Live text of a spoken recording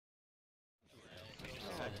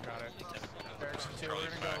Got it. Direction 2, we're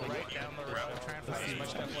gonna go right down the road, try and find as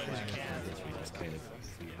much deploy as you can.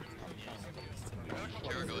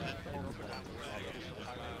 Here goes it.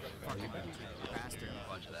 Fucking bastard.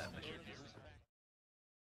 Watch that.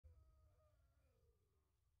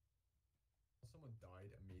 Someone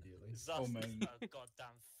died immediately. Zus man. is a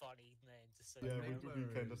goddamn funny name to say. Yeah, we do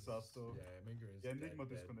be kind of sus though. Yeah, Enigma is Yeah, Enigma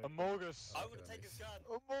dead. disconnect. Amogus. I would take his gun.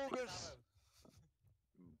 Amogus.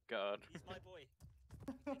 God. He's my boy.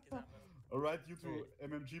 Take his ammo. Alright, you two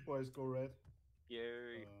MMG boys go red.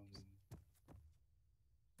 Yay.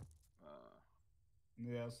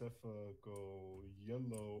 Yeah, Zephyr go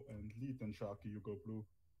yellow, and Lead and Sharky, you go blue.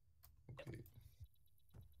 Okay.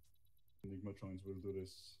 Enigma joins, we'll do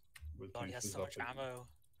this. We'll God, he tank has this so up much and ammo.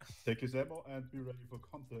 take his ammo and be ready for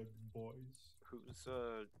contact, boys. Who's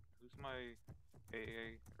my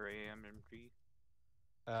AA or AMMG? Me.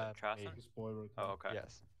 Chasen? This boy right Oh, there. okay.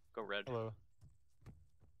 Yes. Go red. Hello.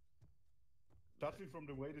 Judging from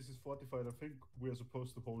the way this is fortified, I think we are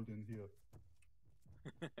supposed to hold in here.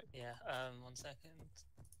 Yeah, 1 second.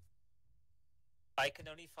 I can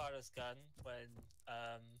only fire his gun when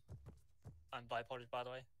I'm bipoded, by the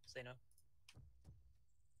way, so you know.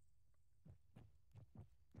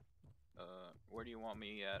 Where do you want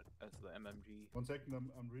me at as the MMG? 1 second,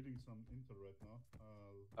 I'm reading some intel right now.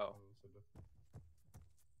 I'll send it.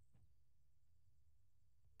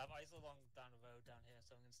 I have eyes along down the road down here,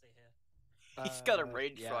 so I'm gonna stay here. He's got a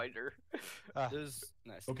rangefinder.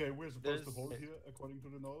 Nice. Okay, we're supposed to There's- hold here according to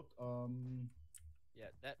the note. Yeah,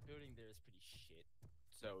 that building there is pretty shit.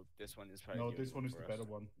 So this one is probably No, the this only one is for the us. better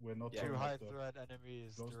one. We're not Yeah. Two talking high about the- threat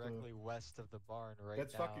enemies those directly west of the barn right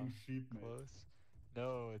That's now. fucking sheep, mate. Close.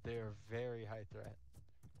 No, they are very high threat.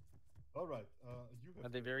 Alright, you have Are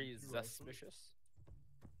they the very MG rifle. suspicious?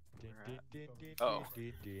 Din, Where din, at? din, din, Oh.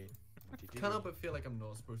 din, din, din, din, Can't help din. but feel like I'm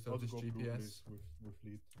not supposed to have Also this go blue, GPS. please, with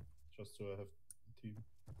Lead, just so I have the team.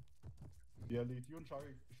 Yeah, Lead, you and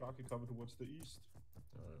Sharky cover towards the east.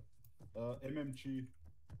 MMG.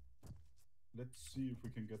 Let's see if we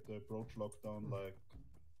can get the approach locked down, like,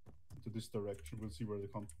 to this direction. We'll see where the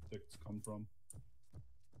contacts come from.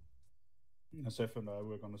 Seth and I,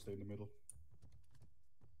 we're gonna stay in the middle.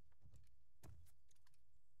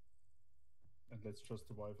 And let's just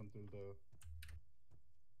survive until the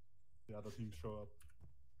other teams show up.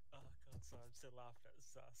 Oh god, sorry, I'm still laughing at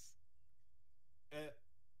sus.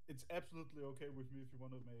 It's absolutely okay with me if you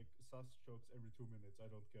want to make sus jokes every 2 minutes. I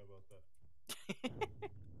don't care about that.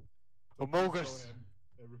 So please Amogus. go ahead,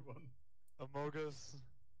 everyone. Amogus.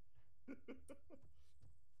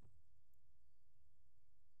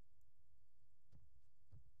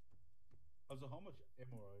 Also, how much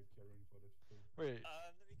ammo are you carrying for this thing? Wait,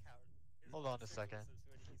 Let me count. It's Hold about on a 6 second. so it's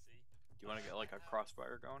really easy. Do you want to get like a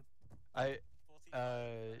crossfire going? 40,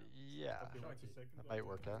 yeah. Okay, wait a second. That might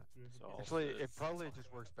work out. So- Actually, it probably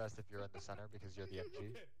just works best if you're in the center because you're the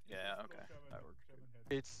MG. Yeah, okay, that works.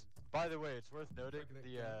 It's, by the way, it's worth noting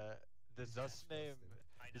Fucking the Zus name.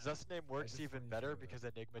 I The know. Zus name works just even wanted better to- because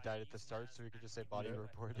Enigma died at the start, so we could just say body Yeah.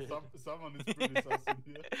 reported. Someone is pretty sus in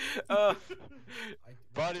here.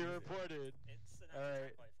 Body reported. It's an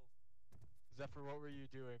Alright. rifle. Zephyr, what were you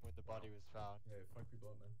doing when the body was found? Yeah, fuck people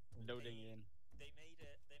up, man. Loading in. They made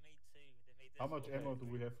it. They made two. They made this How much one ammo with do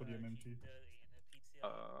we have for the MMG? 30 and a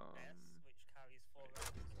PTR S, which carries 4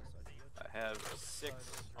 rounds. I have 6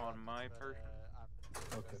 on my But, person.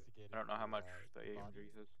 I'm Okay. investigating I don't know how much the the body.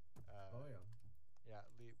 AMG says. Oh yeah. Yeah,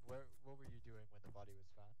 Lee, what were you doing when the body was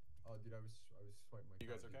found? Oh dude, I was swiping my. You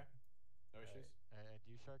guys card, okay? No issues? And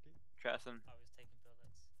you, Sharky? Chasen. I was taking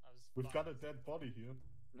bullets. I was. We've got a fine. dead body here.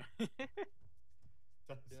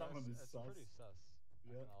 Someone is that's sus. pretty sus.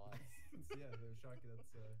 Yeah. Not gonna lie. yeah, the Sharky.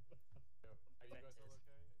 That's Are you guys all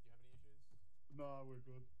okay? Do you have any issues? No, we're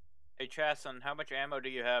good. Hey Chasen, how much ammo do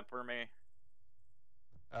you have for me?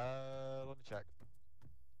 Let me check.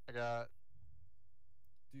 I got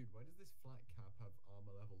Dude, why does this flat cap have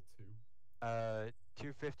armor level 2?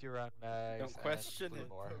 250 round mags. Don't and question 3 it.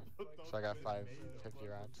 more. So I got 550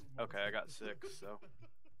 rounds. Okay, I got 6, so.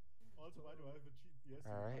 Also, why do I have a GPS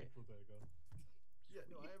All right. dagger? Yeah,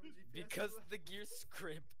 no, I have a GPS. Because the gear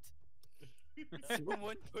script.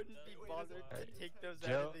 Someone couldn't be bothered to take those out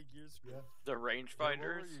Joe? of the gear script. Yeah. The What were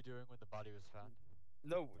rangefinders? you doing when the body was found?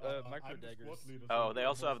 No, micro I'm the daggers. squad leader, Oh, so they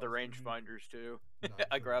I'm also have the sus in here. rangefinders too. Nice.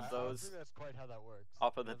 I grabbed I don't those. think that's quite how that works.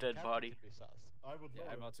 Off of the Although dead captain body. could be sus. I would Yeah,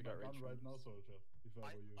 lower I've also my got gun range right now, finders. soldier, if I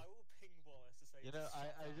were you. I will ping Wallace to say. You know, to I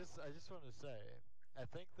stop that. just want to say, I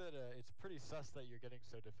think that it's pretty sus that you're getting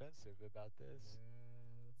so defensive about this.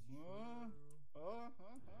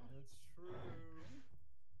 That's true.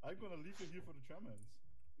 I'm gonna leave it here for the Germans.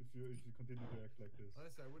 if you continue to act like this.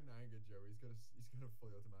 Honestly, I wouldn't anger Joe. He's got a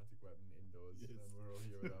fully automatic weapon indoors, Yes. and we're all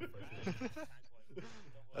here with our fresh.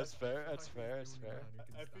 That's fair. That's fair. That's fair.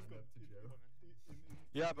 I think Stand up to Joe.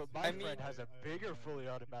 Yeah, but my I mean- friend has a bigger fully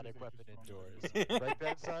automatic weapon indoors. Yeah. Right,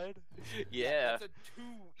 bedside? Yeah.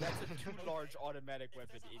 That's a too large automatic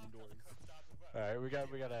weapon indoors. All right, we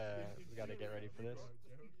gotta get ready for this.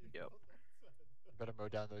 Yep. Better mow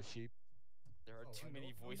down those sheep. There are Oh, too I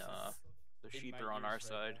many don't- voices. Nah. The in sheep my are on our ears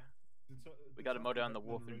right side. now. We gotta mow down the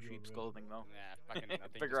wolf in sheep's clothing though. Nah, fucking nothing.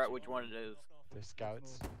 Figure just out which chill. one it is. They're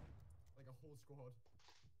scouts. Like a whole squad.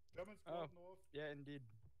 German Oh. squad north. Yeah, indeed.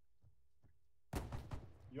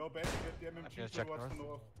 Yo, Benny, get the gonna MMG check towards the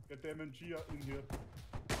north. north. Get the MMG in here.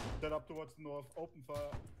 Set up towards the north. Open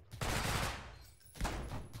fire.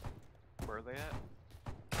 Where are they at?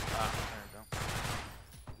 Ah, there we go.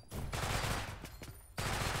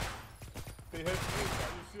 They have nades,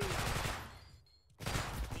 are you serious?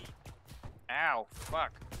 Ow,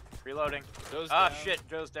 fuck. Reloading. Joe's Ah, down. shit,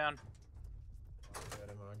 Joe's down.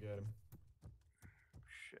 I'll get him.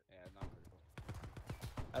 Shit. Yeah, not critical.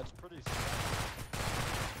 That's pretty.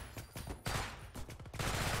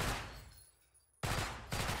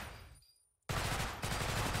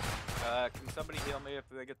 Can somebody heal me if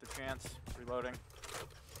they get the chance? Reloading.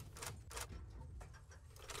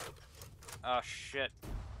 Oh shit.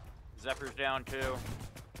 Zephyr's down too.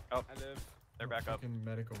 Oh, I live. they're back up. Fucking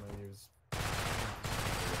medical menus.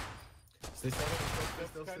 Stay still, stay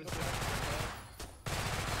still, stay Kind still.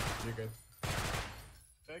 of You're good.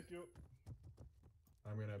 Thank you.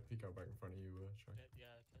 I'm gonna peek out back in front of you, Chuck. Yeah,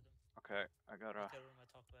 I killed him. Okay, I gotta. Kill him, I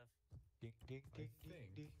talk with. Ding ding I ding ding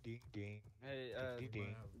think- ding ding ding. Hey, Ding, ding, Might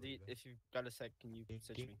have Lee, leader. if you've got a sec, can you Ding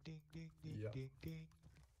search ding me? ding ding ding Yeah. ding ding.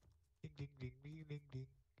 Ding ding ding ding ding ding.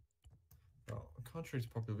 Oh, I can't trace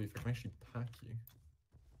properly if I can actually pack you.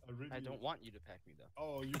 Really... I don't want you to pack me though.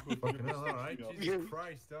 Oh, you could. Fucking hell, could alright, stitch me Jesus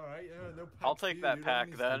Christ, alright, yeah, no pack I'll for take you, that you don't pack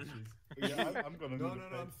need then. stitches. up. Yeah, I'm gonna No, need no, a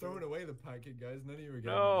no, I'm pack, throwing too. away the packet, guys, none of you are getting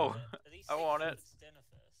No. it. At least I take want it. Fred's dinner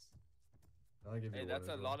first. I'll give you Hey, one that's as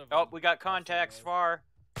a well. lot of. Oh, we got contacts That's far.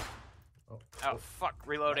 Oh, Oh fuck,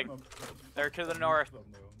 reloading. I'm- They're to the I'm north. on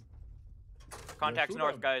my own. Contacts shoot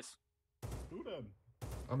north, them. guys. Shoot them.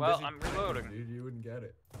 I'm Well, busy I'm packing, reloading. dude, you wouldn't get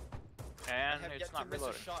it. I And have it's yet not to miss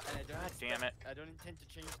reloading. a shot, and I don't. God damn it. I don't intend to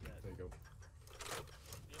change that. There you go. Do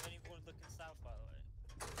you have anyone looking south, by the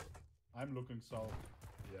way? I'm looking south.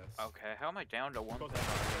 Yes. Okay, how am I down to one? Because I'm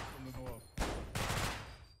contacts from the north.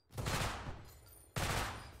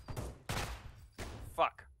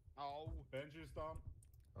 Fuck. Oh, Benji's down.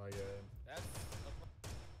 Oh, yeah. that's.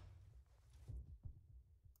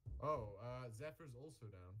 Oh, Zephyr's also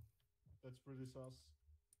down. That's pretty sus.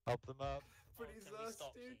 Help them up. Pretty Can we sus,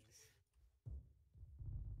 stop, dude. please?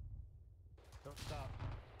 Don't stop.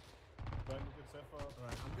 Try and get Zephyr.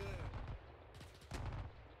 Alright, I'm gonna...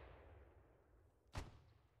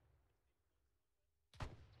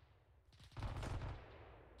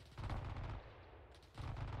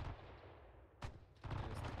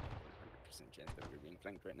 There's 100% chance that we're being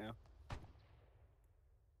flanked right now.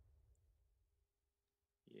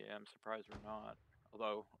 Yeah, I'm surprised we're not.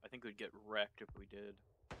 Although, I think we'd get wrecked if we did.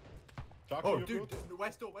 Shocky, Oh, you dude, good?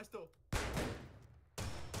 west door, west door.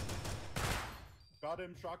 Got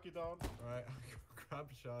him, Shocky down. Alright, grab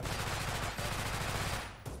shot.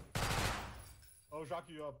 Oh,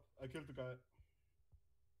 Shocky, you up. I killed the guy.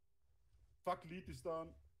 Fuck, lead is down.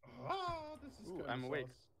 Ah, this is Ooh, kinda I'm awake.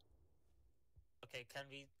 sus. Okay, can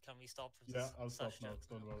we stop with Yeah, this I'll stop such now, jokes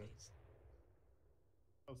don't worry. please?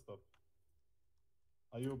 I'll stop.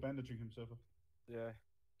 Are you bandaging him, Zephyr? Yeah.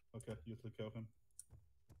 Okay, you take care of him.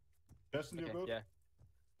 Jason, you Okay, good? yeah.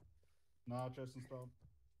 Nah, Jason's down.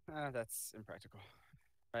 That's impractical.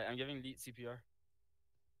 Alright, I'm giving Lead CPR.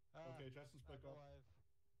 Okay, Jason's back I'm up. alive.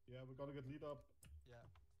 Yeah, we're gonna get lead up. Yeah.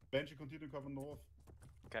 Benji, continue cover north.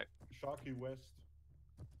 Okay. Sharky west.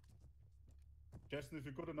 Jason, if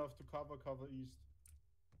you're good enough to cover east.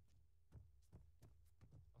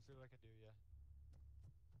 I'll see what I can do.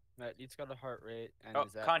 Yeah. Right, Lead's got a heart rate and Oh,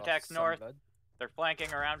 is at contacts lost some north. blood. They're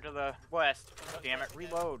flanking around to the west. Damn it,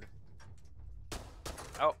 reload.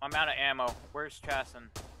 Oh, I'm out of ammo. Where's Chasen?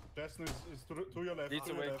 Jason is to your left. Lead's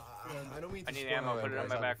to your away. left. Yeah. I don't mean to I need spoil ammo. it, Put it in guys,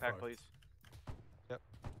 my I'm backpack, fucked. please. Yep.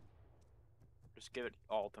 Just give it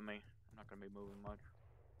all to me. I'm not gonna be moving much.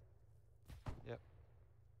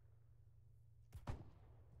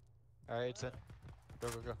 Alright, it's in. Go,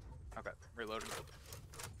 go, go. Okay, reloading.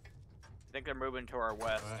 I think they're moving to our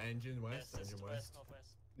west. Engine west, Yes, engine west, west.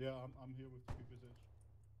 northwest. Yeah, I'm here with PPSH.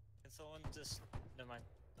 Can someone just... Never mind.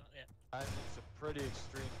 Yeah. I'm in some pretty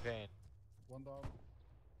extreme pain. One down.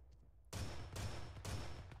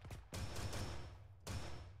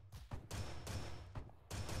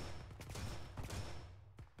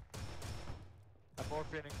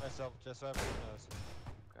 morphining myself just so everyone knows.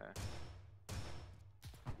 Okay.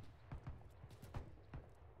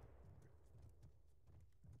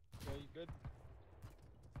 Okay, you good?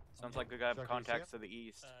 Sounds like we got Chuck, you see contacts to the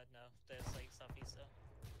east. No, there's like southeast there.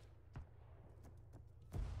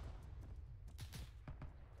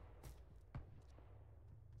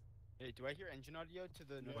 Hey, do I hear engine audio to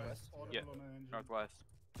the Yeah, northwest? audible Yeah. on an engine. Northwest.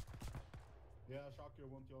 Yeah, Sharky, I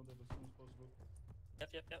want you on that as soon as possible.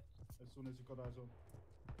 Yep. As soon as you got eyes on.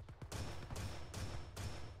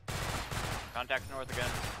 Contacts north again.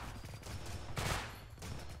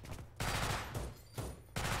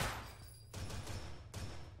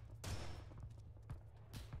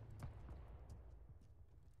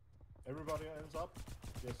 Everybody else up?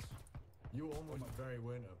 Yes. You almost very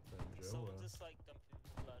went up then, Joe. Someone just like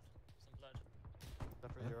dumped blood. Some blood.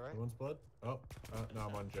 Stuff for Yeah, you, alright? Someone's blood? Oh, no,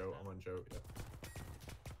 I'm on Joe. I'm on Joe, yeah.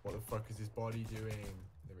 What the fuck is his body doing?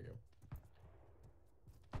 There we go.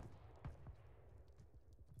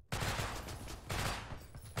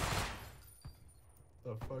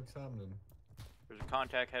 The fuck's happening? There's a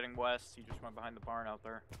contact heading west. He just went behind the barn out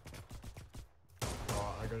there.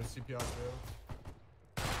 Oh, I got a CPR drill.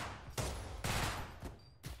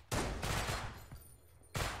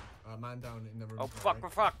 Man down in the room. Oh,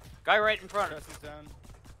 fuck. Guy right in front. Chest is down.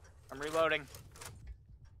 I'm reloading.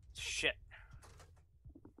 Shit.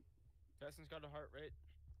 Justin's got a heart rate.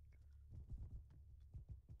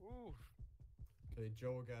 Ooh, Okay,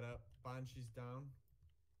 Joe will get up. Banshee's down.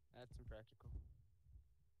 that's impractical.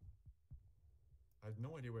 I have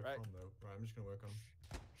no idea where Right. from though. Right, I'm just gonna work on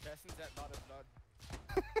him. Justin's at lot of blood.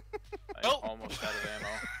 I'm almost out of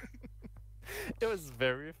ammo. It was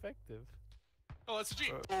very effective. Oh, that's a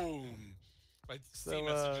G. Boom. My Steam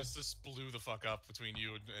messages just blew the fuck up between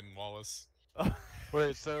you and Wallace.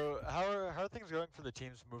 Wait, so how are things going for the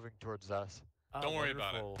teams moving towards us? Don't worry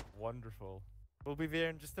about it. Wonderful. We'll be there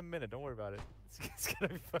in just a minute. Don't worry about it. It's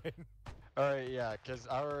gonna be fine. Alright, yeah, because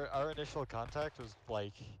our initial contact was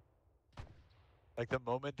like the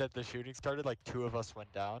moment that the shooting started, like 2 of us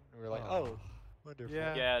went down. And we were like, oh, wonderful.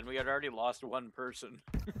 Yeah. Yeah, and we had already lost one person.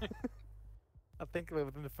 I think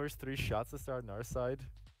within the first 3 shots that started on our side,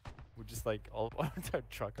 we just like all our entire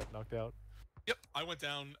truck got knocked out. Yep, I went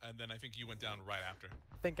down, and then I think you went down right after.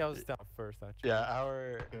 I think I was down first actually. Yeah,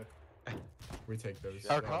 our We take those.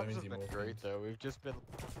 our that comms means have he been morphed. great though. We've just been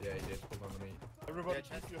Yeah, he did. Hold on to me. Everybody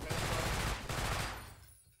Yeah, keep your heads down.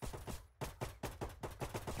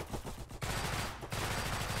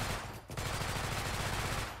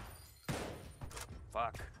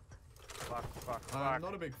 Fuck. I'm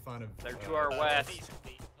not a big fan of. They're to our west.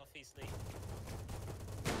 Northeast Lee.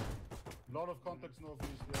 Lot of contacts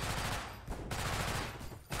northeast, yeah.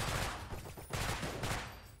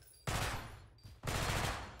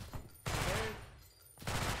 Okay.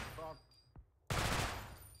 Fuck.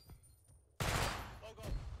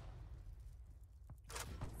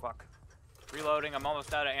 Fuck. Reloading. I'm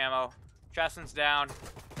almost out of ammo. Chaston's down.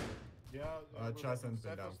 Yeah. Chaston's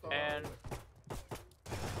been down for a while. And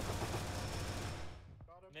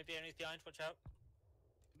Got him. Maybe enemies behind. Watch out.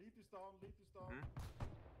 Lead is down, lead is down. Hmm?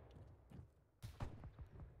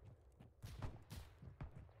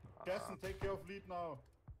 Chaston, take care of lead now.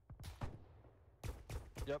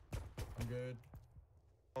 I'm good.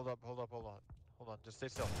 hold on. Just stay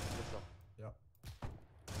still. Stay still. Yep.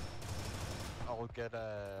 I'll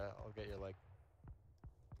get your leg.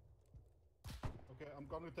 Okay, I'm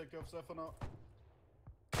gonna take care of Zephyr now.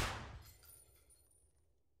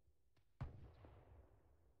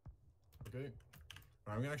 Okay.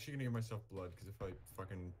 I'm actually gonna give myself blood because if I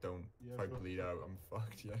fucking don't, Yeah, if I sure. bleed out, I'm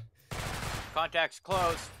fucked. Yeah. contacts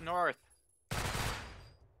close. North.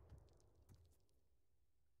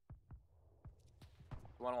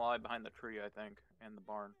 One lie behind the tree, I think, and the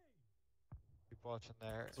barn. Keep watching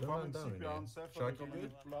there. So Someone I'm down in CPR here. on Zephyr, Sharky, we're you gonna good?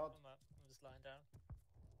 need blood. I'm up. I'm just lying down.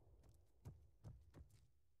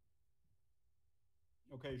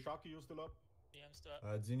 Okay, Sharky, you still up? Yeah, I'm still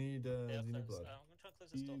up. Do you need Yeah, blood? close. I'm gonna try and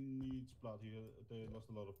close this He door. needs blood here. They lost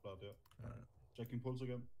a lot of blood, yeah. Alright. Checking pulse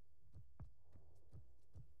again.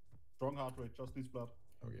 Strong heart rate, just needs blood.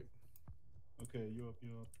 Okay. Okay, you up,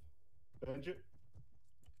 you up. Benji?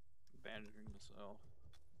 Bandaging myself.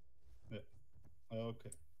 Okay.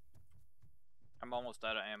 I'm almost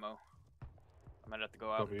out of ammo. I might have to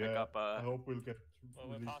go out and Copy, pick yeah. up I hope we'll get Well,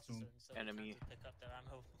 we're released soon. Partisans, so Enemy. we have to pick up their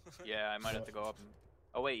ammo. Yeah, I might have to go up and...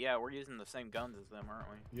 Oh wait, yeah, we're using the same guns as them, aren't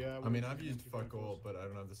we? Yeah. I mean, I've we're used using fuck all, rifles. but I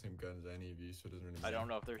don't have the same guns as any of you, so it doesn't really I matter. don't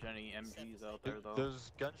know if there's any MGs out there though.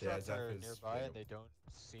 Those gunshots are Zephyr's nearby fail. and they don't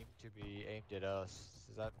seem to be aimed at us.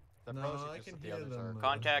 Is that That No, probably should I just can let the hear others them, are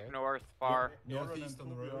Contact okay. north, far. Aaron Northeast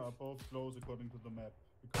and on the Kubia road. are both close according to the map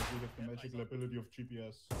because we have the magical ability of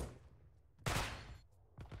GPS.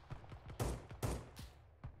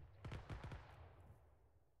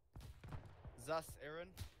 Thus, Aaron.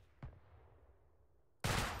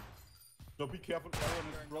 So be careful, Aaron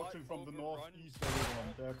is We're approaching not from the overrun. northeast,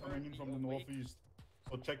 everyone. They're coming in Currently from the awake. northeast.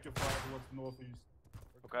 So check your fire towards the northeast.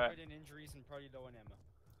 We're Okay. covered in injuries and probably low on ammo.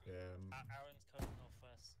 Yeah. Aaron's coming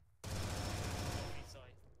northwest. Northeast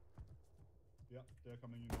side. Yeah, they're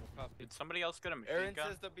coming in northeast. Copy. Did somebody else get a machine Aaron gun?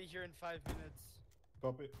 says they'll be here in 5 minutes.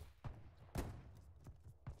 Copy.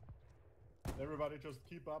 Everybody just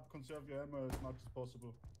keep up, conserve your ammo as much as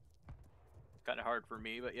possible. Kind of hard for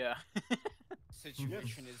me, but yeah.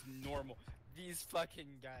 Situation is normal. These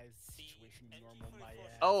fucking guys. The Situation NG normal, my 44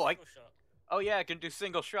 ass. Oh, single shot. Oh yeah, I can do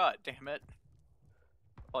single shot. Damn it.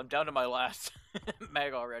 Well, I'm down to my last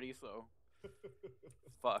mag already, so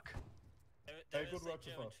fuck. There Hey, is good a work so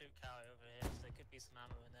German far. troop carrier over here, so there could be some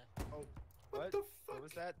ammo in there. Oh, What? the fuck? What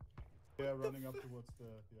was that? they're running up towards the,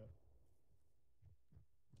 yeah.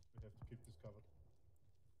 We have to keep this covered.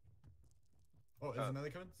 Oh, there's another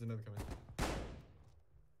coming? There's another coming.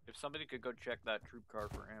 If somebody could go check that troop car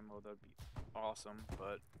for ammo, that'd be awesome.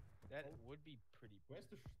 But That would be pretty. Where's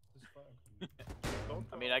this fire coming? Don't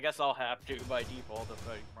I go mean, out. I guess I'll have to by default if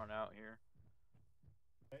I run out here.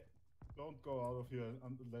 Don't go out of here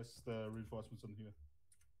unless the reinforcements are here.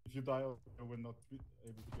 If you die, we're not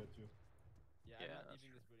able to get you. Yeah, Yeah, I'm not that's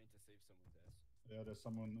leaving this building to save someone's ass. Yeah, there's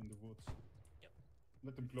someone in the woods. Yep.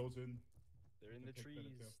 Let them close in. They're in the Take better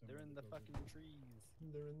trees. care of them They're when in they the close in. fucking trees.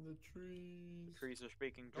 They're in the trees. Trees are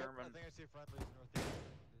speaking Nope, I German. think I see friendlies northeast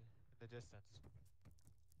in the distance.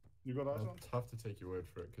 You got eyes I'll on? have to take your word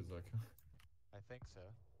for it, because like... I think so.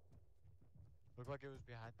 Looked like it was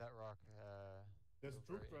behind that rock. There's a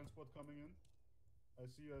troop over- transport coming in. I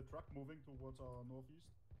see a truck moving towards our northeast.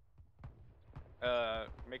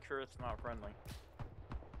 Make sure it's not friendly.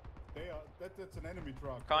 That's an enemy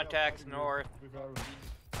truck. They are Contacts fighting north. With our,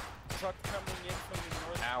 Truck coming in from the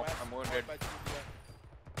northwest. Ow, I'm wounded. by Tuvia.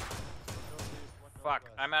 Northeast, one Fuck,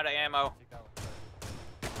 northwest. I'm out of ammo. Take that one first.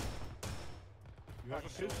 you have a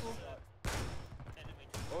pistol? Enemy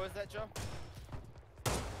What was that, Joe?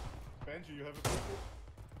 Benji, you have a pistol?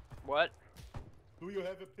 What? Do you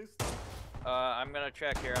have a pistol? I'm gonna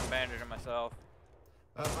check here. I'm bandaging myself.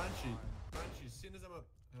 Banshee. Banshee, as soon as I'm up...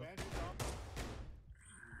 Oh, Benji, down.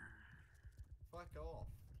 fuck off.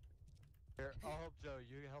 Here, I'll help Joe.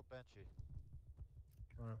 You help Banshee.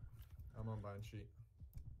 Alright, I'm on Banshee.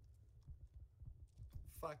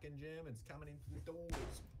 Fucking Germans coming in through the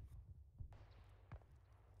doors.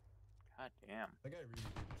 God damn. That guy really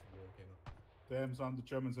did just walk in. Damn, son, the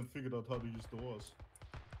Germans have figured out how to use doors.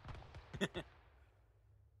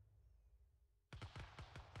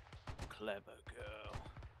 Clever girl.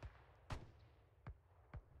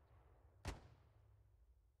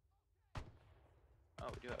 Oh,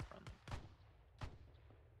 we do have friendly.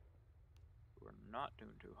 We're not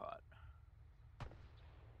doing too hot.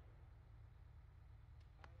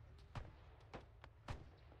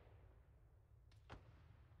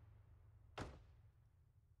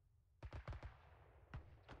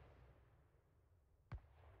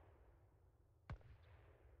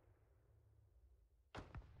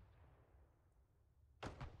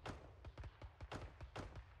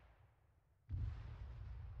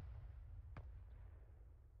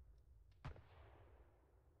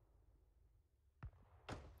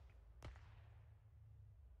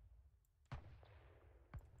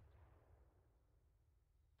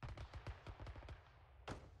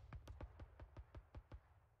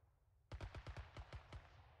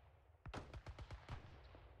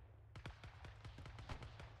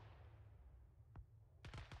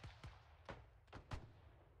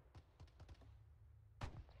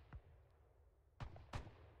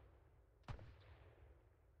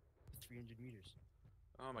 It's 300 meters.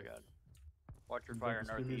 Oh my god. Watch your You fire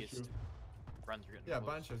got the skill northeast. issue. Friends are getting Yeah, close.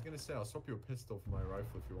 Banshee, I was gonna say, I'll swap you a pistol for my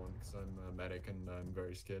rifle if you want, because I'm a medic and I'm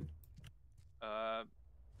very scared.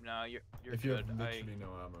 No, you're if you good. have literally no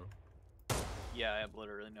ammo. Yeah, I have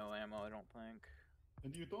literally no ammo, I don't think.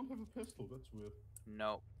 And you don't have a pistol, that's weird.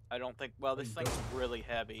 No, I don't think. Well, this you thing's don't? really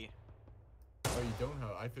heavy. Oh, you don't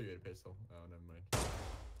have... I thought you had a pistol. Oh, never mind.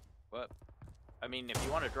 What? I mean, if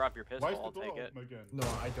you want to drop your pistol, Why is the I'll door take it. open again? No,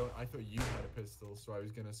 I don't. I thought you had a pistol, so I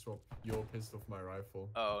was gonna swap your pistol for my rifle.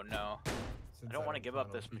 Oh no. Since I don't want to give up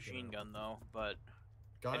plan on this keeping machine it. gun though, but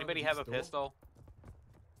Guy anybody on have a this door? pistol?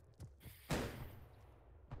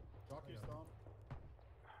 Jockey's down.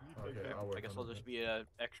 Leave Okay, take that. I'll work I guess on I'll it just then.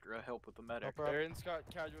 be extra help with the medic. Help her. Aaron's got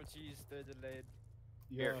casualties. They're delayed.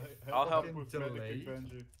 Yeah, Here, help I'll out help. with Fucking medic and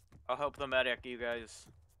delayed. Benji. I'll help the medic, you guys.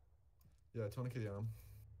 Yeah, tourniquet the arm.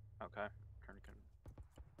 Okay. Tourniquet.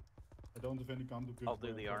 I don't have any gun to give. I'll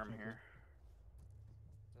do the arm unfortunately. here.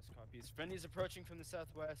 That's copies. Friendly's approaching from the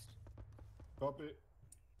southwest. Copy.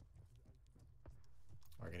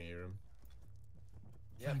 I can hear him.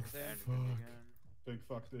 Yep, Thank there. fuck. Thank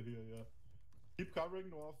fuck they're here, yeah. Keep covering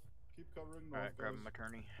north. Keep covering north. Alright, grab guys. my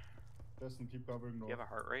attorney. Destin, keep covering Do north. you have a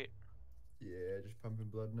heart rate? Yeah, just pumping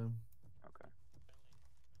blood now. Okay.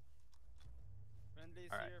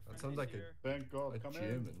 Friendly's Alright. here. That Friendly's sounds like here. Thank God. a Come in.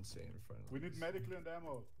 German saying friendly. We need medical and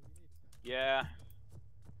ammo. Yeah.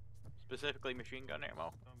 Specifically machine gun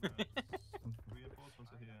ammo. I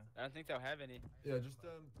don't think they'll have any. Yeah, just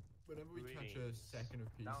whenever we catch a second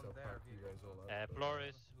of peace, Down I'll there, pack you guys all up.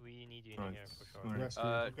 Flores, we need you in here for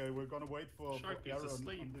sure. Okay, we're gonna wait for Sharky's Aaron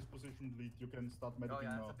asleep. on this position lead. You can start medicing Oh yeah,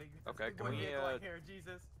 now. that's a big, Okay, big can boy we, vehicle out here,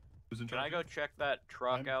 Jesus. Can I go check that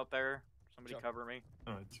truck I'm- out there? Somebody Jump. cover me.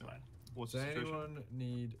 Alright, what's Does the situation? anyone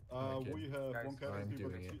need? We have Guys, one casualty, I'm but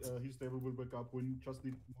doing he's stable. Will wake up. We just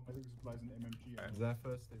need more medical supplies and MMG. Alright.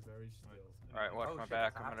 Zephyr, stay very still. Alright, watch Oh, my shit,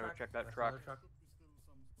 back. there's a I'm gonna half go check that There's truck. another truck.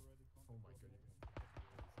 Oh my goodness.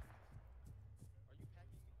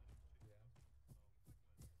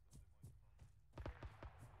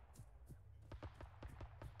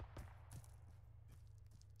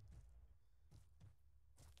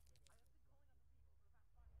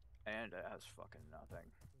 And it has fucking nothing.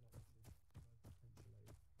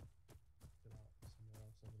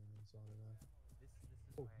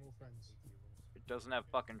 It doesn't have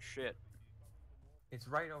fucking shit. It's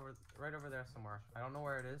right over there somewhere. I don't know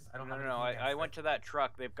where it is. I don't No, know. no, no. I went to that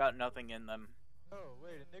truck. They've got nothing in them. Oh,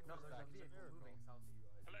 wait, Enigma's No, there's back. a It's a vehicle miracle. moving south.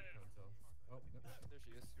 Oh, no. There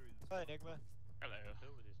she is. Hi, Enigma. Hello.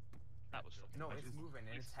 That was fucking No, it's nice. moving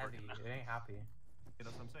and it's heavy. It ain't happy. Yeah,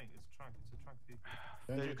 that's what I'm saying. It's a trunk. It's a trunk.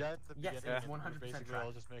 So you died in the Yes, beginning. it's and we're 100% basically all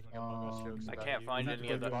tracked. just making Among Us jokes I about can't you. find You any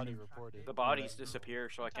have of the the- body reported. The bodies disappear,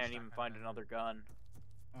 so I can't even find another gun.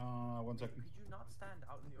 1 second. Could you not stand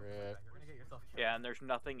out in the open like that? You're gonna get yourself killed. Yeah, and there's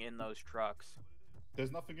nothing in those trucks.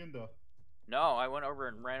 There's nothing in there. No, I went over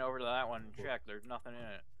and ran over to that one and checked. There's nothing in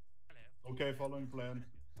it. Okay, following plan.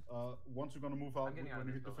 Once you're gonna move out, I'm getting out when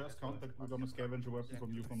of you this hit the building, first it's really contact, we're gonna scavenge a weapon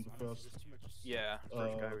from you from the first. Yeah,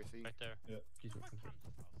 first guy we see. Right there. Excuse me, thank you.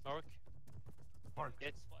 Mark. Mark,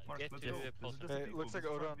 Get Mark, get let's to go. the This is post. just Hey, people, looks like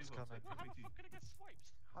this is Odon's people. coming. I'm gonna get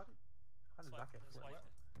swiped. How did that get flipped? Swipe.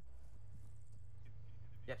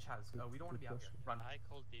 Yeah, Chaz, we don't want to be out here. Run. I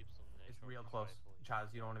called dibs on the It's short real close. rifle.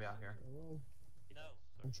 Chaz, you don't want to be out here. Well, No.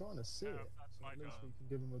 I'm trying to see it, that's so my at least gun. we can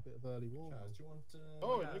give them a bit of early warning. Chaz, do you want?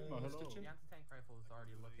 Oh, Enigma, hello. The anti-tank rifle is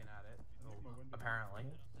already looking at it, Enigma, when did you- apparently.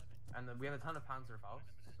 And then we have a ton of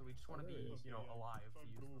Panzerfaust, so we just want to Oh, there be, it is. you know, alive to Fine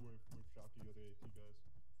use blue them. with Sharky or the AT guys.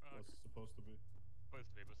 Was supposed to be. Supposed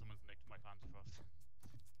to be, but someone's nicked my Panzerfaust.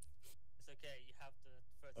 It's okay. You have the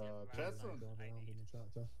 30th round. Jason. Drive around in the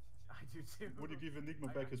tractor. I do too. Would you give Enigma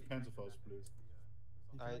back his Panzerfaust, please?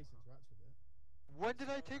 You can I- make interact with it. When did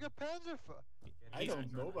I take a Panzerfaust? I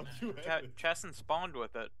don't know, but you have it. Chesson spawned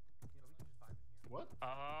with it. What?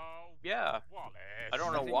 Oh. Yeah. Wallace. I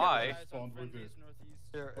don't know think why. guys on Spawned with Friendly's it. northeast.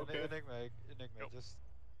 Here, Okay. Enigma, Yep. just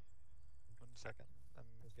 1 second. I'm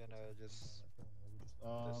gonna just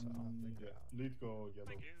Yeah. Lead go yellow.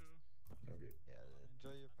 Thank you. Okay. yeah,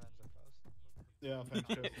 enjoy your Panzerfaust. Yeah, thanks,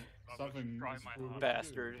 Jason. I will Something. try is my cool with hardest.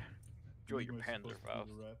 Bastard. Enjoy your Enigma is supposed to be Panzerfaust.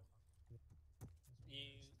 the red.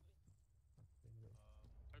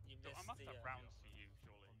 You So I missed must the, have rounds for you,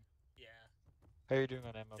 surely. yeah. How are you doing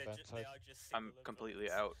on ammo, They're Ben? ju- they are just I'm single completely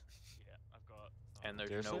bullets. out, Yeah, I've got. and there's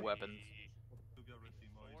Seriously? no weapons.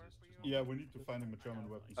 Yeah, we need to find him a German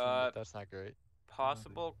weapon. That's not great.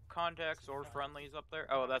 Possible contacts or friendlies up there?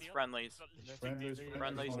 Oh, that's friendlies.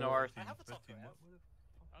 Friendlies north. I have a top ref,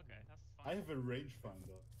 Okay, that's I fine. have a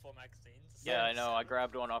rangefinder. 4 magazines. Yeah, I know. I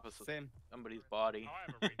grabbed one off of Same. somebody's body. Oh, I have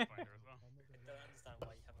a rangefinder as well. I don't understand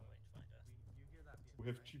why you have a rangefinder. We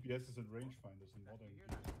have GPSs and rangefinders in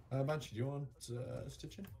modern. Banshee, do you want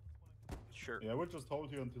stitching? Sure. Yeah, we'll just hold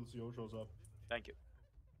here until CO shows up. Thank you.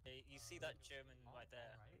 You see that German right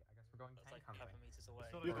there? Alright, I guess we're going That's like tank a couple hunting. meters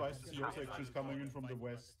away. Be advised, the CO section is coming in from the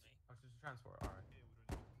west. Oh, it's just a transport, alright.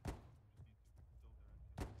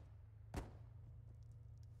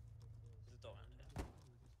 There's a door out here.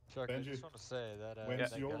 Chuck, I Benji, just want to say that When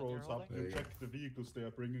that CO gun you're rolls up, holding, There you you check the vehicles they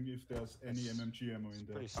are bringing if there's any It's MMG ammo in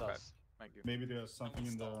there. pretty Okay. sus. Thank you. Maybe there's something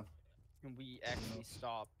in the. Can we actually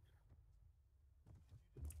stop?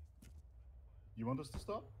 You want us to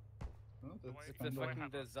stop? No, that's Wait, With the kinda. fucking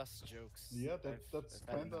the Zus jokes. Yeah, that's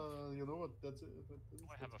I've had kinda. You know what? That's it.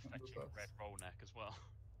 I have a fetching red roll neck as well.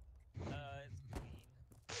 It's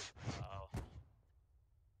green. Oh.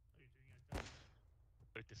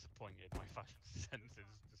 So disappointed. My fashion sense is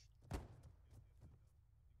just.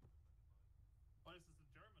 Why is this a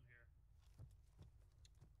German here?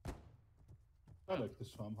 I like this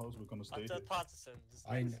farmhouse. We're gonna stay After here.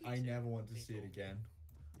 Partisans. I never want to see it again.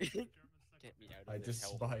 Get me out of I this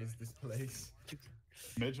hell. despise this place.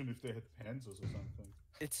 Imagine if they had panzers or something.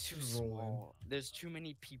 It's too Just roll in. small. There's too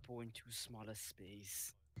many people in too small a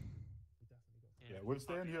space. Yeah, we'll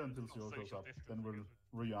stay in here until Zero goes up. Then we'll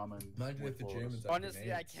rearm and. Imagine if the wait for Germans orders. had Honestly, I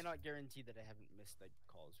grenades. cannot guarantee that I haven't missed like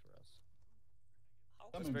calls for us.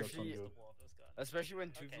 I mean, that's Especially, on you. especially when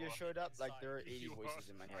Okay, Tuvia well, showed up, like inside. there were 80 You voices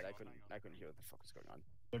are- in my head. I couldn't hear what the fuck was going on.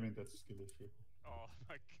 I mean, that's a skill issue. Oh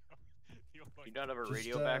my god. You're like You don't have a Just,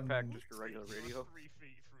 radio backpack, just a you're regular radio? 3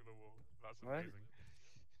 feet through the wall. That's What? amazing.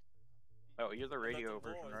 Oh, you're the radio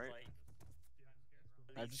version, right?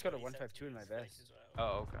 I just got a 152 in my vest.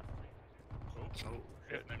 Oh, okay. Oh,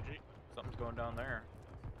 shit, an MG. Something's going down there.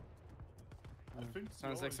 I think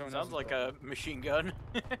Sounds Zero like is- someone Sounds else's like problem. a machine gun.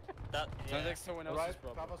 That, Sounds like someone else's Right,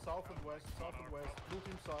 problem. cover south and west, blue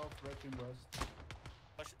team south, red team west.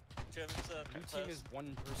 Germans Blue team is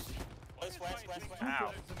one person. West, west, west, west.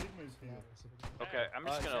 Ow. Enigma is here. Okay, I'm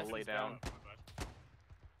just gonna lay Cheston's down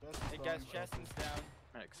Hey guys, Cheston's down.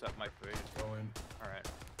 and accept my fate. Going. Alright.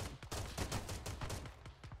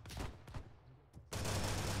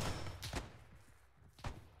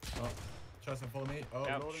 Oh, Chester, follow me. Oh,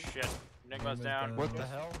 Oh, loading. shit. Enigma's Enigma's down. down. What the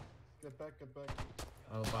hell? Get back, get back.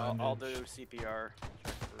 I'll do CPR.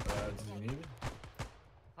 Check for... Does he need it?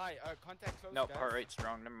 Hi, contact close. Nope, guys. heart rate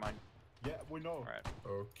strong. Never mind. Yeah, we know. Alright.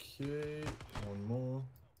 Okay, one more.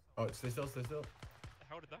 Oh, stay still, stay still.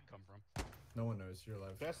 How did that come from? No one knows, you're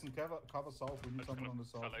alive. Cheston, cover south. We need I just someone on kinda the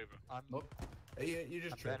south. fell over. I'm, Not. Hey, you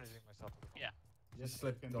just I'm tripped. bandaging myself. Yeah. You Yes,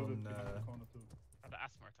 slipped can do on, that behind the corner too. I had an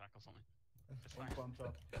asthma attack or something. It's One fine. punch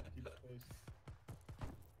up. Keep space.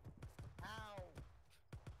 Ow!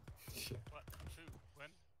 What? Who?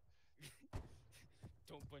 When?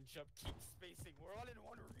 Don't bunch up, keep spacing. We're all in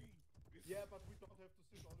one ring. Yeah, but we don't have to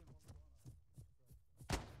sit all in one corner.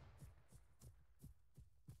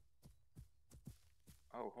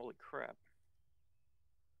 Oh, holy crap.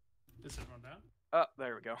 This is run down. Oh,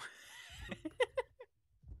 there we go.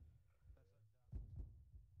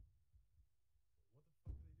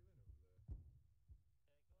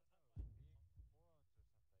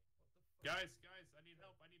 Guys, I need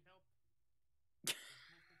help. I need help. There's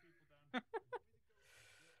multiple people down.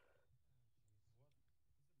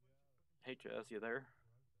 Hey, Jazz, you there?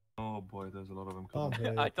 Oh boy, there's a lot of them Oh,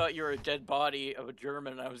 coming. I thought you were a dead body of a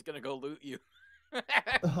German and I was gonna go loot you.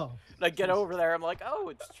 Oh, Like, get over there, I'm like, oh,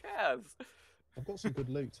 it's Chaz. I've got some good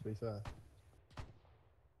loot, to be fair.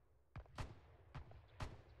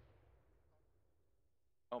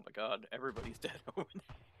 Oh my god, everybody's dead over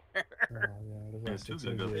there. Oh, yeah, the rest two of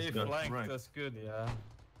good the guys. years. Yeah, Flanked, right. that's good, yeah.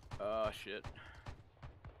 Oh, shit.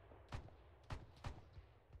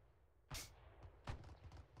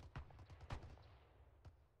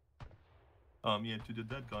 Yeah, to the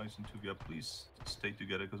dead guys in Tuvia, please stay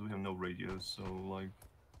together because we have no radios, so like,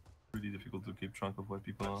 really difficult to keep track of where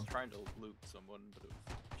people I are. was trying to loot someone, but it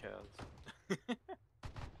was Chaz.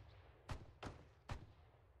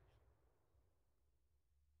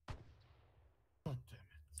 God damn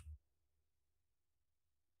it.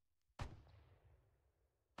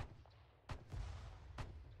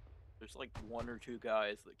 There's like one or two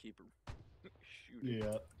guys that keep shooting.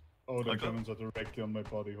 Yeah. Oh, the I got- Germans are directly on my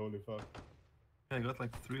body, holy fuck. Yeah, I got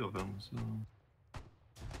like 3 of them, so...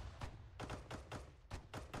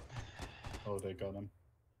 Oh, they got him.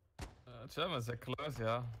 Germans are close,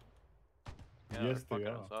 yeah. Yeah, Yes, they're they fucking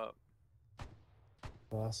are. us up.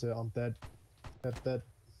 Oh, that's it, I'm dead. Dead.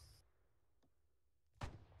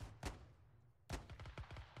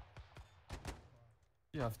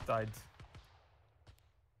 You have died.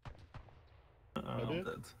 I'm did?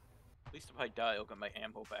 dead. At least if I die, I'll get my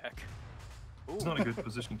ammo back. It's not a good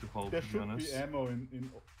position to hold, There to be should honest. be ammo in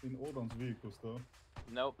Odon's vehicles, though.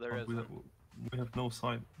 Nope, there But isn't. we have no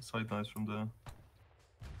side knives from there.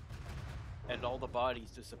 And all the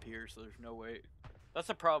bodies disappear, so there's no way. That's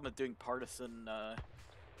the problem with doing partisan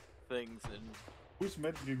things. And Who's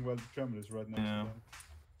medicing while German is right next Yeah. to them?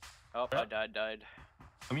 oh, I died.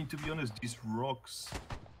 I mean, to be honest, these rocks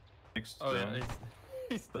next to Oh yeah, them,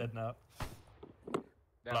 he's dead now.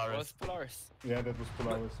 That Polaris. was Polaris. Yeah, that was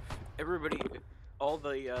Polaris. Everybody, all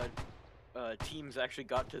the teams actually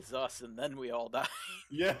got to Zus, and then we all died.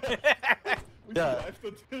 Yeah. We Yeah. survived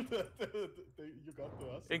until you got to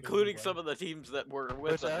us. Including some of the teams that were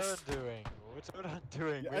with What's Aaron us. doing? What's Odin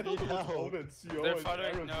doing? Yeah, We I don't need know what's help. Odin, CO, They're and following.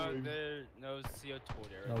 Aaron No, doing. no. CO told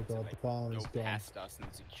Aaron Oh to god, like the bomb go is gone. past us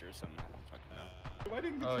and secure somehow. Fucking hell. Why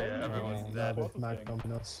didn't you Oh, tell yeah, me? everyone's This Now is with Portal Mac gang.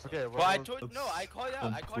 on us. Okay, Well, I well, told no. I called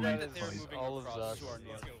out. I called out that they were moving all of across us. to our Let's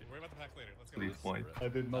north. go. Worry about the pack later. Let's go. Leave white. I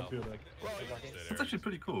did not hear that. That's actually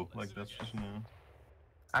pretty cool. Like that's just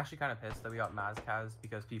Actually, kind of pissed that we got Mazcaz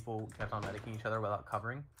because people kept on medicing each other without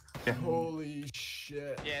covering. Holy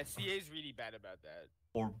shit. Yeah, CA's really bad about that.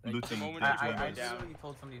 or Like, looting. the moment the you I Germans. literally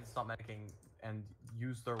told somebody to stop medicing and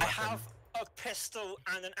use their I weapon. have a pistol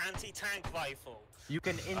and an anti-tank rifle. You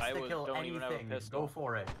can insta-kill don't even have a anything. pistol. Go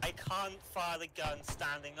for it. I can't fire the gun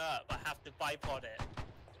standing up. I have to bipod it.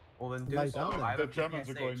 Well, then do Lie so. down then. I have The a Germans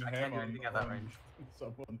are PPSH. going I can't ham do anything at that range.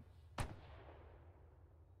 someone.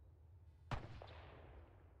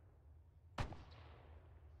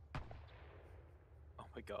 Oh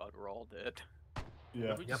my god, we're all dead.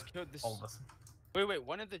 Yeah. We just killed this. All of us. Wait.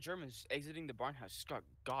 One of the Germans exiting the barn house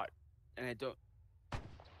got, and I don't.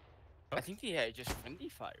 I think he had just friendly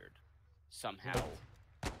fired, somehow.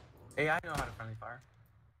 AI know how to friendly fire.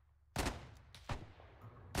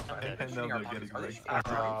 And now they're getting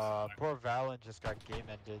wrecked. Poor Valen just got game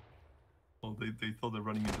ended. Well, they thought they're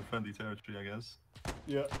running into friendly territory, I guess.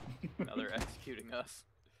 Yeah. Now they're executing us.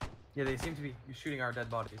 Yeah, they seem to be shooting our dead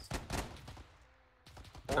bodies.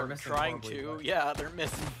 Or They're missing trying horribly, to. but- Yeah, they're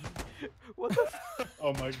missing. What the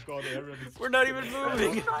Oh my god, Aaron is. We're not even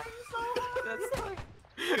moving. That's like.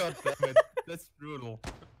 God damn it. That's brutal.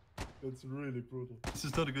 It's really brutal. This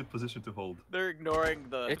is not a good position to hold. They're ignoring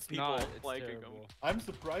the It's people not. It's flanking them. terrible. I'm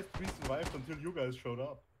surprised we survived until you guys showed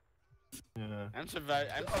up. Yeah. I'm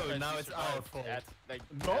survived. Oh, now it's our fault. Like,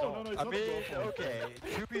 No, at all. no, no, it's I not mean, your fault. okay,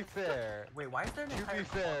 to be fair, Wait, why is there an to entire be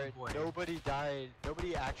fair, convoy?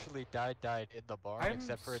 nobody actually died in the barn I'm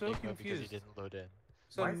except for so Enigma because he confused. didn't load in.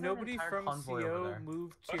 So Why is there an nobody entire from convoy over CO there?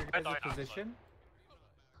 moved to your I guys' died on position?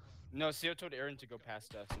 No, CO told Aaron to go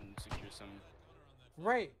past us and secure some.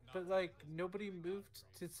 Right, but like nobody moved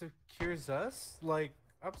to secure us? Like,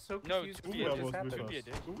 I'm so No, confused Tuvia what was just with happened. us. Tuvia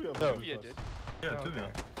did. Tuvia was No. with Tuvia us. did. Yeah, Oh, Tuvia.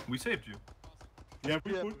 okay. We saved you. Yeah,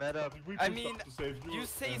 we Yeah, pushed, met up. we I pushed mean, up to save you, You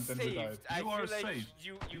say and then we died. saved. I You feel are like saved.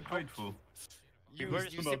 you Be helped- grateful. You It was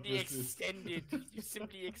not simply business. extended. You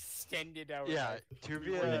simply extended our. Yeah, life.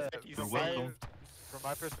 Tuvia, You're from welcome. from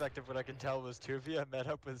my perspective, what I can tell was Tuvia met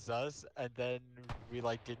up with us, and then we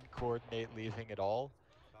like didn't coordinate leaving at all.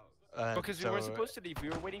 Because we weren't supposed to leave. We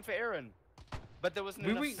were waiting for Aaron. But there wasn't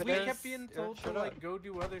enough We space. kept being told to shut like up. go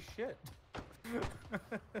do other shit.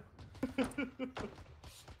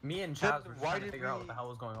 Me and Then Chaz were why trying to did figure out what we- the hell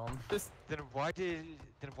was going on. Then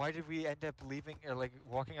why did we end up leaving or like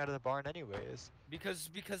walking out of the barn anyways? Because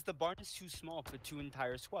the barn is too small for 2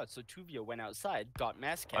 entire squads. So Tuvia went outside, got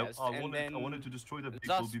mass I cast, and then I wanted to destroy the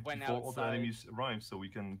Zos vehicle went before all the outside. enemies arrive, so we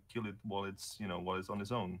can kill it while it's while it's on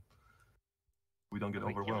its own. We don't get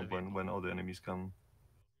We kill the overwhelmed when all the enemies come.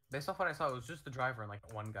 Based off what I saw, it was just the driver and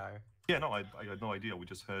like one guy. Yeah, no, I had no idea. We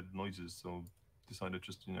just heard noises, so decided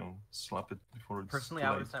just slap it before it's Personally, too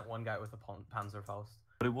I would late. have sent one guy with a Panzerfaust.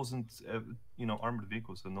 But it wasn't armored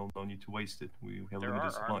vehicles, so no need to waste it. We have There limited are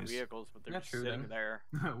armed supplies. vehicles, but they're Yeah, just true, sitting then. there.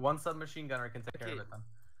 One submachine gunner can take care of Okay. it then.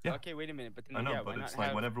 Yeah. Okay, wait a minute. But then I know, yeah, but why it's not like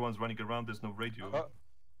have... when everyone's running around, there's no radio.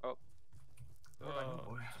 Oh,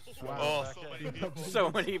 Oh, so many people.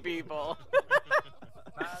 so many people.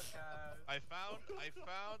 I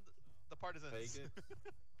found the Partisans.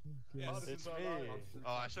 Yes, It's me.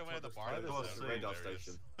 Oh, I should have went to the bar. That was That's radar hilarious.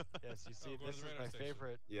 station. Yes, you see, going this to is the radar my station.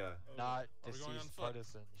 favorite Yeah. not Are we going on deceased foot?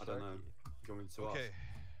 partisan. I don't know. Sharky. Going to Okay, ask.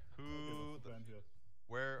 who? Band here.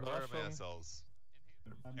 Where No, are that's my fine. SLs?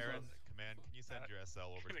 Aaron, command, can you send your SL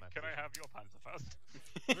over to my Can I position? have your Panzerfaust?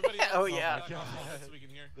 Everybody else, Oh, I'll yeah. back off a little bit so we can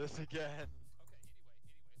hear. This again.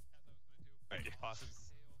 Alright,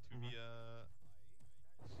 Partisans, Tuvia.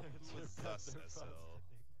 Who was Sus SL?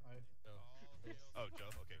 Oh, Joe?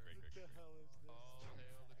 Okay, great.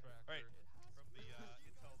 Alright, from the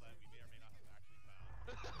intel that we may or may not have actually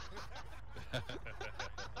found.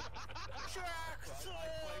 I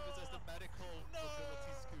claim this as the medical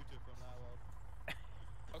mobility scooter from now on.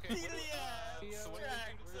 Okay, So what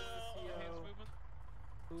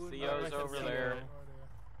CO's over there.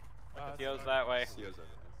 CO's that way. CO's over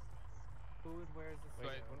Who and where is this?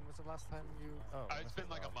 Wait, when was the last time you? Oh, It's been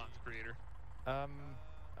like a month, creator.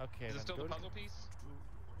 Okay. Is it then still go the to- puzzle piece?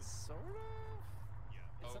 Sort of.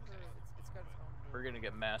 Yeah. It's under. It's got its own. We're gonna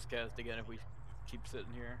get mass cast again if we keep sitting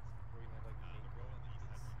here. Where you have like main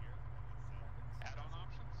pieces. Add-on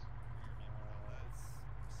options?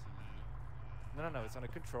 No. It's under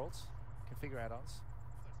controls. Configure add-ons.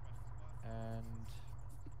 And.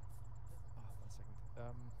 Oh, 1 second.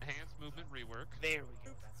 Enhanced movement rework. There we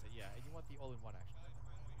go. That's it. Yeah, and you want the all-in-one action.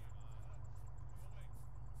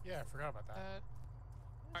 Yeah, I forgot about that.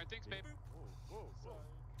 Alright, thanks, babe. Whoa.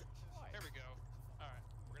 There we go. Alright,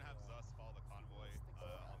 we're gonna have Zus follow the convoy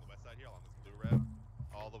on the west side here, along this blue route,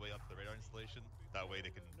 all the way up to the radar installation. That way they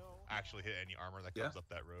can actually hit any armor that comes up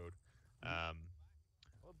that road.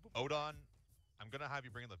 Odon, I'm gonna have you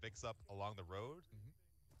bring the Vix up along the road.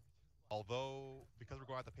 Although, because we're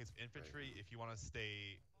going at the pace of infantry, if you want to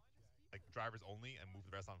stay like drivers only and move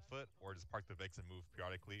the rest on foot, or just park the Vix and move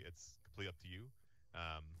periodically, it's completely up to you.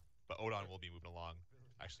 But Odon will be moving along.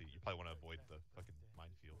 Actually, you probably want to avoid the fucking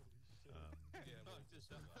minefield.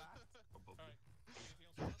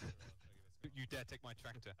 You dare take my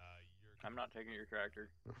tractor? I'm not taking your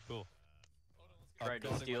tractor. Cool. Trying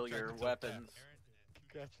to steal your weapons.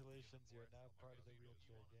 Congratulations, you're now part of the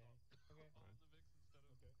wheelchair gang. Okay.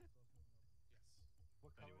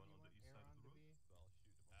 What color do you want Aaron to be?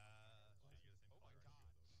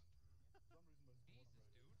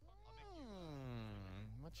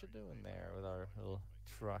 What you doing there with our little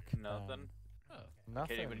truck? Nothing.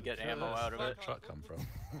 Nothing. Can't even get ammo out of it. Truck come from?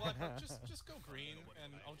 Well, just go green,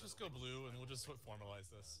 and I'll just go blue, and we'll just formalize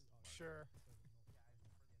this. Sure.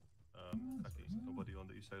 Okay, nobody on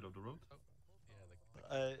the east side of the road?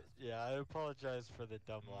 Yeah, I apologize for the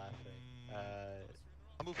dumb laughing.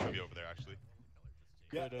 I'll move Tubia over there, actually.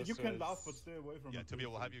 Yeah, Kratos you can was- laugh, but stay away from Yeah, it. Tubia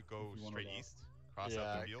will have you go if you wanna straight laugh. east, cross Yeah,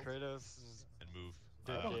 out the field, Kratos and move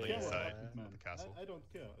did I don't on the care east what side happens, of man. the castle. I don't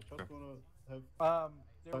care. I just wanna have.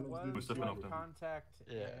 There Silence was We're stepping one off them. contact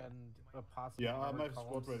Yeah. and a possible Yeah, armored my column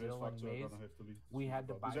squad rate is still fucked, in so I'm Maze. gonna have to leave. We had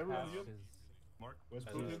to Is everyone bypass here? because Mark, where's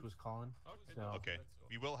Maze Putin? was calling. So Okay,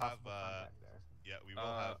 we will have possible contact there. yeah, we will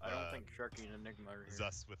have I don't think Sharky and Enigma are here.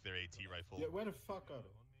 Zus with their AT rifle. Yeah, where the fuck are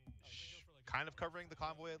they? Kind of covering the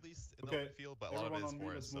convoy at least in the Okay, open field, but a lot of everyone it is on me,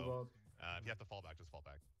 forest. let's move So out. if you have to fall back, just fall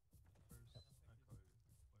back.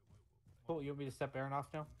 Cool. You want me to step Aaron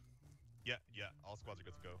off now? Yeah, all squads are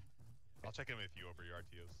good to go. I'll check in with you over your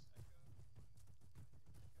RTOs.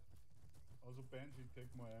 Also, Banshee, take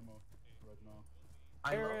my ammo right now.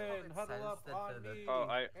 Aaron, huddle up on me. Oh,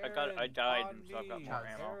 I died, and so I've got more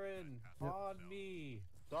ammo. Aaron, on me.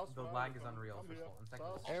 The lag is unreal for Sultan. Second.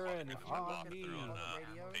 Aaron, on me. Radio.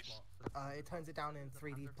 It turns it down in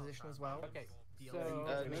 3D position as well. Okay. So,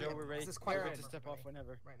 Joe, we're ready. this is quite Aaron. to step off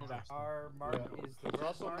whenever. Our mark is the red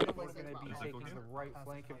Also, mark. middle We're is going to be fine. taking the right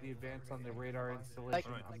flank of the advance on the radar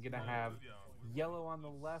installation. I'm going to have yellow on the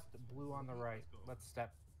left, blue on the right. Let's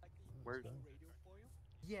step. Where?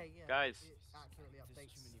 yeah. Guys. It accurately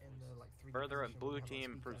updates in the like 3D Further at position blue when you have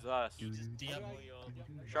team it for on Zus.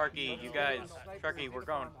 Sharky, you guys. Sharky, we're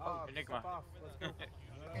going. Enigma.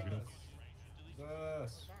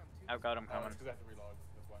 I've got him coming. Because I have to relog,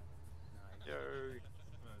 that's why. Yay.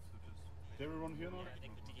 Is everyone here now?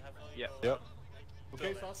 Yeah. Yep.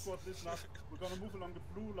 Okay, South Squad, listen up. We're gonna move along the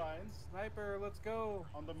blue lines Sniper, let's go.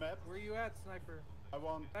 on the map. Where you at, Sniper? I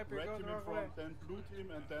want Sniper, red go team the in wrong front, way. then blue team,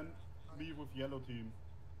 and then me with yellow team.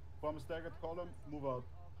 Form a staggered column, move out.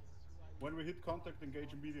 When we hit contact,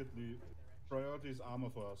 engage immediately. Priority is armor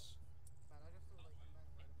for us.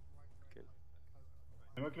 Good.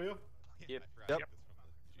 Am I clear? Yep. Yep.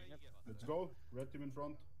 Let's go. Red team in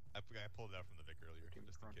front. I pulled it out from the Vic earlier,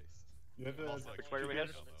 just in case. You have a, Also, like, Which way do we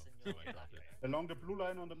head? along the blue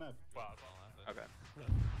line on the map. Okay.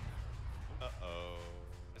 Uh-oh.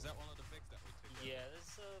 Is that one of the Vics that we took? Yeah,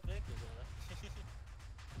 there's a vehicle there.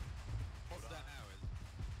 What's that now?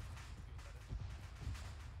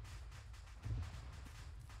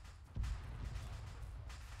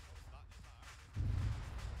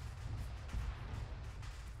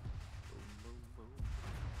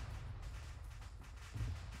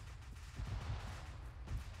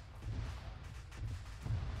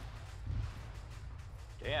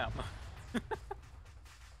 Damn.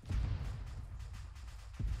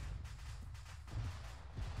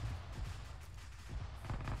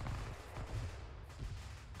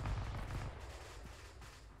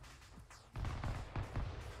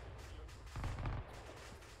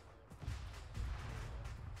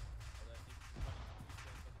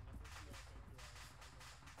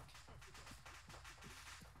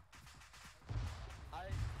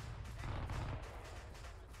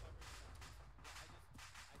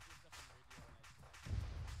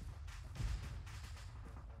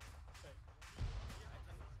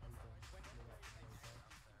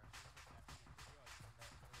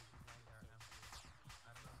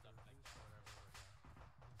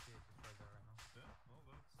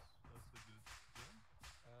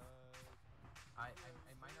 I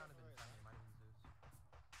might not have been Sunny, it might have been Zeus.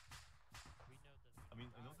 I mean,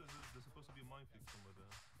 I know there's supposed to be a mine fix somewhere there.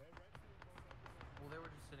 they were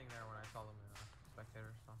just sitting there when I saw them in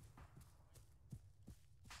spectators, so.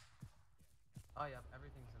 Oh yeah,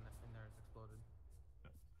 everything's in there. It's exploded.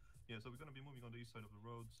 Yeah, so we're going to be moving on the east side of the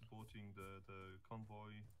road, supporting the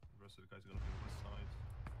convoy. The rest of the guys are going to be on the west side.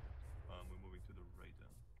 We're moving to the radar.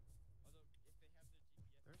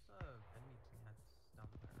 There's enemy nets down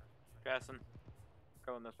there. Jason,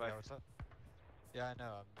 going this way. Yeah, what's up? Yeah, I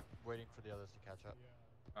know. I'm waiting for the others to catch up.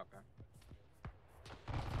 Okay.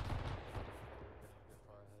 Getting a bit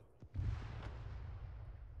far ahead.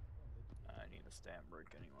 I need a stamp break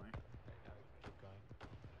anyway. Right now we can keep going.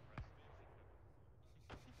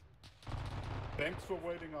 Thanks for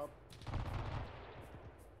waiting up.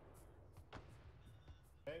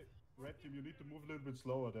 Hey, red team, you need to move a little bit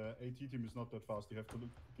slower. The AT team is not that fast. You have to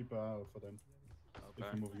keep an eye out for them. If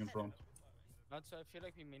you're moving in front. Not so I feel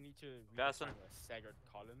like we may need to Jason. redefine what a staggered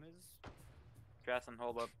column is. Jason,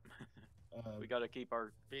 hold up. We gotta keep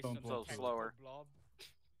our Based on themselves the slower. blob.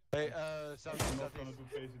 Hey, I'm southeast, not gonna southeast.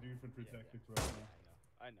 do basic infantry tactics right now.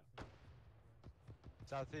 I know.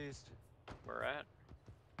 Southeast. Where at?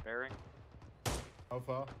 Bearing? How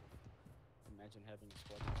far? Imagine having a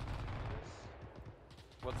squad.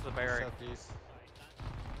 What's the bearing? Southeast.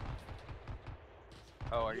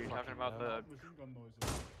 Oh, are you talking about the... Machine gun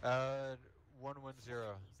noises. 110.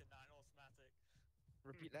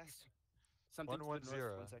 Repeat that. Something to the north,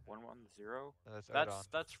 110. 1 second.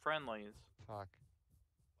 110? That's friendlies. Fuck.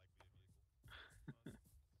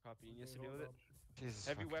 Copy. He needs to deal with it. Jesus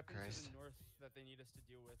Heavy fucking weapons Christ. to the north that they need us to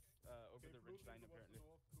deal with over the ridge line apparently.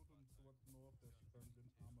 Towards north, there's apparently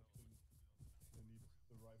an armored thing they need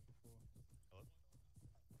the rifle for. Hello?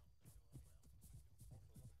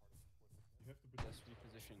 You have to be Just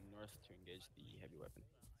reposition north to engage the heavy weapon.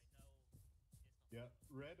 Yeah,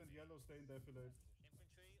 red and yellow stay in defilade.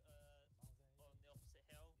 Infantry on the opposite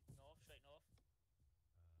hill, north, straight north.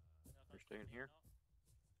 You're staying here?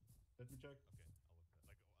 Let me check.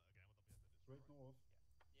 Okay, I'll look at like again. What the Straight north.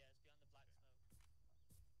 Yeah, it's behind the black smoke.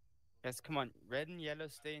 Guys, come on. Red and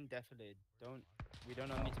yellow stay in defilade. We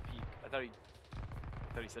don't all need to peek. I thought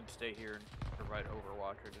he said to stay here and provide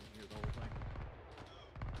overwatch. I didn't hear the whole thing.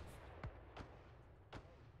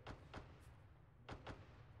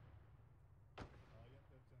 Yeah,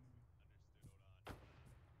 that's enemy. Understood.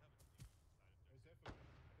 Hey, Hold on. Zephyr,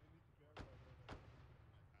 they need to verify whether.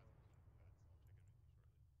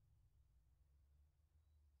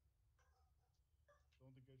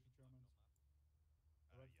 Don't engage the Germans.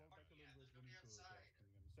 Alright, fall back a little bit. We need to ping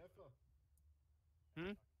him. Zephyr,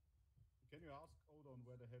 Hmm? can you ask Odon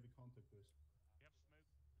where the heavy contact is? We have smoke. It's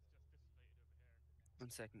just dissipated over here. 1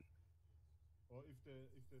 second. Or if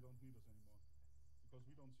they don't need us anymore. Because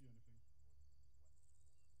we don't see anything.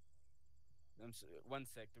 1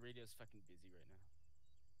 sec. The radio's fucking busy right now.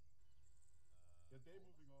 Yeah, they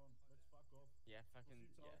moving on. Let's fuck off. Yeah, fucking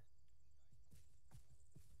Proceed yeah. south.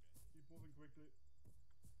 Keep moving quickly.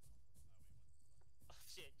 Oh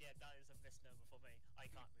shit, yeah, that is a misnomer for me. I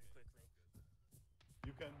can't move quickly.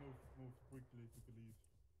 You can move quickly to believe.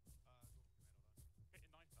 Hit a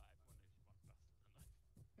 9-5.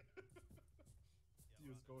 Wonder if you want faster than that.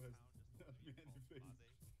 CSGO has done me anything.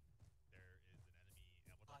 There is an enemy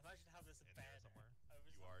ammo I imagine how there's a in bear there somewhere. over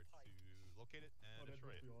You some are pipe. to locate it and Oh, that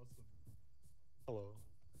destroy would it. be awesome. Hello.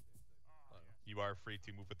 You are free to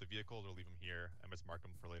move with the vehicles or leave them here and mismark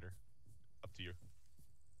them for later. Up to you.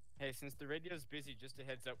 Hey, since the radio's busy, just a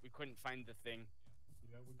heads up, we couldn't find the thing.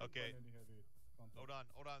 Yeah, we couldn't Okay. find any heavy contact.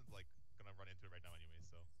 Hold on, like gonna run into it right now anyway,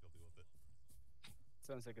 so you'll deal with it.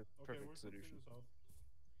 Sounds like a Okay, perfect we'll solution. continue south.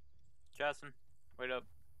 Jason, wait up.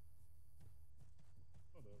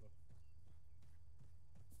 Whatever.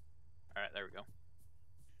 Alright, there we go.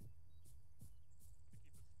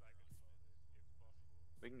 Keep it staggered if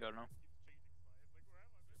possible. We can go now. Keeps changing sides. Like, where am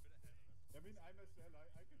I? I mean, I'm a cell, I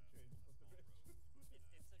can change, but the rest just It's okay with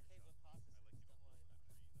partisans, don't worry about it.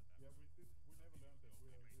 Yeah, we never learned that.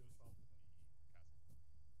 We are real partisans. If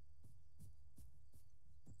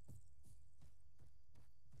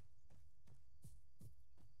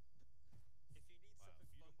you need something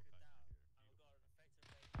bunkered down, and we've got an effective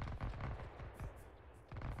range.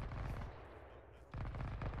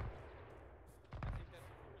 I think that's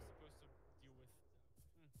what we were supposed to deal with. Oh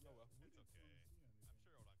well. It's okay. I'm sure Odon can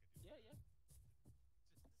deal Yeah, yeah. Just a machine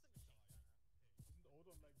gunner. Isn't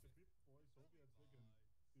Odon like the big boy Soviets?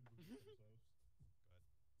 They can deal with it themselves.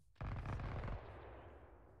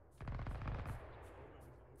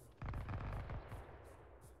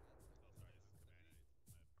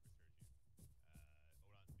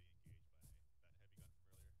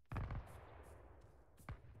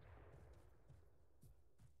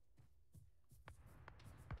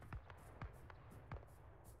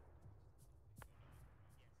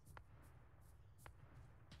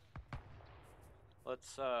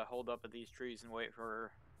 let's hold up at these trees and wait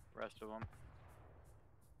for the rest of them.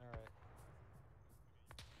 Alright.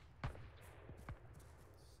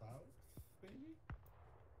 South, maybe?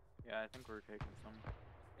 Yeah, I think we're taking some.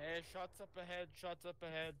 Hey, shots up ahead, shots up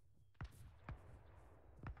ahead.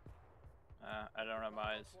 I don't have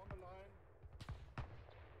eyes.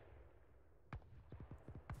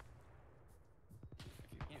 If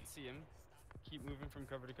you can't see him, keep moving from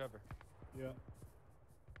cover to cover. Yeah.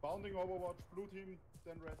 Bounding Overwatch, blue team,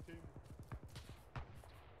 then red team.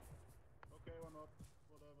 Okay or not,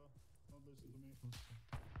 whatever. Don't listen to me.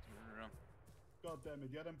 God damn it,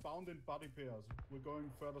 yeah, then bound in body pairs. We're going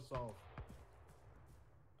further south.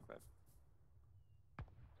 Okay.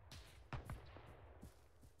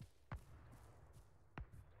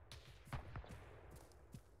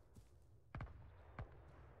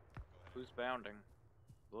 Who's bounding?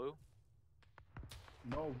 Blue?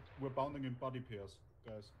 No, we're bounding in body pairs,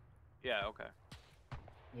 guys. Yeah, okay.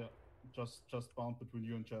 Yeah, just bound between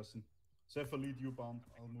you and Jason. Zephyr, lead you bound.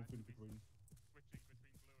 I'll move in between.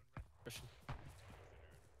 Here,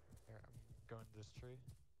 I'm going to this tree.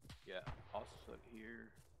 Yeah, also here.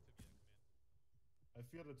 I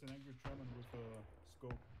fear that's an angry German with a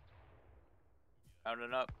scope.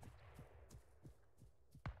 Bounding up.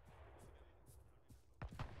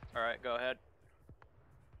 Alright, go ahead.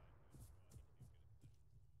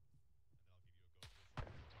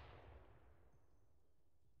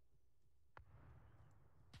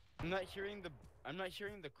 I'm not hearing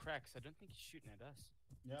the cracks. I don't think he's shooting at us.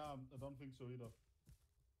 Yeah, I don't think so either.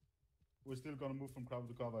 We're still gonna move from cover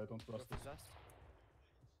to cover. I don't trust this.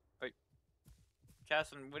 Wait.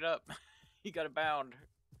 Casson, wait up. You gotta bound.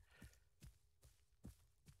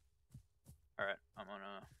 Alright, I'm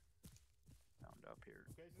gonna bound up here.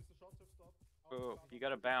 Okay, since the shots have stopped. Oh, you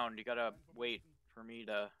gotta bound. You gotta wait for me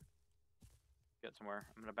to get somewhere.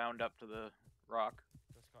 I'm gonna bound up to the rock.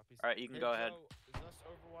 Alright, you can go ahead. Thus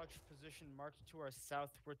Overwatch position marked to our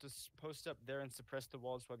south. We're to post up there and suppress the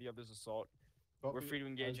walls while the others assault. Copy. We're free to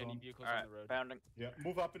engage Eyes any on. vehicles Alright, on the road. bounding. Yeah,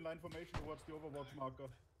 move up in line formation towards the Overwatch marker.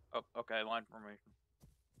 Oh, okay, line formation.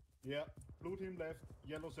 Yeah, blue team left,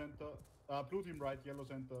 yellow center. Blue team right, yellow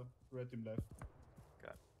center, red team left.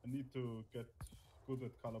 Okay. I need to get good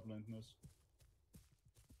at color blindness.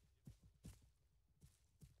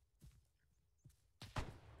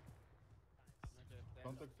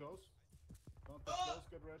 Contact close. Contact close,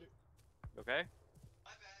 get ready. Okay?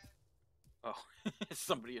 Oh,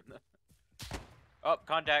 somebody in the... Oh,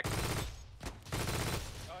 contact.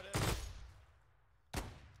 Got him.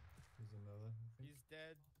 There's another. I think. He's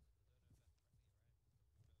dead.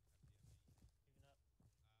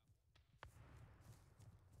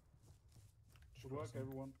 Good work,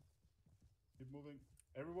 everyone. Keep moving.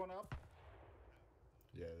 Everyone up?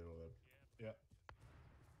 Yeah, they're all up. Yeah.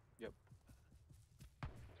 Yep.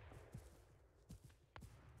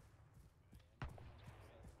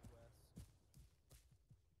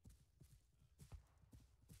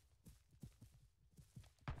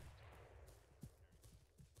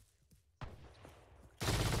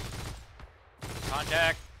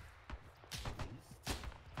 Contact.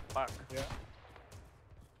 Fuck. Yeah.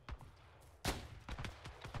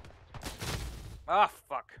 Ah,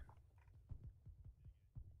 fuck.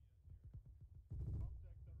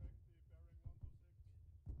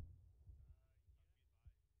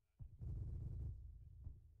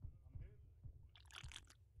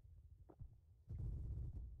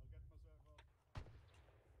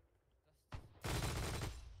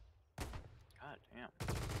 God damn.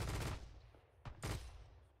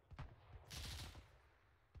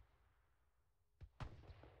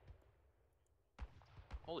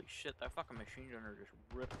 Holy shit, that fucking machine gunner just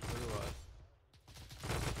ripped through us.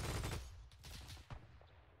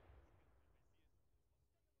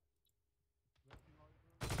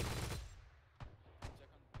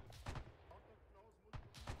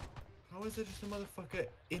 How is there just a motherfucker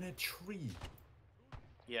in a tree?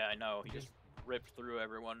 Yeah, I know. He just ripped through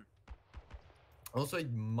everyone. Also, I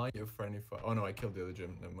might have friendly fire. Oh no, I killed the other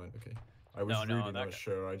gym. Never mind. Okay. I was No, really that not guy-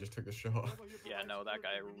 sure. I just took the shot. Yeah, no, that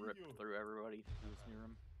guy ripped through everybody who was near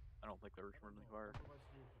him. I don't think there was friendly fire.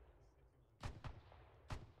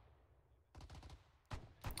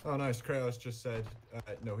 Oh, nice. Kratos just said,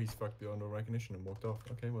 no, he's fucked beyond all recognition and walked off.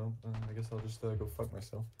 Okay, well, I guess I'll just go fuck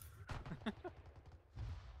myself. I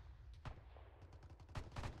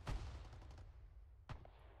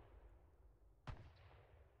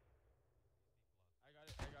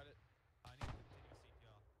got it. I need to continue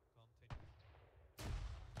CPR.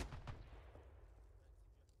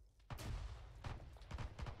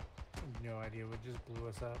 Continue. No idea what just blew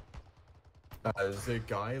us up. There's a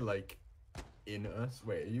guy, like, in us.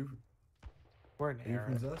 Wait, are you... We're in Are you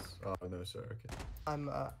Aaron. from Zess? Oh no, sorry. Okay.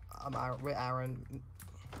 We're Aaron.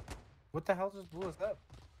 What the hell just blew us up?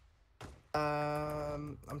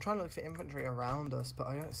 I'm trying to look for infantry around us, but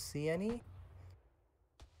I don't see any.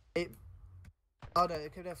 Oh no,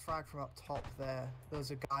 it could have frag from up top there. There's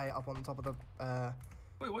a guy up on top of the.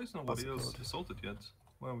 Wait, why is nobody else assaulted yet?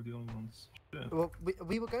 Why are we the only ones? Shit. Well,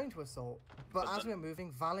 we were going to assault, but as then- we were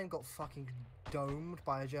moving, Valen got fucking domed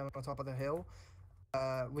by a German on top of the hill.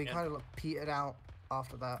 We kind of petered out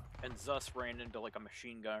after that. And Zus ran into like a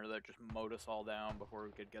machine gunner that just mowed us all down before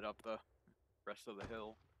we could get up the rest of the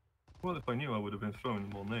hill. Well, if I knew, I would have been throwing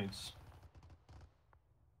more nades.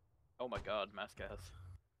 Oh my god, Mascaz.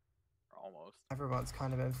 Almost. Everyone's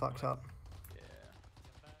kind of been fucked up.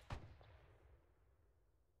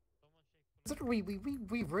 We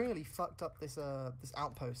really fucked up this this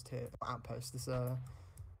outpost here. This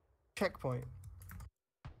checkpoint.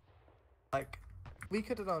 Like, we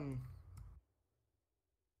could have done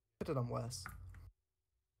worse.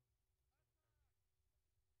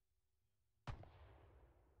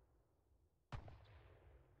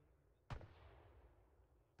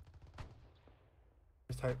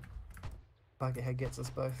 Just hope Buckethead gets us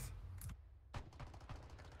both.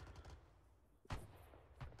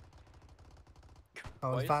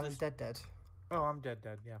 Oh, is Valen dead? Oh, I'm dead,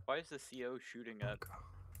 yeah. Why is the CO shooting at...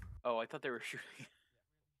 Oh, I thought they were shooting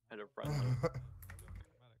at a friendly.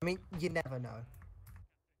 I mean, you never know.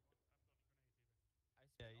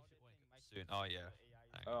 Yeah, you should wait soon. Oh yeah.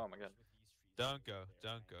 Hang Oh on. my god. Don't go.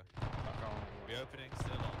 Reopening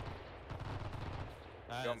still on.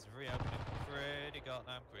 It's reopening pretty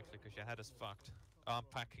goddamn quickly because your head is fucked. I'm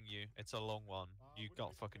packing you. It's a long one. You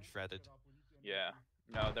got fucking shredded. Yeah.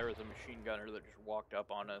 No, there was a machine gunner that just walked up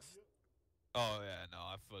on us. Oh yeah, no,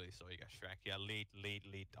 I fully saw you get Shrek. Yeah, lead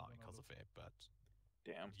died because of it, but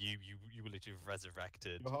damn, you were literally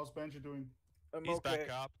resurrected. How's Banshee doing? He's back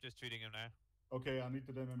up, just treating him now. Okay, I need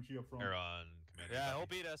the MMG up front. They're on command. Yeah, he'll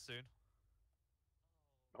be there soon.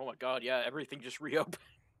 Oh my god, yeah, everything just reopened.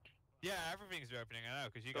 Yeah, everything's reopening, I know,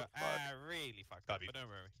 because you got really fucked up. But don't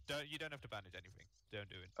worry, you don't have to bandage anything. Don't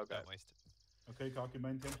do it. Okay. Don't waste it. Okay, Kaki,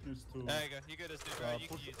 my intention is to there you go. You good as new, right? You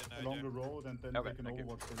can push use it along the road and then take an thank you.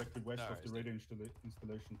 overwatch directly west of the radio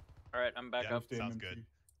installation. Alright, I'm back up. Sounds good.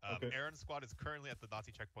 Okay. Aaron's squad is currently at the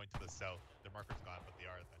Nazi checkpoint to the south. Their marker's gone, but they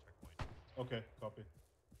are at that checkpoint. Okay, copy.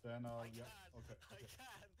 Then, yeah. Okay.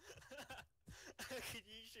 I can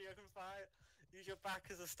use you, I can fight. Use your back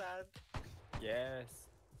as a stand. Yes.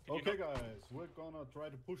 Okay, guys, we're gonna try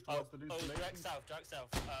to push towards the installation. Direct south.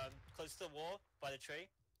 Close to the wall, by the tree.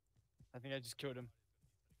 I think I just killed him.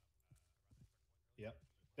 Yeah.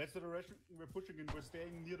 That's the direction we're pushing in. We're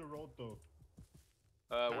staying near the road, though.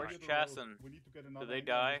 Where's Chasson? We need to get another Did they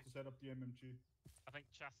die? to set up the MMG. I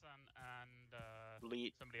think Chasson and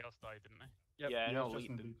Leet. somebody else died, didn't they? Yep. Yeah, I know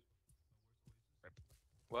Leet.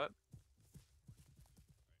 What?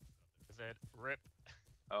 Is it RIP?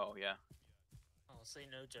 Oh, yeah. I'll say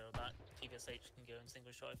no, Joe. That PPSH can go in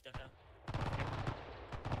single shot if you don't know.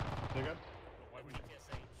 Say again? Why would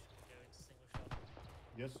PPSH can go into single shot.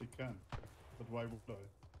 Yes, you can. But why would I?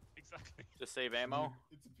 Exactly. To save ammo?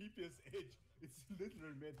 It's a PPSH. It's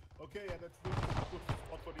literally made. Okay, yeah, that's literally a good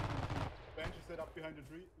spot for the MMG. Bench is set up behind the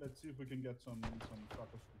tree. Let's see if we can get some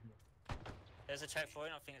truckers from here. There's a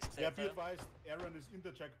checkpoint. I think it's clear. Yeah, be advised, Aaron is in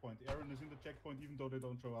the checkpoint. Aaron is in the checkpoint even though they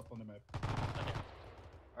don't show up on the map. Okay.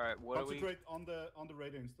 Alright, what do we... Concentrate on the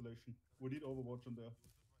radar installation. We need Overwatch on there.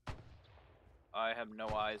 I have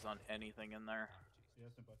no eyes on anything in there.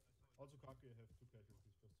 Yes, but also Kaki have 2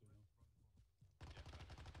 casualties, just so you know.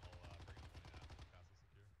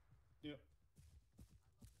 Yeah.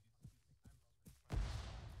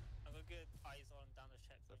 I've got good eyes on down the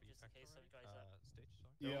checkpoint just in case some guys are...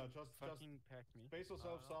 Yeah, just fucking pack me. Space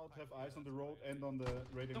yourselves out, have eyes on the road and on the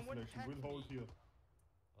radar installation. We'll hold here.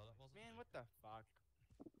 Man, what the fuck?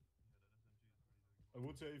 I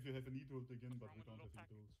would say if you have a need to dig in, but we don't have any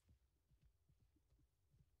tools.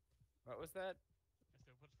 What was that?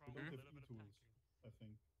 We don't have e-tools, I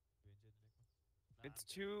think. It's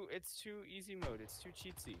too easy mode. It's too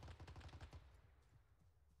cheatsy.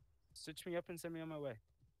 Stitch me up and send me on my way.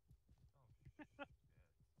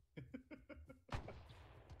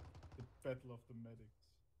 The battle of the medics.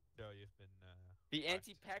 Joe, you've been. The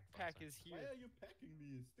anti-pack pack is here. Why are you packing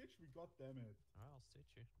me? Stitch me, goddammit. I'll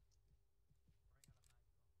stitch you.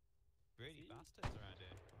 Greedy bastards around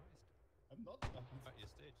here. Christ. I'm not. You're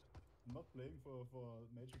stitched. I'm not playing for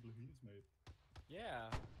magical heals, mate.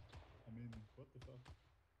 Yeah. I mean, what the fuck?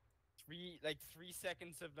 3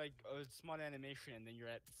 seconds of like a small animation and then you're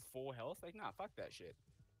at full health. Like, nah, fuck that shit.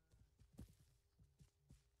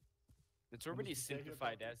 It's already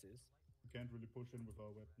simplified as is. can't really push in with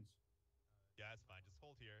our weapons. Yeah, it's fine. Just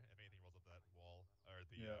hold here. If anything rolls up that wall or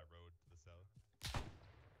the Yeah. road to the south.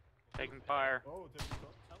 Taking fire. Oh, taking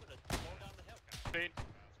shots. I'm gonna roll down the hill. Pain.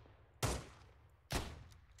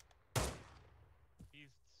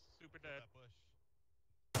 He's super dead. That bush.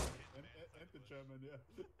 And the German, yeah.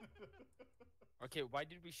 Okay, why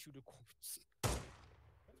did we shoot a corpse?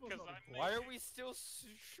 Because I'm Why are we still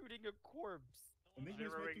shooting a corpse? I think he's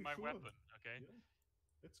zeroing making my sure. weapon. Okay. Yeah.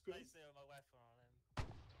 It's good. I zero my weapon on him.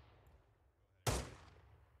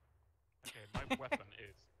 Okay, my weapon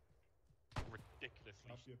is ridiculously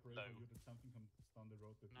I'd be afraid low. of you that something comes down the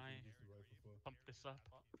road that we can use the rifle for. Pump this up.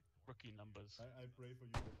 Rookie numbers. I pray for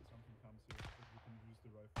you that something comes here that we can use the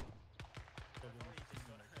rifle.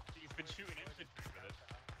 He's been shooting infantry with it.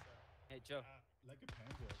 Hey, Joe. Like a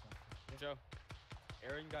panther or something. Joe.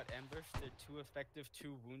 Aaron got ambushed. They're 2 effective,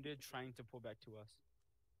 2 wounded, trying to pull back to us.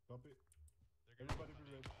 Copy. Everybody be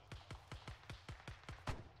ready.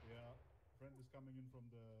 Yeah, friend is coming in from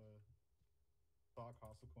the far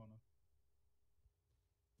castle corner.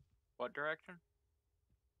 What direction?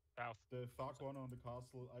 South. The far corner on the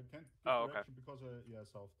castle. I can't give Oh, okay. direction because yeah,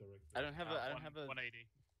 south direction. I don't have a. I don't have a. 180.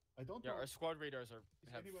 I don't Yeah, know. our squad radars are Is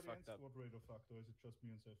have anybody fucked else up. squad radar fucked or is it just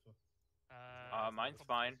me and Zephyr? Mine's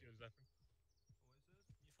fine. You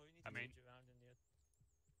probably need to I mean- change around in the.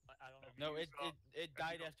 I don't know. No, you it got-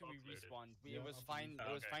 died got after we uploaded? respawned. Yeah, It was after fine. we-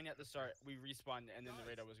 It was Okay. fine at the start. We respawned and then the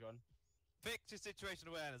radar was gone. Fix your situation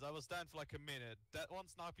awareness. I was down for like a minute. That one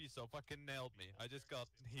sniper you saw fucking nailed me. I just got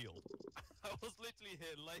healed. I was literally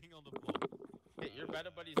here laying on the floor. Hey, your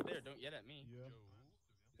battle buddy's there. Don't yell at me. Yeah.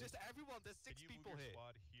 Just everyone. There's Can 6 you people move your here.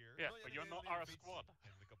 squad here? Yeah, No, but no, you're no, not no, our Vince, squad.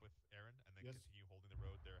 And link up with Aaron and then Yes. continue holding the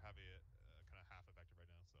road. They're having it kind of half effective right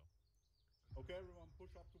now, so. Okay, everyone, push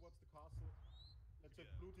up towards the castle. Let's have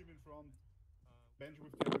blue team in front. Benji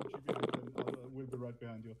with the MG behind them. We'll be right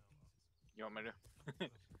behind you. You want me to?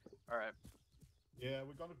 Alright. Yeah,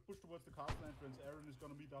 we're gonna push towards the castle entrance. Aaron is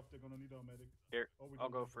gonna meet up. They're gonna need our medic. Here, Oh, we I'll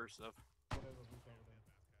don't go need first, though. Whatever, we cover them.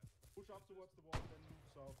 Push up towards the wall, then move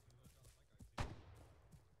south.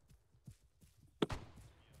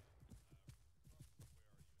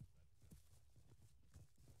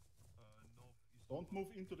 Don't move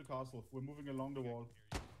into the castle. We're moving along the wall.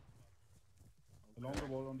 Along the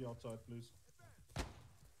wall on the outside, please.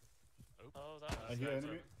 Oh, that. I hear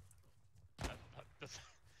enemy.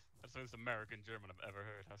 That's the most American German I've ever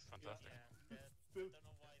heard. That's fantastic. Yeah, Still, I don't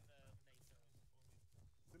know why the NATO.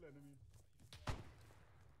 still enemy.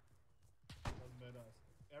 Doesn't matter.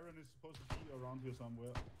 Aaron is supposed to be around here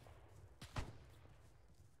somewhere.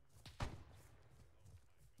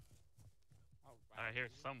 I hear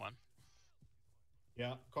someone.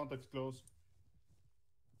 Yeah, contact's close.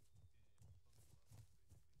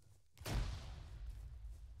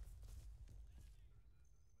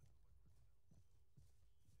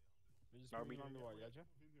 We just Are moving we- on the wall, yeah, Joe?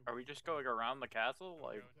 Are we just going around the castle?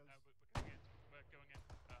 Like, We're going in.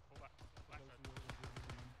 Pull back.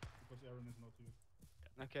 Because Aaron is not here.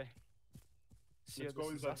 Okay. See Let's how go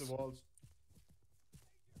this is inside the us. walls.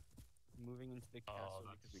 Moving into the Oh, castle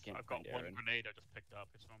that's, because we can't I've got find one Aaron. grenade I just picked up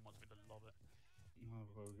if someone wants me to lob it. Oh,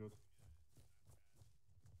 very good.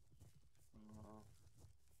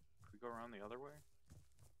 Could we go around the other way?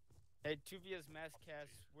 Hey, 2V's mass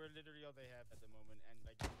cast, we're literally all they have at the moment, and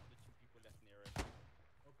like the 2 people left near it.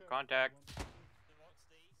 Okay. Contact. The rocks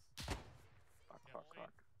these. Fuck.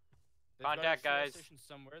 They've got a Contact, fuel guys. station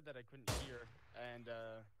somewhere that I couldn't hear, and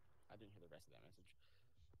I didn't hear the rest of that message.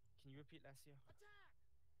 Can you repeat, Lassio? Over there.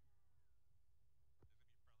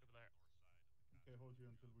 Okay, hold here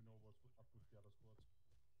until we know what's up with the other squads.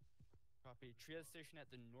 Copy. Triage station at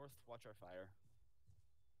the north. Watch our fire.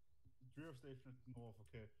 Trio station at the north,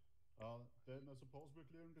 okay. Then I suppose we're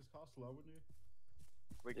clearing this castle, are we?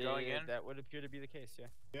 We going in? That would appear to be the case,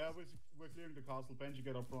 yeah. Yeah, we're clearing the castle. Benji,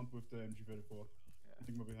 get up front with the MG34. I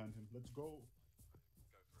think we're behind him. Let's go.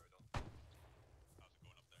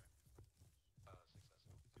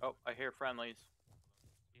 Oh, I hear friendlies.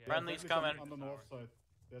 Yeah. Friendly's Friendly's coming. on the north side.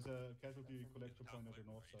 There's a casualty collection point at the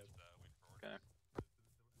north side. Okay.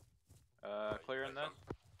 Clearing this.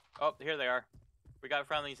 Oh, here they are. We got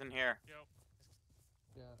friendlies in here. Yep.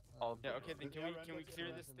 All Yeah, okay, then can we Aaron,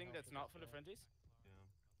 clear that's this thing that's not for the friendlies?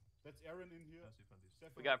 That's Aaron in here.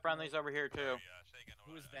 We got friendlies over here too.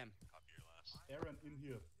 Who is them? Aaron in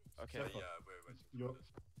here. Okay. Zephyr. Yo.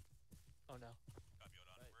 Oh no.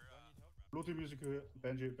 Blue team music here.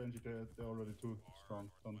 Benji, they're already too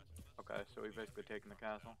strong. Okay, so we've basically taken the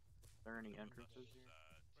castle. Are there any entrances here?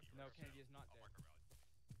 No, Kennedy is not dead.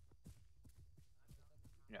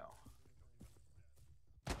 No.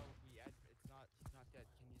 It's not. He's not dead.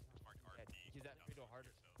 Kennedy's not dead. He's at Fredo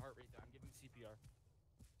Harder. heart rate though. I'm giving CPR.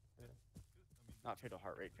 Not fatal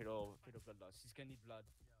heart rate, fatal blood loss. He's gonna need blood.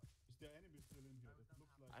 Is there enemies still in here? It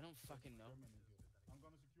looks like I don't there's fucking know. German in here. I'm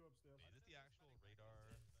gonna secure upstairs. Is this the actual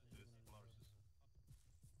radar? Yes, Polaris.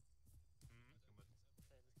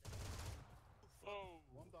 Oh.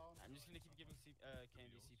 One down. I'm just gonna keep giving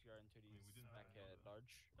Candy CPR until he's back at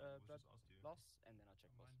large blood loss, and then I'll check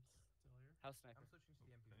boss. House sniper. I'm switching to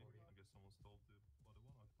the Okay, MP40. I guess someone stole the other one. I have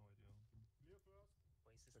no idea. Clear first.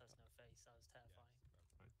 Oasis has no face. That was terrifying.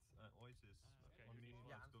 Right, Oasis. Okay, On me.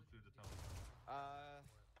 Yeah, Let's I'm go clear the town.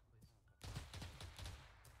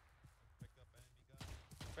 Picked up enemy gun.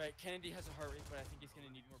 Right, Kennedy has a heart rate, but I think he's gonna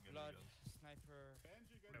need more Using blood. enemy Sniper.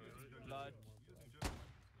 Benji, get Blood. Using German.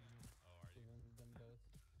 Oh, are you?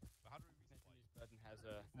 But how do we resupply? Blood and has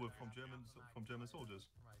a. Well, from German soldiers.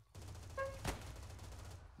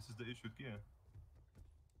 This is the issue with gear.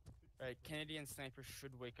 Right, Kennedy and Sniper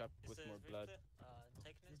should wake up with more blood.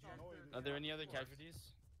 Taking his Are there any other casualties?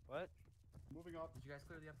 What? Moving up. Did you guys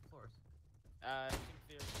clear the upper floors? I think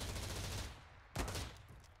they're.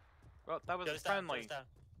 Well, that was Goes down, friendly. goes down.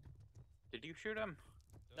 Did you shoot him?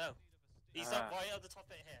 No. He's up right at the top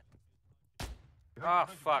of it here. Ah,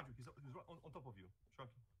 fuck. He's right on top of you.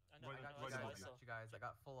 Sharky. I know, Right, I know, right I above saw. you. You guys, I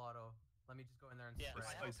got full auto. Let me just go in there and Yeah, spray.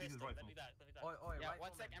 I have a see his pistol. Let rifle. me back, let me back. Oi, oi, Yeah, rifleman,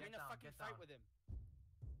 one sec. I'm get in a down, fucking get fight down. with him.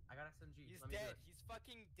 I got SMG. He's Let me do dead. it. He's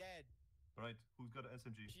fucking dead. Right, who's got an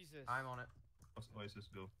SMG? Jesus. I'm on it. Oasis,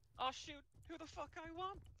 go. Oh shoot! Who the fuck I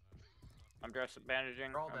want? I'm just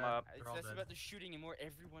bandaging. We're all I'm dead. up. It's We're all less dead. about the shooting and more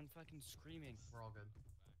everyone fucking screaming. We're all good.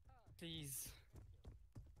 Please.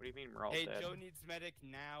 What do you mean we're all Hey, dead? Joe needs medic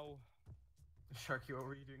now. Sharky, what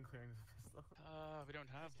were you doing clearing the pistol? We don't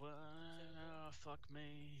have one. Oh, fuck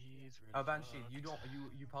me. He's really Oh, Banshee, fucked.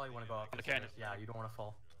 you probably want to go up. the Okay. stairs. Yeah, you don't want to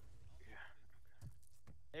fall.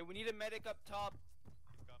 Hey, we need a medic up top.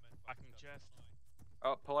 Fucking chest.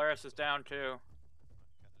 Oh, Polaris is down too.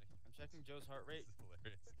 I'm checking Joe's heart rate.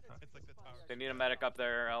 This is hilarious. It's like the tower. They need a medic up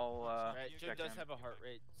there. I'll Right, Joe check does in. have a heart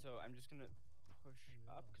rate, so I'm just gonna push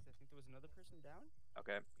up because I think there was another person down.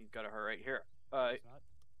 Okay, he's got a heart rate here. It's not.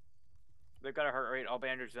 They've got a heart rate. I'll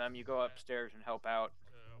bandage them. You go upstairs and help out.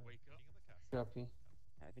 Wake up. Copy.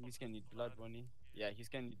 I think he's gonna need blood, won't he? Yeah, he's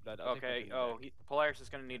gonna need blood. I'll take Okay. him Oh, back. Polaris is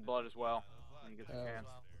gonna need blood as well. When he gets a Oh. chance.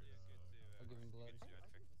 I'll give him blood.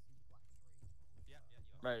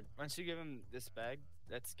 Right. Once you give him this bag,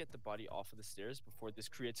 let's get the body off of the stairs before this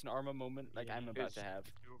creates an Arma moment like I'm about to have.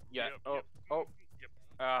 Yeah. Yep, Oh. yep. Oh. Yep.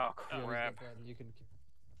 Oh Yeah, he's crap. got blood. You can keep.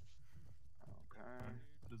 Okay.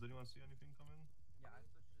 Does anyone see anything coming? Yeah, I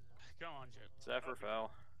switched to Come on, Joe. Zephyr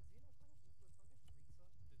fell.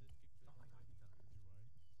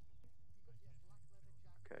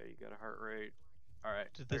 Okay, you got a heart rate. All right.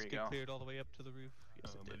 Did there this you get go. cleared all the way up to the roof?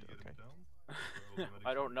 Yes, it did. Medic Okay. getting down?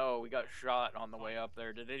 I don't know. We got shot on the way up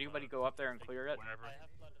there. Did anybody go up there and clear it? Whatever. I have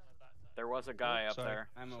blood in my backpack. There was a guy up sorry. there.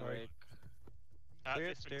 I'm Sorry. awake.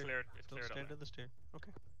 Cleared, It's been stair. cleared. It's Still cleared up stand there. in the stair.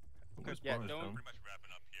 Okay. Where's Yeah, Boris don't- down? Pretty much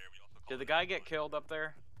wrapping up here. We also Did the guy get killed up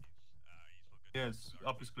there? Yes,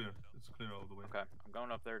 up is clear. It's clear all the way. Okay, I'm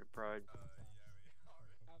going up there to Pride. How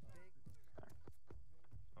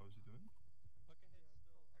is he doing?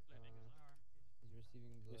 He's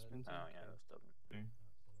receiving blood. Oh yeah, that's doesn't. Okay.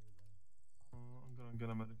 I'm gonna get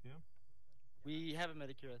a medic here. We have a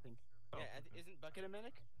medic here, I think. Oh, Yeah, okay. isn't Bucket a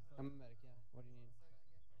medic? I'm a medic, yeah. What do you need?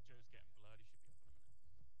 Joe's getting blood. He should be up in a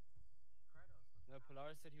minute. No,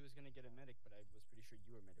 Polaris said he was gonna get a medic, but I was pretty sure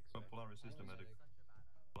you were medic. So But Polaris is the medic.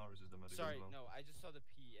 Polaris is the medic Sorry, as well. no, I just saw the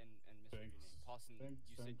P and misread your name. Pawson, Thanks,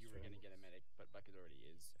 you said you were gonna thanks. get a medic, but Bucket already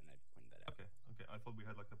is, and I pointed that out. Okay, okay. I thought we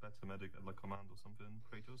had like a better medic at like command or something.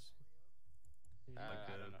 Kratos.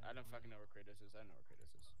 I don't fucking know where Kratos is. I know where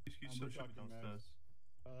Kratos is. He I'm should be retracting, man. downstairs.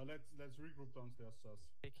 Let's regroup downstairs, Sus.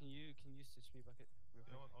 Hey, can you stitch me, Bucket? Real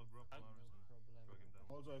You know quick? what? I'll grab Polaris and drag him down.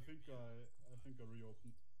 Also, I think I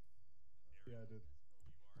reopened. Yeah, I did.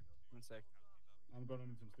 1 sec. I'm gonna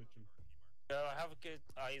need some stitching. So I have good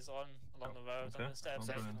eyes on along the road. okay. I'm gonna stay I'm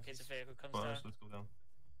upstairs going in case a vehicle comes Polaris, down. let's go down.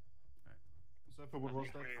 Zephyr, what was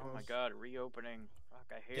that? Oh my god, reopening.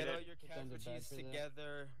 Fuck, I hate Get all it. your Sounds bad casualties for that.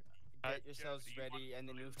 together. Get yourselves ready, and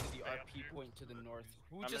then move to the RP point to the north.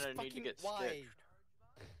 Who I'm just gonna need to fucking get why? stitched.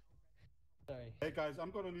 Sorry. Hey guys, I'm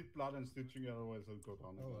gonna need blood and stitching, otherwise I'll go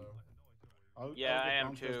down again. I'll Yeah, get I am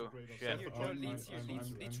downstairs too. to Kratos. Shit. Here, I'm- Joe leads I'm- here.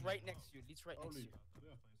 I'm- Leads I'm- right next to you. Leads right Oh, next to you.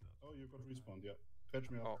 yeah. Oh, you got respawned, yeah. Catch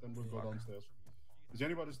me up, Oh, then we'll go fuck. downstairs. Is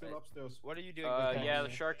anybody still Right. upstairs? What are you doing? with that? Yeah, the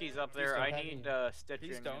Sharky's up there. don't I have need any.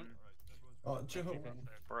 stitching don't. in Oh, Joe.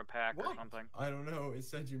 for a pack or What? something. I don't know. It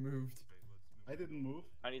said you moved. I didn't move.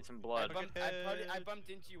 I need some I blood. bumped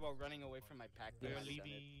into you while running away from my pack. We're Then I done it.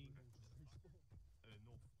 leaving.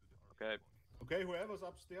 Okay. Okay, whoever's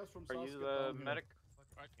upstairs from Are South, you get the down here. medic?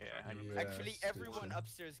 Yeah, I need Yeah, Actually, everyone stitching.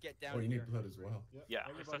 upstairs get down Oh, you here. need blood as well. Yeah.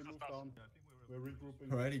 Everybody move down. We're regrouping.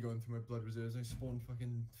 Alrighty, going through my blood reserves. I spawned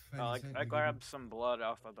fucking. I grabbed some blood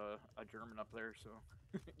off of a German up there, so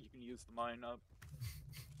you can use the mine up.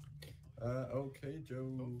 Okay, Joe.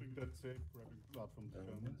 Don't think that's safe grabbing blood from the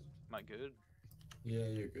Germans. Am I good? Yeah,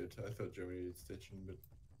 you're good. I thought Joe needed stitching, but.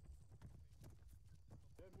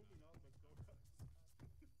 Yeah, moving on. Let's go, guys.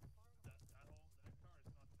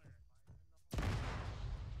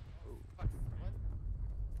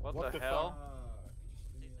 What the hell?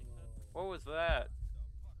 What was that?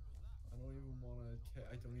 I don't even wanna.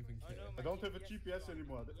 I don't even care. I don't have a GPS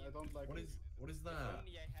anymore. I don't like it. What is that?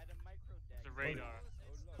 The radar.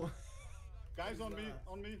 Guys, on me,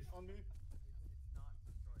 on me, on me.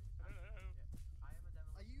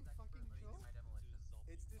 Are you fucking sure?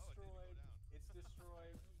 It's destroyed. It's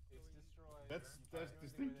destroyed. It's destroyed. That's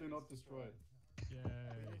distinctly not destroyed. Yay.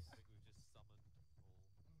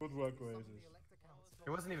 Good work, Oasis. It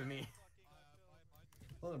wasn't even me.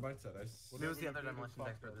 On the bright side, It was the other demolition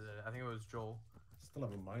expert that did it. I think it was Joel. Still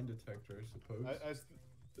have a mine detector, I suppose.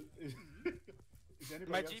 Is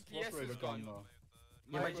anybody My else GPS spot radar is gone. now?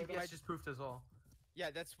 Yeah, my GPS just proofed as well.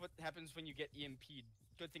 Yeah, that's what happens when you get EMP'd.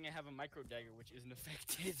 Good thing I have a micro dagger, which isn't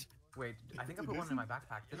affected. Wait, I think I put one in my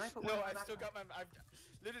backpack. Didn't I put one No, in my I've still backpack? got my.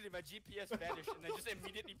 Literally, my GPS vanished, and I just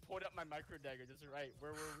immediately pulled up my micro dagger. Just right.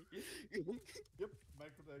 Where were we? Yep,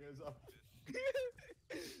 micro dagger is up.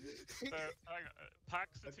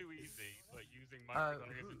 Packs are too easy, but using micro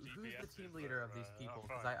daggers and Who's GPS. the team leader of these people?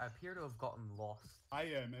 Because I appear to have gotten lost. I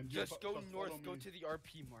am, and Just go follow north. Go me. to the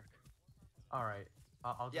RP mark. All right,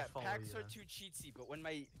 I'll just Yeah, follow packs you. are then. too cheatsy, but when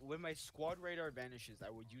my squad radar vanishes, I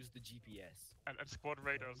would use the GPS. And squad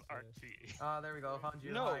radars aren't cheaty. There we go. Found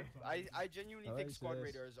you. No, Hi. I genuinely Hello think to squad this.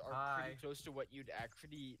 radars are Hi. pretty close to what you'd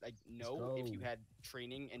actually know if you go. had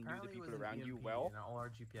training and knew the Apparently it people was an around you EMP, well. and all our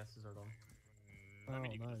GPSs are gone. Oh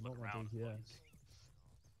no, not my GPS.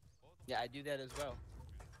 Yeah, I do that as well.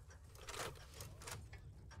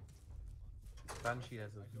 Banshee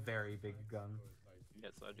has a very big gun.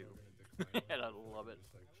 Yes, I do. And I love it.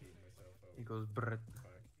 He goes brrrt.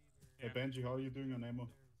 Hey Benji, how are you doing on ammo?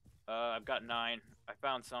 I've got 9. I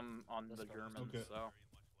found some on the Germans, Okay. so.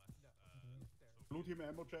 Blue team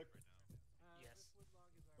ammo check. Yes.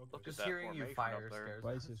 Okay. Look Just at that hearing you formation fire up there. scares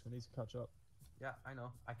me. Basis, we need to catch up. Yeah, I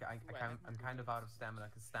know. I'm kind of out of stamina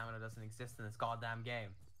because stamina doesn't exist in this goddamn game.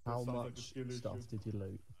 How sounds like a much skill stuff issue. did you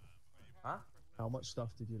loot? Huh? How much stuff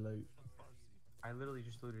did you loot? I literally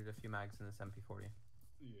just looted a few mags in this MP40.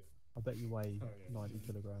 Yeah. I bet you weigh Oh, yeah. 90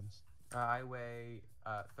 kilograms. I weigh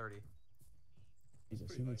 30.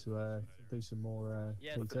 Jesus, you need to do some more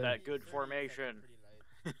Yeah, Look PT. at that good formation.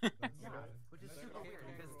 Yeah, which is super weird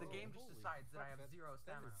because the game just decides that I have 0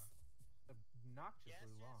 stamina.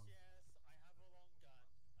 Obnoxiously long.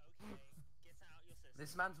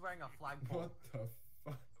 This man's wearing a flagpole. What the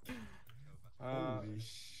fuck? Holy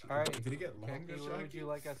shit. Alright, Did it get longer, Kenny, where would you Shaggy?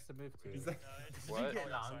 like us to move to? Is that... Did you get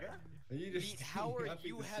longer? Are you just Pete, how are happy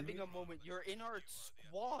you to see having me? a moment? You're in our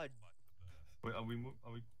squad. Wait, are we?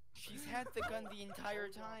 Are we? She's had the gun the entire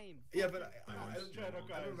time. Yeah, but I Shadow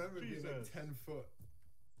remember guys, being like Jesus. 10 foot.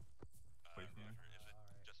 Wait here.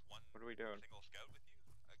 Just one What are we doing? single scout with you?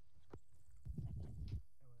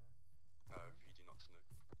 PD not to know.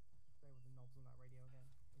 Play with the knobs on that radio again.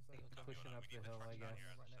 It's like Pushing up the hill, I guess.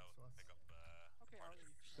 right next to us. Pick up.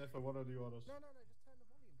 Zephyr, what are the orders? No, just turn the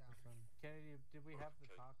volume down. Kennedy, did we have the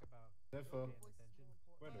talk about Zephyr, paying attention?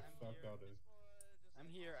 where the fuck are they? I'm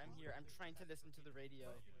here. I'm trying to listen to the radio.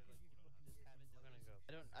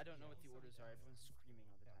 I don't know what the orders are. Everyone's screaming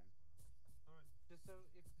all the time. Just so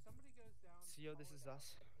if somebody goes down. CEO, this is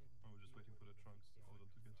us. Oh, we're just waiting for the trunks order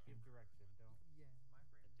to get Give here. direction. Don't.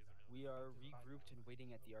 We are regrouped and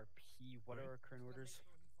waiting at the RP. What are our current orders?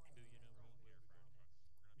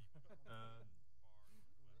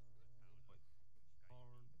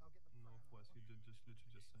 Northwest, you did just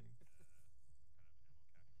literally just saying.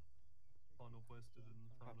 Far northwest to the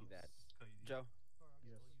town Copy of that. Skaidi. Joe.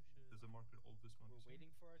 Yes. There's a market, all this one. We're waiting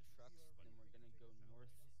for our trucks, then we're gonna go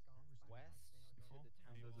northwest to the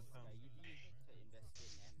town There's of a town. Skaidi to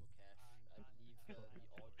investigate an ammo cache. I believe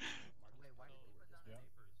we all just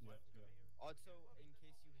marked Yeah. Also, in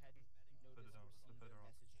case you hadn't noticed Further down, or seen further the out.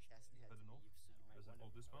 message, Chaston had Further to north. leave, so you might There's want all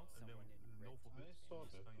this mount, and then someone in red north of team. it. I saw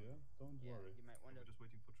that, yeah. Don't Yeah, worry. you might want We're to just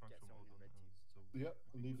waiting for trunks get from someone in Odon. red team. So Yeah,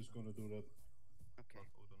 Lead is gonna do that. Okay.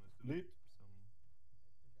 Odon is Lead. doing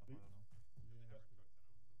some. I don't know.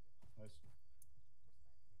 Nice.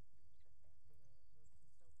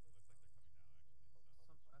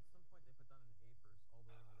 At some point they put down an A first all the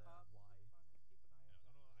way over there. Why?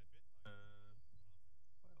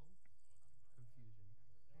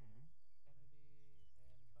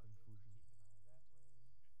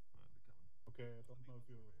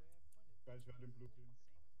 Nice heard in blue team.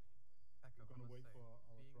 We're gonna wait for our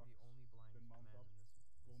trucks, then mount up,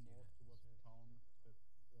 go north towards the town, that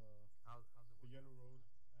the yellow road,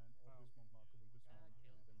 and all dismount marker will dismount, and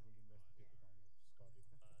then we'll investigate the town of Scotty.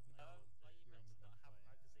 Are you meant to not have a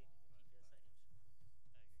magazine in your PPSH?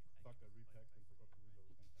 Fuck, I repacked and forgot to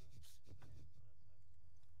reload. Thank you.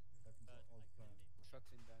 Happens all the time. Trucks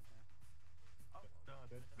in downtown. Oh, God.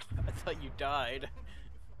 I thought you died.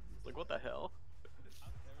 Like, what the hell?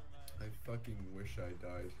 I fucking wish I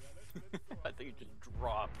died. I think you just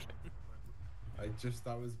dropped.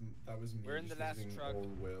 That was me We're in the last using truck. all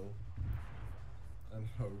will and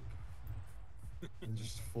hope and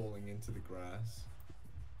just falling into the grass,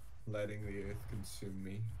 letting the earth consume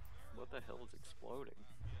me. What the hell is exploding?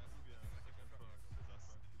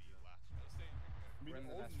 I mean,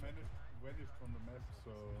 all vanished from the map,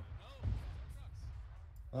 so...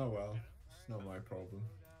 Oh well, it's not my problem.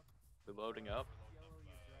 We're loading up.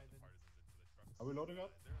 Are we loading up?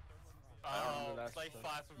 Oh, play 5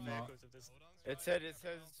 from vehicles of this. It says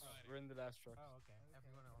we're in the last truck. Oh, okay.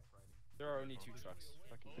 Everyone else riding. There are only 2 trucks.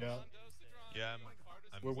 Fucking Yeah. Yeah, I'm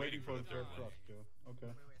We're waiting for the third third one. truck, yeah. Okay.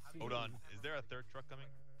 Hold on, is there a third truck coming?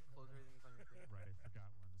 Close everything on your screen. Right, I forgot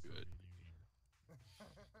one. Good.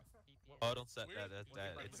 Oh, don't set that.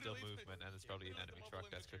 It's still movement, and it's probably an enemy truck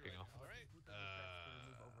that's cooking off.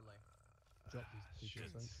 Drop these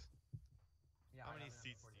Shit. people, Yeah, How I many have it on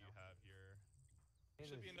seats the do you have here? There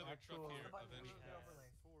should be another truck here eventually.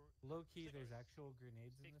 Low key, there's actual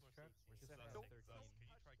grenades in this truck. Just Can you try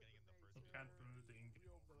getting in the first? Can't remove the ink.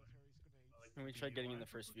 Can we try getting in the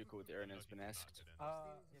first vehicle with Aaron has been asked? Those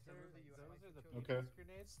are the Okay. people's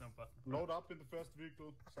grenades. No button. Load up in the first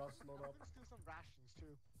vehicle. Sus, load up. Let's do some rations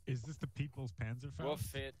too. Is this the People's Panzer We'll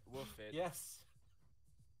Faust? fit. We'll fit. Yes.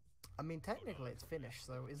 I mean, technically it's finished,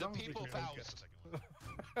 so as The long as we people can Faust.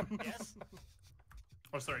 Yes.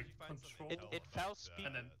 Oh, sorry. Can you find some Control. intel about,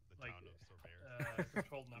 And then, the like, town of Surveyor?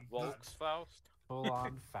 control number. Volksfaust? Full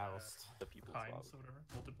on Faust. The people's Times Faust. or whatever.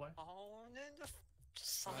 Multiply. Oh, and then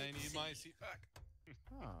I need my seat back.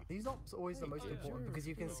 These are always the most important because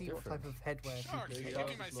you can see what type of headwear Shark, people give take.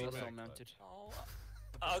 me my seat It's all back. mounted. Oh,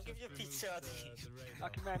 I'll give you a pizza. I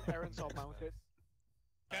command Aaron's all mounted.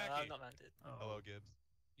 I'm not mounted. Oh. Hello, Gibbs.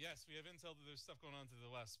 Yes, we have intel that there's stuff going on to the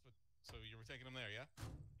west, but so you were taking them there, yeah?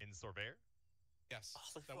 In Surveyor? Yes. Oh,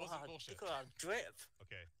 look That at wasn't our- bullshit. Look at our drip.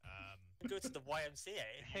 Okay. We go to the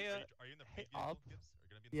YMCA. Hey, Are you in the hey, vehicle, Ob. Gibbs? Are you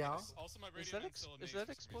gonna be in the Yeah. vehicle? Also, my radio Is that intel is amazed that for some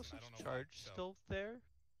reason. explosive I don't know charge why, so. still there?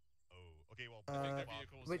 Oh, okay. Well, I think that Uh,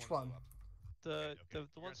 vehicle was which the one? one? that blew up. The okay.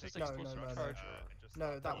 the one that says No, no, explosive no, no. charge.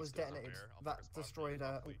 No, that was detonated. That destroyed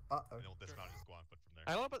a. And Uh-oh. then we'll dismount and just go on foot from there.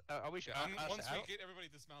 I don't know, but I wish I, Once I, we get everybody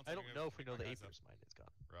dismounted, I we're don't gonna know if we pick know my the guys up. Apers mine is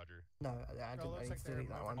gone. Roger. No, I didn't need to delete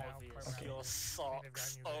that one. Obvious. Your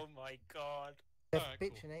socks. Oh my god. They're Alright,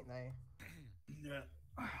 bitching, ain't they? Yeah.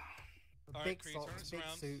 Alright, Big Cree, turn socks, us big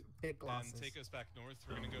around suit, big glasses. and take us back north.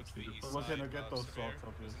 We're gonna go to the east We're side. gonna get of those Surveyor.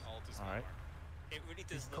 socks, There's an obviously. alt dismount Alright. mark. It really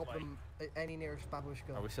does look Cop like. them any nearest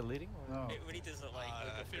babushka. Are we still leading? Or? No. It really does look like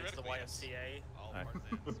we're going to the theoretically, yes. YMCA. All Alright.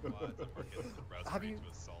 Partisan squads are getting the Have you- to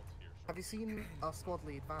assault here. Have you seen our squad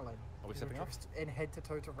lead, Valen? Are we stepping up? Dressed in head to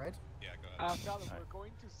toe to red? Yeah, go ahead. Fallon, we're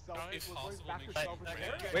going to south. If We're going possible, back make to sure south. you with bring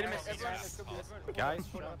the- it. Wait a minute, Everyone- everyone. Guys,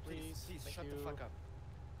 hold on, please. please Thank shut the you. fuck up.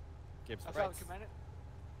 Gibbs. Fallon, command it.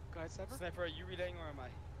 Go ahead, Sniper. Sniper, are you relaying or am I?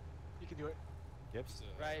 You can do it. Gibbs.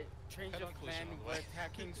 Right, change head-on of collision plan. on the We're way.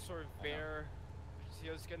 attacking Surveyor.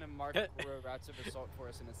 He's gonna mark routes of assault for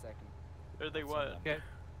us in a second. Are they what? Okay.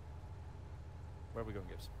 Where are we going,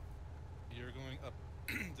 Gibbs? You're going up.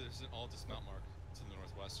 There's an all dismount mark to the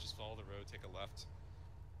northwest. Just follow the road, take a left.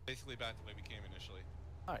 Basically back the way we came initially.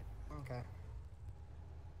 Alright. Okay.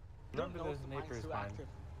 Remember Don't know there's if an the mine's Apers still mine. active.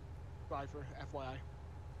 Driver, FYI.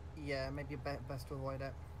 Yeah, maybe best to avoid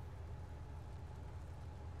it.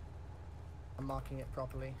 I'm marking it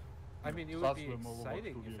properly. I mean, it would Plus be we're more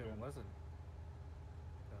exciting World War if II it again. wasn't.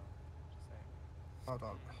 So, just saying. Hold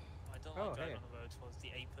on. I don't Oh, like going hey. on the road towards the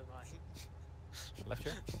Aper mine. Left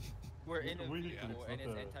here? We're in a We- vehicle it's and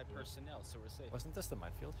not it's the- anti-personnel, so we're safe. Wasn't this the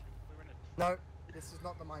minefield? No, this is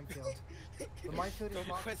not the minefield. The minefield is Don't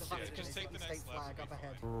marked as a question it. Vatican. Just It's take got the the next state left, flag it'll up be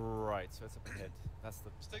ahead. Right, so it's up ahead. That's the.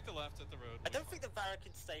 Just take the left at the road. I don't think the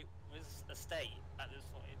Vatican state was a state at this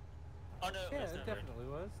point. Oh no, it Yeah, was it never. definitely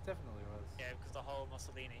was. Definitely was. Yeah, because the whole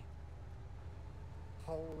Mussolini.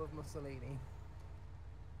 Whole of Mussolini.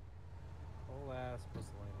 Whole ass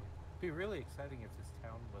Mussolini. It'd be really exciting if this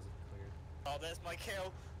town wasn't cleared. Oh, there's my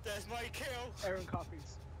kill. There's my kill. Aaron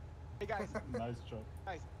copies. Hey guys, Nice job.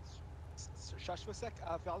 guys, shush for a sec.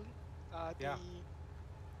 Valen, Yeah.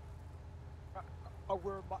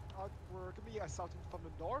 we're gonna be assaulting from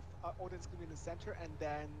the north. Odin's gonna be in the center, and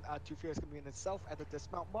then Tufir is gonna be in the south at the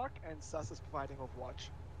dismount mark, and Sus is providing overwatch.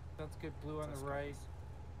 Sounds good. Blue on the right,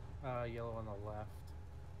 yellow on the left.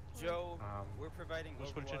 Joe, we're providing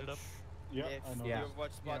Overwatch. Yeah, If I know. the Yeah. Overwatch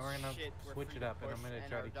Yeah, spot's we're gonna shit, we're switch free it to up, and I'm push, gonna and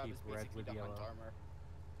try our to job keep is red basically with to hunt yellow. armor.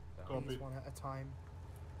 Copy. Please, one at a time.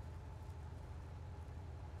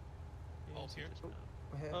 All's here.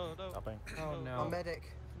 We're here. Oh no. Stopping. Oh My no. medic.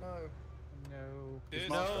 No. No.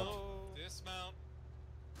 Dismount.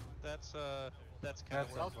 That's kind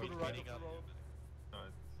of South where to the we're right of getting the up. road.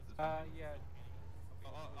 Yeah.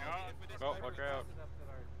 Oh, watch out.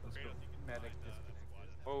 Let's go. Medic disconnected.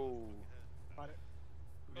 Oh. Got it.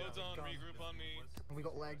 Hold on, regroup on me. And we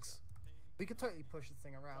got legs. We could totally push this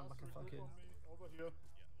thing around like a fucking. Over here.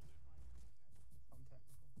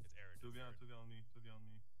 It's Aaron. 2v on me.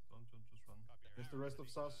 Don't just run. There's the rest of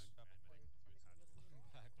sus. What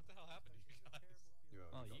the hell happened to you guys?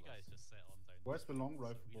 Well, you guys just settled down. Where's the long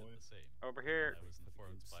rifle We boy? did the same. Over here. I was in the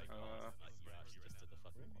forums by you actually just did the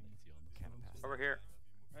fucking 180 on the campus. Over here.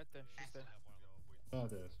 Right there. She's there. Ah,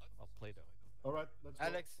 there's. I'll play though. Alright, let's go.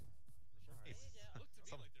 Alex.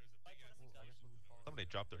 Somebody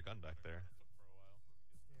dropped their gun back there.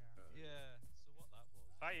 Yeah. So what that was.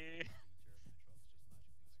 Bye.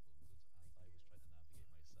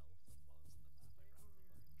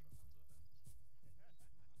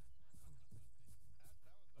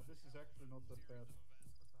 This is actually not that bad.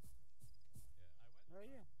 Oh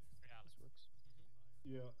yeah. This works.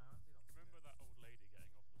 Yeah. Remember that old lady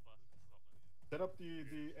getting off the bus in Scotland? Set up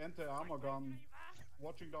the anti-armor gun.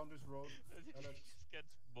 Watching down this road. Alex. It just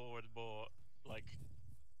gets more and more like.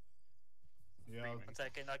 Yeah. One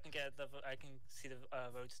second, I can see the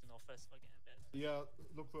road to the northwest if I get a bit. Yeah,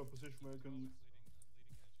 look for a position where you can.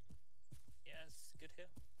 Yes, good here.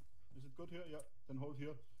 Is it good here? Yeah, then hold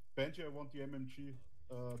here. Banshee, I want the MMG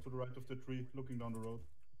to the right of the tree, looking down the road.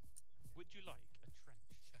 Would you like a trench?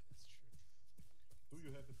 Yeah, that's true. Do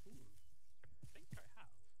you have a tool? I think I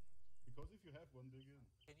have. Because if you have one, dig in.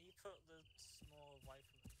 Can you put the small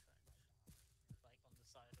rifleman trench, like on the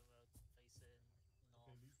side of the road, facing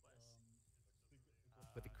northwest?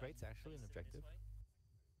 But the crate's actually an objective.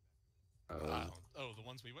 Oh, the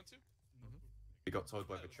ones we went to? We got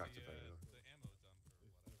told by That the was tractor failure. the ammo dump or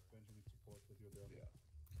whatever. Banshee needs support that you're there. Yeah.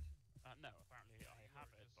 No, apparently I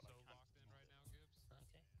have it, but I can't.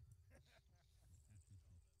 Locked in right now, Gibbs.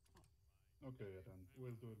 Okay, yeah, then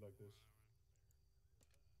we'll do it like this.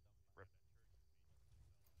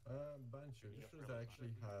 Banshee, this does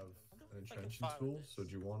actually have an if I can entrenching fire tool, this. so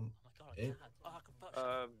do you want Oh my god, it? I can put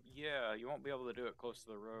Yeah, you won't be able to do it close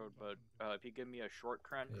to the road, but if you give me a short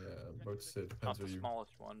trench, Yeah, I'm about to say it not depends the where you.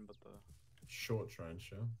 smallest one, but the Short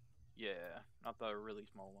trench, yeah? yeah, not the really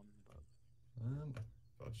small one, but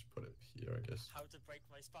I'll just put it here, I guess. how to break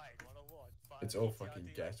my spine 101. It's all fucking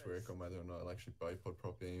guesswork on whether or not I'll actually bipod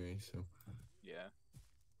properly anyway, so. yeah.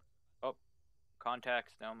 Oh,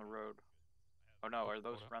 contacts down the road. Oh no, are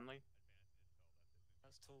those friendly?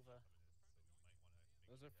 That's Tulva.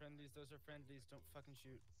 Those are friendlies. Those are friendlies. Don't fucking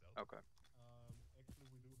shoot. Okay. Actually,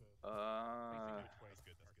 we do have.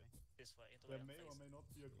 This way. There may or may not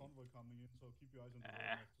be a convoy coming in, so keep your eyes on the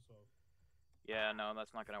road north to south. Yeah, no,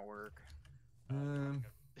 that's not gonna work.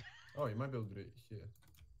 Oh, you might be able to do it here.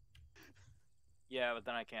 Yeah, but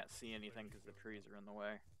then I can't see anything because the trees are in the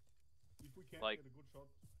way. If we can't Like- get a good shot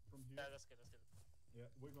from here. Yeah, that's good. That's good. Yeah,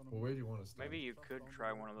 we're gonna. Well, where do you want to stand? Maybe you could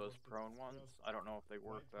try one of those prone ones. I don't know if they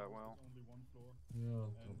work that well. Only one floor. Yeah,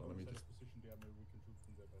 And hold on, let me set a just. position there, maybe we can shoot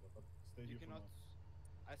from there better. But stay You here can for also.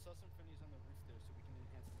 now. I saw some friendlies on the roof there, so we can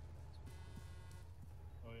enhance them for that.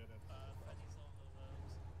 Oh yeah, that's. Freddy's on the road.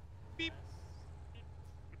 Beep. Yes.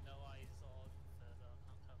 No eyes on further.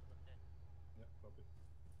 Can't cover the pit. Yeah, copy.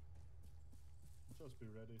 Just be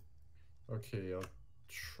ready. Okay, I'll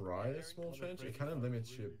try a small trench. It kind of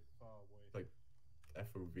limits your, Far away. like,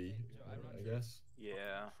 FOV, I guess.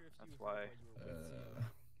 Yeah, that's why.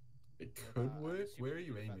 It could work. Where are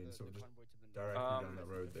you aiming? Sort of just directly down that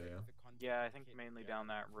road there. Yeah, I think mainly down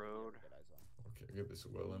that road. Okay, I'll give this a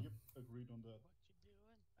whirl then. Yep, agreed on that.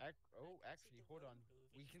 Actually, hold on.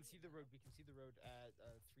 We can see the road. We can see the road at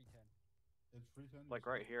 310. It's 310. Like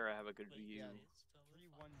right here, I have a good view. Yeah,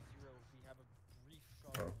 310. We have a brief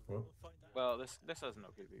shot. Oh, what? Well, this has an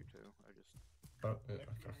okay view too. Oh, yeah,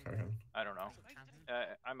 okay, carry on. I don't know.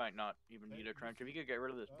 I might not even need a trench. If you could get rid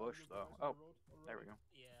of this bush though. Oh, there we go.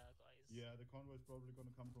 Yeah, guys. Yeah, the convoy's probably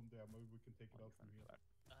gonna come from there. Maybe we can take it out from here.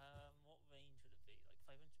 What range would it be? Like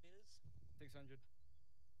 500 meters? 600.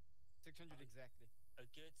 600 exactly. A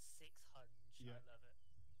good 600. Yeah. I love it.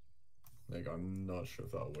 Like, I'm not sure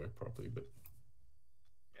if that'll work properly, but.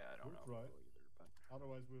 Yeah, I don't know Try. either, but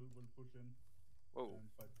Otherwise, we'll push in. Whoa. And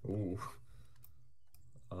fight. Ooh.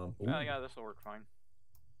 Oh ooh. yeah, this will work fine.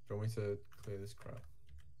 Do you want me to clear this crap?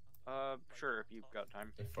 Sure, if you've got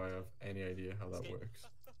time. If I have any idea how that works.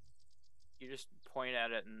 You just point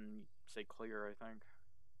at it and say clear, I think.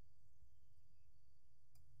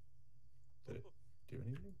 Did it do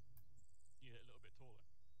anything? You get a little bit taller.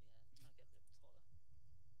 Yeah, try and get a bit taller.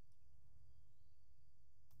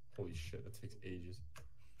 Holy shit, that takes ages.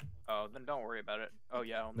 Oh, then don't worry about it. Oh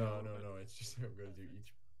yeah. Only a No, little no, bit. no. It's just I'm gonna do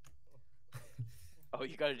each. Oh,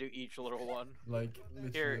 you gotta do each little one. Like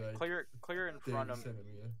Here, literally, clear in front of me.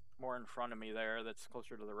 centimeter. More in front of me there. That's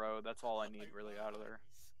closer to the road. That's all I need really out of there.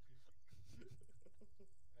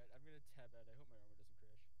 Alright, I'm gonna tab out. I hope my armor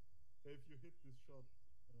doesn't crash. Hey, if you hit this shot,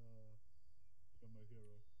 you're my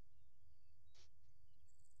hero.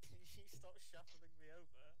 Can you stop shuffling me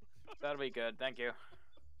over? That'll be good. Thank you.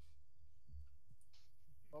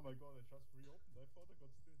 Oh my god, I just reopened. I thought I got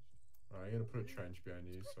stitched. Alright, I'm gonna put a trench behind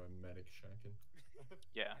you so I'm medic shacking.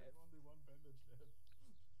 Yeah. I have only one bandage left.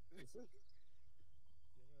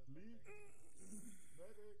 Leave!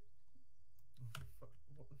 Medic!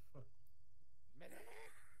 What the fuck? Medic!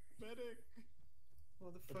 Medic!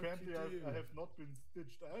 What the fuck Apparently, you do? I have not been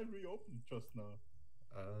stitched. I reopened just now.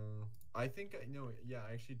 I think I know. Yeah,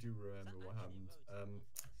 I actually do remember what happened.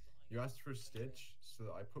 You asked for a stitch,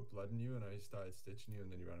 so I put blood in you, and I started stitching you,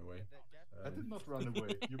 and then you ran away. I did not run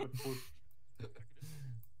away. You got pushed.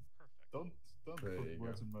 Don't There put you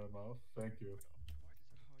words go. in my mouth. Thank you.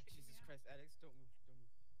 Oh Jesus Christ, Alex, don't move, don't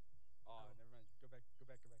move. Oh, never mind. Go back, go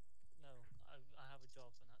back, go back. No, I have a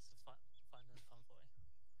job, and that's to find this convoy.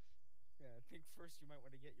 Yeah, I think first you might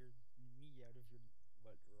want to get your knee out of your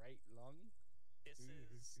right lung. This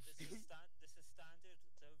is standard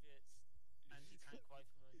Soviet's anti-tank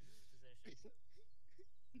rifleman position.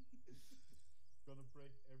 Gonna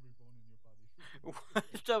break every bone in your body. What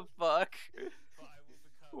the fuck?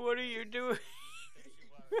 What are you doing? You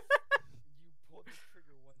pull the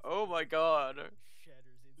trigger once. Oh my god.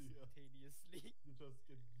 Shatters instantaneously. You just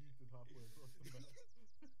get yeeted halfway across the map.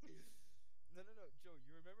 No, Joe.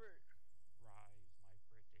 You remember? Rise, my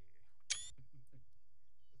pretty.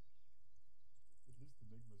 At least the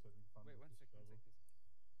Enigma's having fun. Wait, with one this second, travel.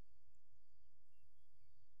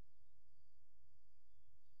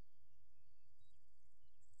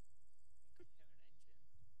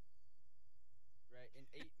 Right, in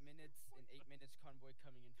 8 minutes, convoy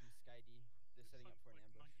coming in from Skyd. They're setting up for an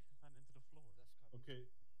ambush. 90% into the floor. That's copy. Okay,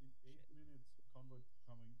 in 8 minutes, convoy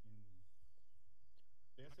coming in.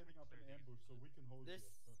 They're setting up an ambush so we can hold They're,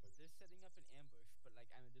 here. Perfect. they're setting up an ambush, but like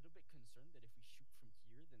I'm a little bit concerned that if we shoot from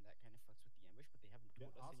here, then that kind of fucks with the ambush. But they haven't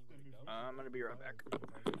told us ask anywhere them to if go. I'm gonna be right back.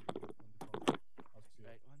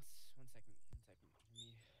 Right, one second. Let me.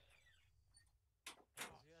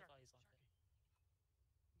 You have eyes on him.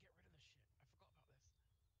 Get rid of the shit. I forgot about this.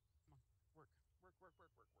 Come on, work. This is actually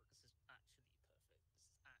perfect. This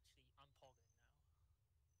is actually I'm pogging now.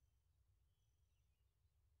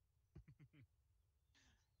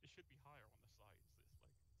 It should be higher on the sides. It's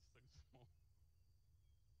like so small.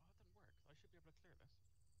 Oh, that didn't work. I should be able to clear this.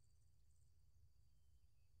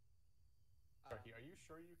 Sharky, are you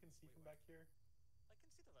sure you can see from back here? I can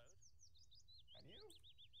see the road. Can you?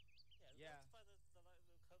 Yeah, the road's by the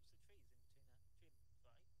little copse of trees in between that tree,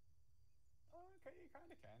 right? Oh, okay, you kind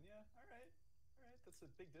of can, yeah. All right. That's a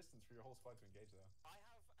big distance for your whole squad to engage, though. I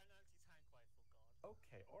have an anti-tank rifle, God.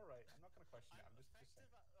 Okay, all right. I'm not gonna question it. I'm just saying.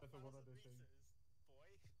 But what are they saying?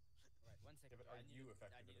 Boy. Right, one second. Yeah, but are you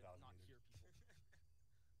effective at 1,000 not meters? hear people.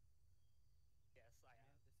 Yes, I am.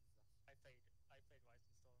 This is us. I played Rising Storm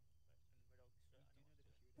in the orchestra.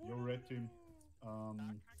 Yo, red team.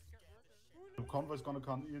 The convoy's gonna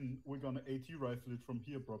come in. We're gonna AT rifle it from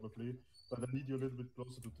here probably, but I need you a little bit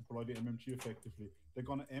closer to deploy the MMG effectively. They're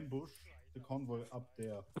gonna ambush the convoy up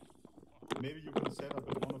there. Maybe you can set up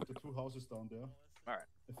at one of the 2 houses down there. Alright.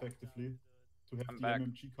 Effectively. To have I'm the back.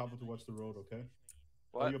 MMG cover towards the road, okay?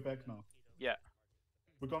 What? Oh, you're back now. Yeah.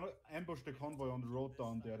 We're gonna ambush the convoy on the road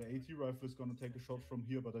down there. The AT rifle is gonna take a shot from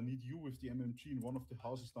here, but I need you with the MMG in one of the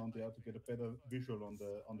houses down there to get a better visual on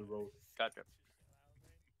the road. Gotcha.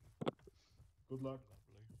 Good luck.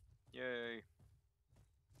 Yay.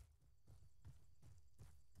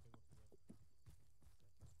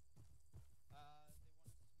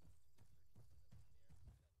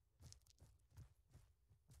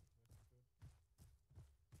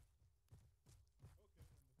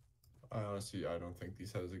 Honestly, I don't think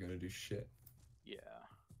these houses are gonna do shit. Yeah.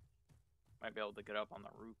 Might be able to get up on the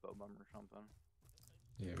roof of them or something.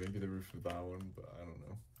 Yeah, maybe the roof of that one, but I don't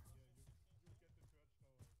know.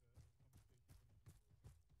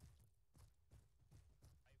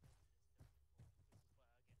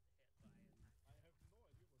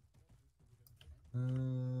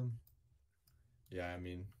 Yeah, I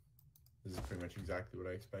mean, this is pretty much exactly what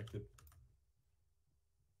I expected.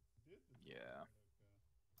 Yeah.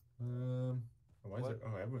 Why is it?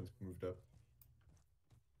 Oh, everyone's moved up.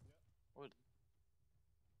 What?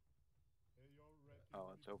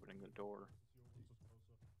 Oh, it's opening the door.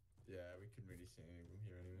 Yeah, we couldn't really see any of them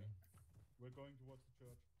here anyway. We're going towards the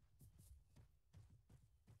church.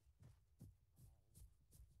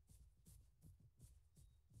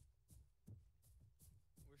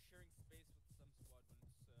 We're sharing space with some squad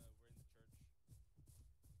once we're in the church.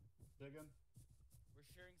 Say again? We're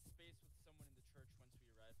sharing space with someone in the church once we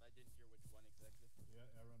arrive. I didn't hear which one exactly. Yeah,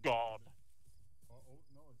 Aaron. God. Oh,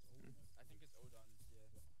 no, it's Odin. I think it's Odon's, yeah.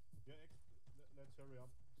 Yeah, let's hurry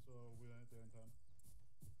up so we're there in time.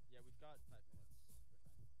 Yeah, we've got 5 minutes.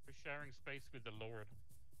 We're sharing space with the Lord.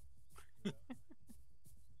 Yeah.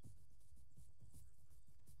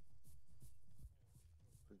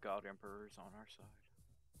 The God Emperor's on our side.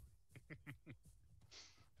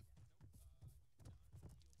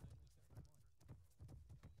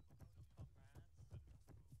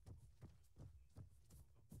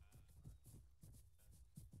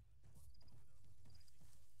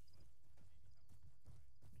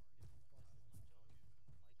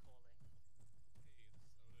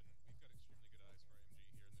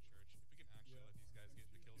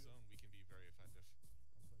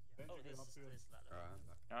 Oh, this ladder.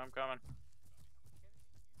 I'm coming.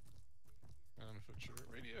 Put your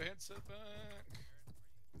radio headset back.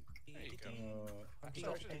 There you go.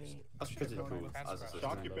 That's pretty cool. As a system.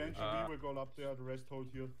 Sharky Benji, we will go up there. The rest hold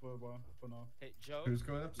here for now. Hey, Joe? Who's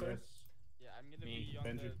going up, sorry? Yes. Yeah, I'm gonna Me. be on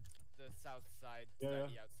Benji. the south side, Yeah.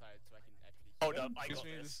 slightly outside, so I can actually. Hold up, I Excuse got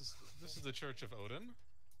me, this. this is the Church of Odin.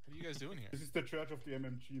 What are you guys doing here? This is the church of the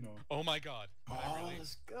MMG now. Oh my god. Really?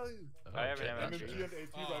 Let's go. I have an MMG MMG. and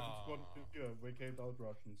AT rifle squad here. Vacate out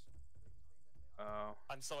Russians. Oh.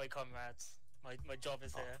 I'm sorry, comrades. My job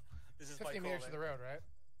is here. This is 50 my meters to the calling. road, right?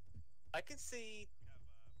 I can see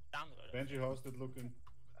down the road. Benji, how's it looking?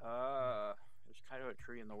 There's kind of a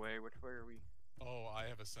tree in the way. Which way are we? Oh, I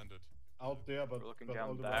have ascended. Out there, but We're looking but down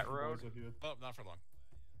all the that Russian road? boys are here. Oh, not for long.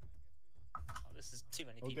 Oh, this is too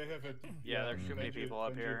many Oh, people. they have a. Yeah, there's too many Benji- people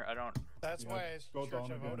up Benji- here. I don't. That's Yeah, why it's go Church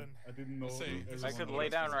down of again. Odin. I didn't know. Say, everyone I could was lay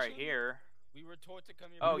down right positioned. here. We were told to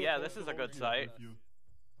come here. Oh We yeah, were this told is to a good hold site. with you.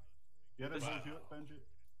 Yeah, that's This- hold here, Benji.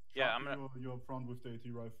 Yeah, Sharky, I'm gonna. You're front with the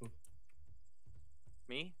AT rifle.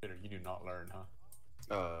 Me? You do not learn, huh?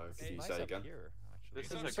 Can you nice say up again? here, actually.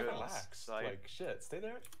 This It is a sounds good Relax. site. Like shit. Stay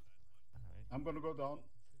there. I'm gonna go down.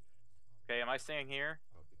 Okay, am I staying here?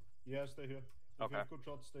 Yeah, stay here. If Okay. you have good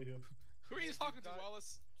shots, stay here. Who are you talking to,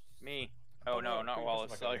 Wallace? Me. Oh no, not Quick,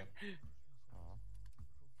 Wallace. just Sorry.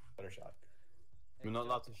 Better shot. We're not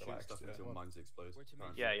allowed to shoot Relax, stuff yeah. until mines explode.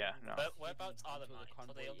 Yeah, yeah, no. Whereabouts are the mines? Are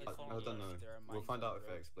they on the I corner? don't know. We'll find out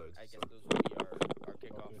if it explodes. I guess so. those will be our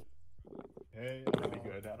kickoff. Okay. Hey, Really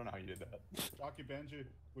good. I don't know how you did that. Sharky Benji,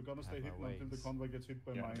 we're gonna stay Have my hidden until the ways. convoy gets hit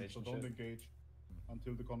by Yeah, mines, so innovation don't shit. engage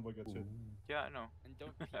until the convoy gets hit. Yeah, I know. And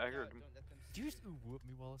don't. I heard him. Don't let them. Did you just whoop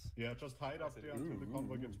me, Wallace? Yeah, just hide up said, there until the ooh,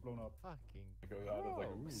 convoy ooh, gets blown up. Fucking. It goes out of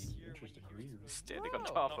like, gross. ooh, interesting. Standing on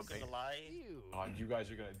No, top not of me. gonna lie. Ew. Oh, you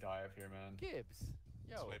guys are gonna die up here, man. Gibbs.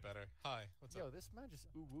 It's Yo. way better. Hi, what's Yo, up? this man just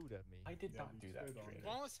ooh-wooed at me. I did Yeah, not do we that. stayed on Trader.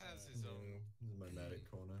 there. Wallace has his own. This is my medic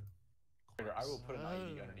corner. Trader, I will put an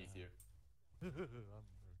ID underneath you. I'm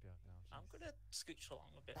worked out now. I'm gonna scooch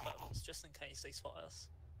along a bit first, just in case they spot us.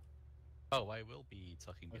 Oh, I will be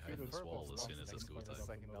tucking I behind feel this it's wall purple as soon as stuff. it's go Second time.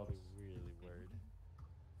 fucking Second, I'll be really worried.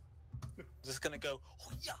 Just gonna go.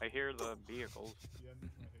 Oh, yeah. I hear the vehicles.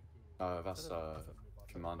 That's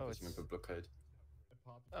command Oh, puts me it's- in blockade.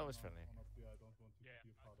 That was funny.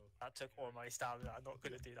 That took all my stamina. I'm not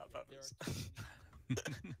gonna do that purpose. That's been the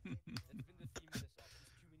theme of this op. There's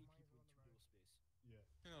too many people in too little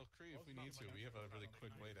space. You know, Kree, if we need to, we have a really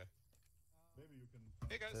quick way to. Maybe you can.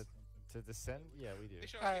 Hey guys. To descend? Yeah, we do. Hey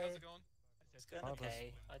Sharky, how's it going? It's going Oh, that's-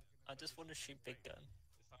 okay. I just want to shoot big gun.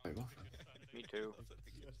 Wait, what? Me too.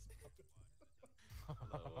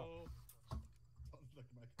 Hello.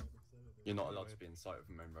 You're not allowed to be in sight of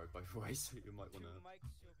the main road, by the way, so you might want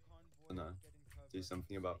to, do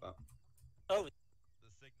something about that. Oh.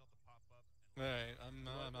 Right, I'm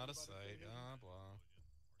out of sight. Blah.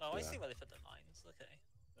 Oh, I Yeah. see where they put the mines. Okay.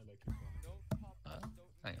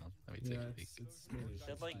 Hang on, let me take Yeah, a peek.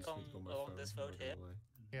 They're like on along this road here.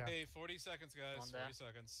 Yeah. Hey, 40 seconds, guys. On there. 40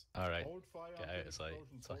 seconds. Alright, Hold fire get until out of sight.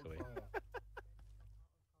 explosions, Tuck hold away. fire.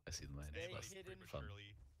 I see the mine. Stay That's hidden. fun.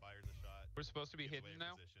 Fires a shot. We're supposed to be gives hidden away a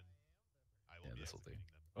now? position. I will Yeah, be this'll do.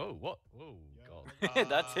 executing them. Oh, what? Whoa, Yeah. god.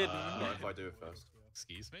 That's hidden. Not if I do it first.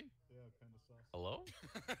 Excuse me? Yeah, kind of sus. Hello?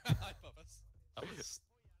 Hi, Puppets. That was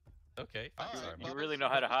Okay, thanks, Alright, Arma. You really know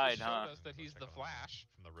how to hide, showed huh? us that he's the Flash.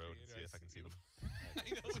 From the road and see if I can see them. I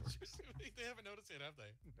know what you're doing. They haven't noticed it, have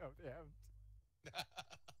they? No, they haven't.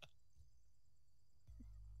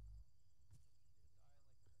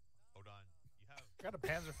 Hold on. You have. Got a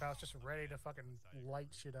Panzerfaust just ready to fucking light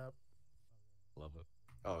shit up. Love it.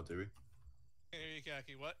 Oh, do we? Hey,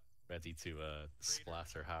 Kaki, what? Ready to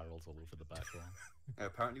splatter Harold all over the back wall.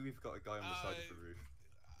 Apparently we've got a guy on the side of the roof.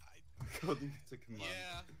 According to command.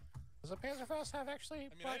 Yeah. Does a Panzerfaust have actually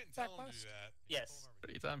I mean, I didn't tell him to do that. Yes.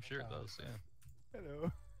 Pretty damn sure it does, yeah.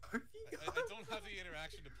 Hello. I don't have the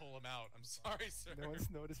interaction to pull him out. I'm sorry, sir. No one's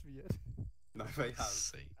noticed me yet. No, they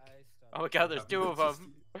have. Oh my god, there's two of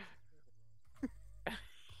them.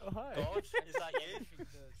 Oh, hi. George, is that you?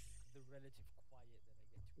 The relative quiet that I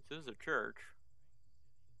get to. This is a church.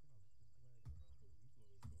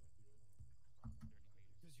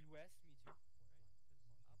 Because you asked me to.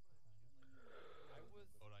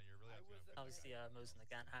 Hold on, you're really up to How's the Mosin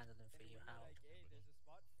again handling for you, Harold?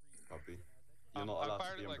 Copy. You're not I allowed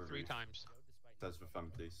fired to be it on like the 3 roof. times. Says the fan,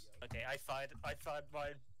 please. Okay, I fired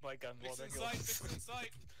my gun more Fix than in sight, yours. fix in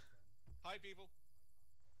sight. Hi, people.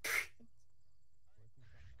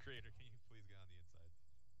 Creator, can you please get on the inside?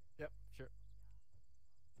 Yep, sure.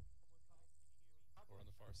 Or on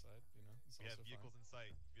the far side, you know. It's We have also vehicles fine. in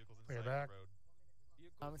sight. Vehicles in We're sight back. on the road.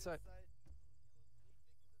 I'm inside.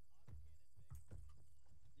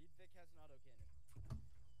 Lead Vic has an autocannon.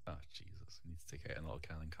 Oh, Jesus. We need to take out an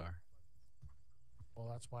autocannon car. Well,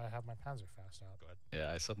 that's why I have my Panzerfaust out. Go ahead. Yeah,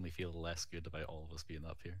 I suddenly feel less good about all of us being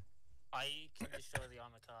up here. I can destroy the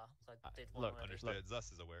armor car. So I did one Look, already. Understood. Thus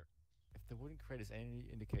is aware. If the wooden crate is any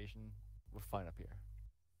indication, we're fine up here.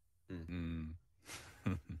 Hmm.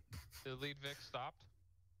 The lead Vic stopped.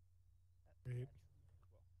 Wait.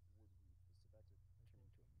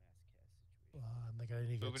 I think I need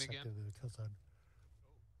to get Moving again? sector to the kill zone.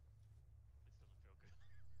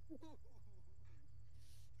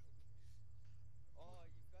 Oh,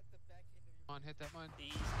 you've got the back end of your. Come on, hit that mine.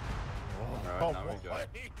 Alright, now we go.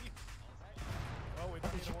 Oh, we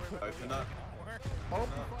don't need to worry about Open the up.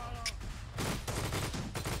 anymore.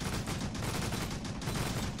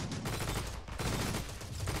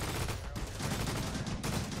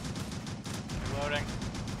 Reloading.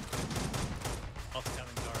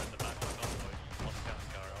 Autocannon car in the back. Autocannon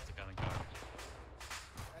car, autocannon car.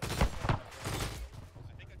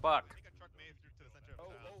 Fuck. I think a truck made it through to the center of Oh,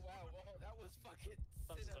 town. oh wow, oh, that was fucking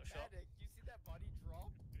That's got shot. cinematic. You see that body drop?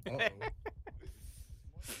 Uh-oh.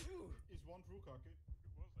 Is one true, Kaki?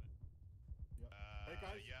 Was it? Yeah. Hey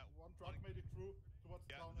guys, yeah. one truck made it through towards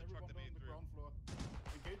Yeah, town. the truck Everyone that made on it the through. ground floor.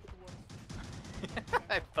 Engage towards.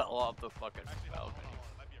 I fell off the fucking Actually, hold on, balcony. hold on.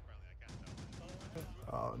 It might be a friendly. I can't tell.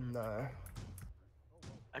 Oh no.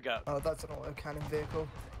 I got, Oh, that's an autocannon vehicle.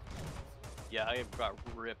 yeah, I got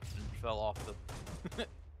ripped and fell off the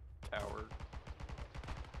tower.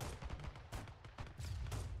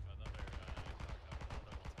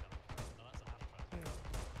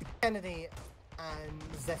 Kennedy and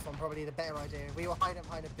Zephon probably the better idea. We were hiding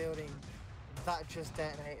behind a building that just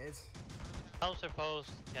detonated. How suppose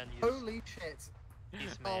can you Holy shit.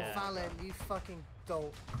 use Oh, my Valen, you fucking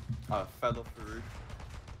dolt. Fell off the roof.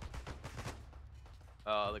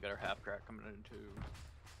 Oh, they got our half crack coming in too.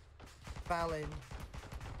 Valen.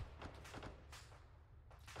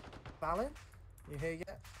 Valen? You here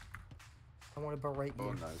yet? I want to berate you.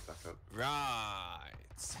 Oh no, back up.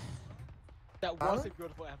 Right. That Huh? was a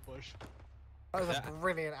beautiful ambush. That was a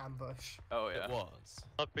brilliant ambush. Oh yeah. It was.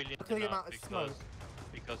 Not brilliant Look at the enough amount of smoke.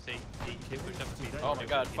 because they pushed up a bit. Oh my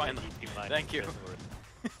god, finally. Thank you.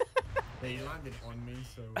 They landed on me,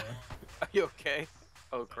 so Are you okay?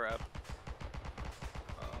 Oh crap.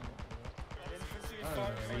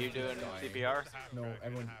 Are you doing CPR? No,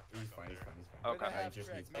 everyone, he's fine, he's fine, he's fine. Okay. I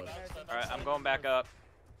just need blood. Alright, I'm going back up.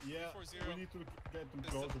 Yeah, we need to get them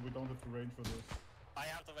closer. We don't have the range for this. I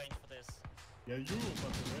have the range for this. Yeah, you,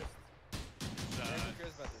 but the rest. Who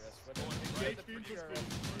cares about the rest? But Engage the infantry.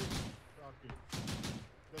 Okay.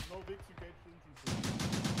 There's no Vicks engaged infantry.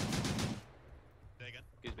 Say again.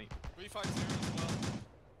 Excuse me. 350 as well.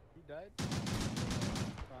 Who died?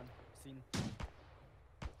 Gone. Seen.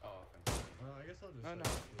 Oh, thank you. I guess I'll just No, no.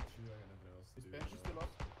 get you. I got nothing else to Is do. Banshee still up?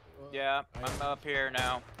 Yeah, I'm up here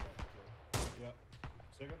now. Yeah.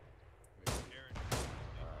 Second?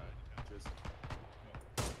 Just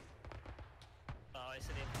I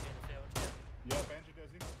see the infantry in the field. Yeah, Banshee,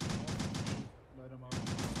 there's infantry. Light them out.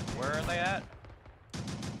 Where are they at?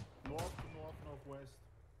 North to north, northwest.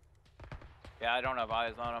 Yeah, I don't have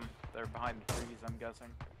eyes on them. They're behind the trees, I'm guessing.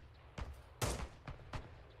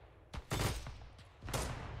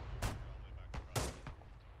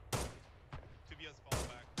 Two VS fall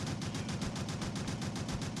back.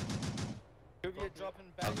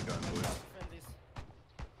 How's it going, boys? Friendlies.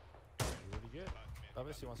 Really good.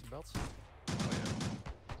 Obviously, you want some belts? Oh yeah.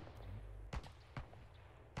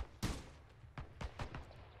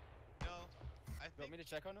 No, I You want me think.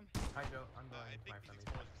 to check on him? Hi Joe, I'm going I to my think the friendly.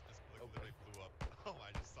 explosion just literally blew up. Oh,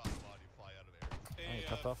 I just saw a body fly out of there. Hey,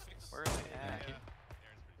 cut off. Where are they at? Yeah.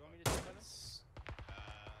 Aaron's pretty You want me fine. to check on him?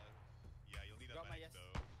 Yeah, you'll need a Got my medic yes.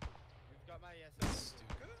 though. You've got my yes.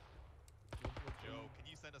 Joe, can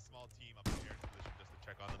you send a small team up to Aaron's position just to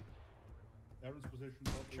check on them? Aaron's position.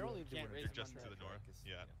 Surely they Can't wouldn't raise They're him just on to the that. north.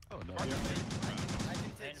 Yeah. Oh no. I can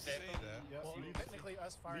Main take vehicle. Yeah, Well, Leeds- technically,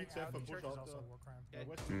 us firing Leeds have out a the push church is out also a there. war crime.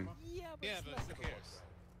 West Hmm. Wehrmacht. Yeah, but Yeah, it's but less who of a cares?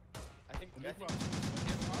 I think And I if think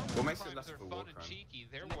What makes it less Crimes of a are war fun and crime? cheeky.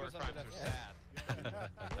 Their Nippers war under crimes that are head. sad.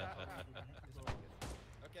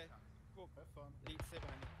 Okay, cool. Have fun. Lead, stay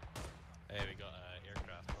behind me. Hey, we got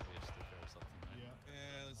aircraft, probably a sticker or something. Right? Yeah.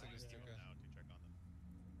 Yeah, looks like a sticker. Now to check on them.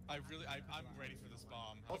 I'm ready for this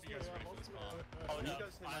bomb. I hope you guys are ready for this bomb. Oh, you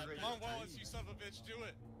guys think I'm ready Come on, to Wallace, die? you son of a bitch, do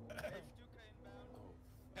it.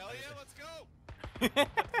 Hell yeah, let's go.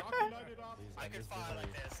 Light it up. I can fire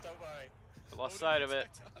like this, don't worry. I lost sight of it.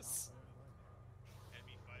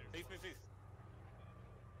 Enemy fighters. Please, please, please.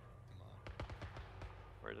 Come on.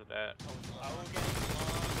 Where's it at? I will get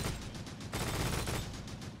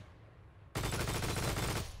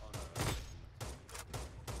Oh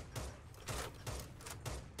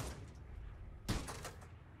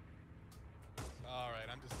no. Alright,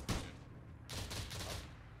 I'm just.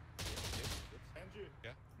 Angie,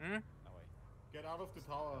 Hmm? No way. get out of the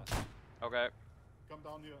tower. Okay. Come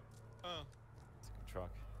down here. Oh, It's a truck.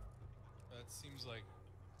 that seems like.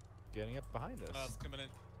 Getting up behind us. It's coming in.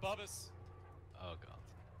 Bubba's. Oh god.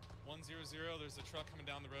 100. There's a truck coming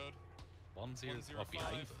down the road. 1-0. Oh, 105.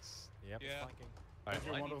 behind us. Yep, Yeah. flanking. Alright,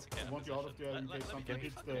 Andrew, well, I want, need to get a want you out of position. there in Let case me something get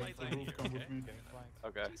hits a the light roof. here, Come with okay? me. Getting flanked.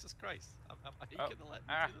 Okay. Jesus Christ. Are you Oh. gonna let me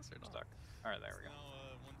Ah, do this or not? stuck. Alright, there we go.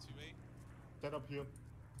 Now 128. Set up here.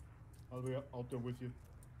 I'll be out there with you.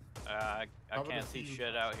 I Cover the can't see field.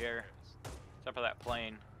 shit out here. Except for that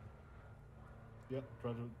plane. Yeah,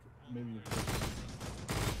 try to maybe.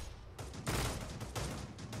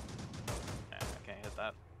 Nah, I can't hit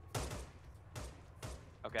that.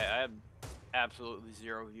 Okay, I have absolutely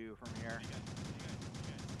zero view from here.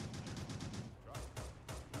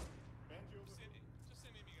 Just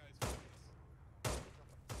send me guys.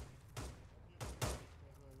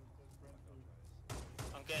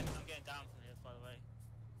 I'm getting down from here, by the way.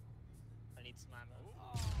 I need some ammo.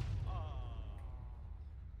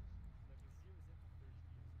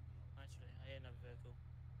 Actually, I ain't a vehicle.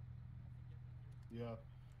 Yeah.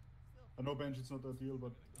 I know bench it's not ideal,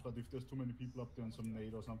 but if there's too many people up there and some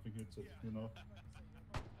nade or something hits it, you know.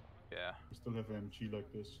 Yeah. We still have MG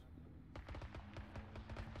like this.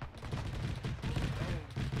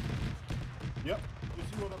 Yep, you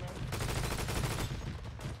see what I meant?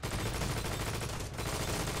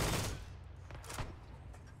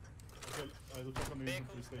 Okay, I'll check on the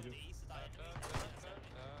infantry stay here.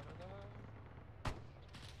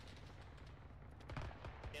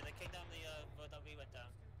 Yeah, they came down the road that we went down.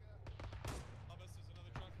 Bubba's, there's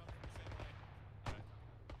another truck coming from the same lane. Alright.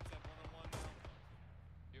 It's at 101 now.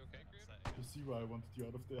 You okay, Green? You see why I wanted you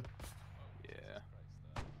out of there. Yeah.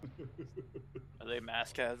 Are they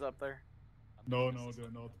maskheads up there? No,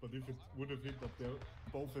 they're not. But if it would have hit up there,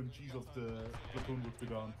 both MGs of the platoon would be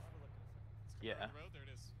down. Yeah. On the road, there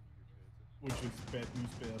it is. Which is bad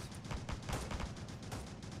news bears.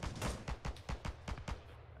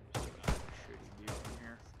 I just have a shitty view from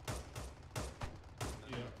here.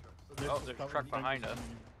 Yeah. Oh, there's a truck behind us.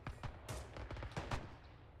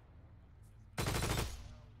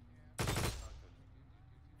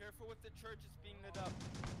 Careful with the church, it's being lit up.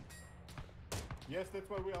 Yes, that's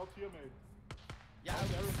why we're out here, mate. Yeah,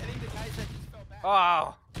 I was hitting the guys that just fell back.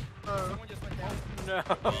 Oh! Someone just went down. No!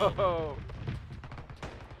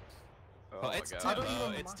 Oh, my it's God. too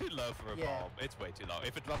low. It's too low for a bomb. It's way too low.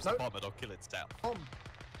 If it drops a bomb, it'll kill itself.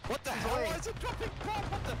 What the hell? Why is it dropping bomb?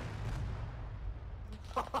 What the?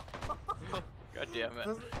 God damn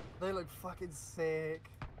it. They look fucking sick.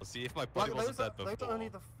 We'll see if my body wasn't dead before. Those are only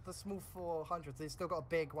the small 400s. They've still got a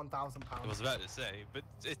big 1,000 I pounds. was about to say, but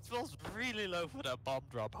it feels really low for that bomb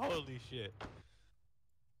drop. Holy shit.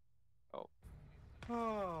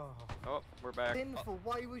 Oh, we're back. Sinful.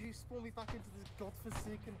 Why would you spawn me back into this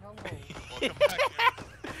godforsaken hellhole? Welcome back.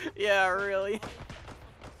 Yeah, really.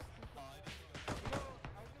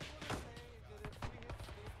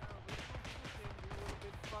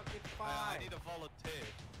 I need a volunteer.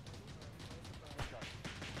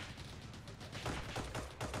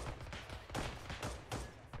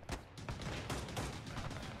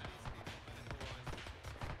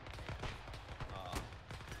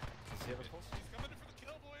 He's coming in for the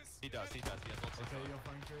kill, boys. He does. He has lots of Okay, you're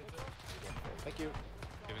fine, Creator. Thank you.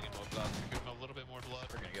 Giving him more blood. Give him a little bit more blood.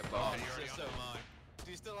 We're gonna get Oh, bombed. you're already So on mine.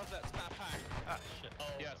 Do you still have that spat pack? Ah, shit. Oh,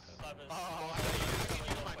 Yes. Bubba's- Oh, I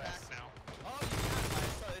can use my pack now. Oh, you can.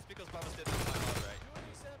 Sorry, it's because Bubba's did this time, right?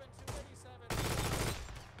 287, 287.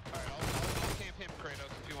 Alright, I'll camp him,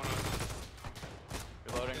 Kratos, if you wanna.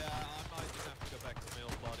 Reloading. Yeah, I might just have to go back to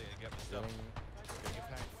Mill's body and get my stuff. Getting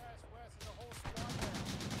attacked. West, there's a whole squad there.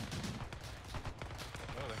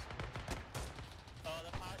 Loading. Oh,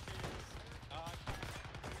 the patches.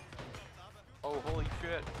 Oh, holy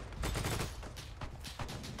shit.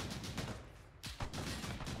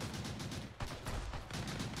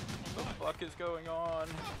 What the fuck is going on?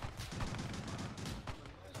 Yeah,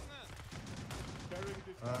 carry him to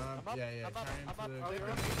the... Get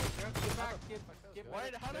back, get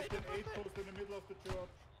Wait, how did Left an 8 post in the middle of the church.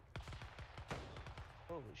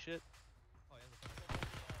 Holy shit.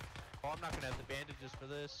 Oh, I'm not gonna have the bandages for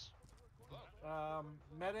this.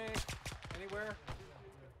 Medic, anywhere?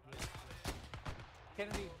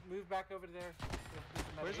 Kennedy, move back over there.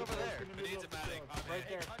 Where's over there? Who needs a medic? Right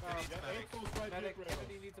there. Medic,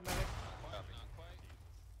 Kennedy needs a medic.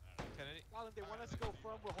 Kennedy? Alan, they want us to go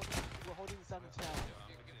firm. We're holding 710.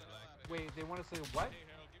 Wait, they want us to what?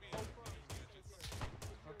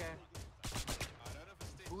 Okay.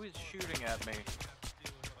 Who is shooting at me? I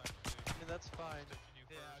mean, that's fine.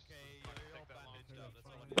 Yeah, okay, you're all bandaged up. That's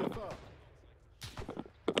all I need.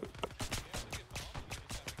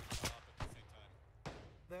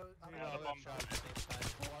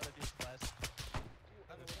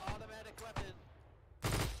 Automatic weapon.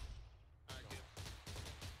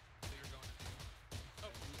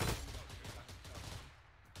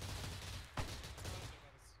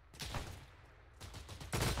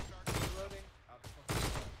 Reloading.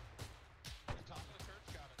 Top of the church,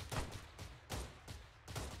 got it.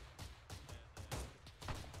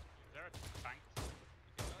 Is there a tank?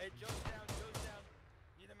 Hey, Joe's down.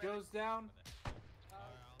 Need a medic. Goes down.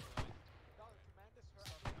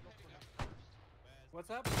 What's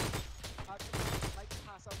up? I might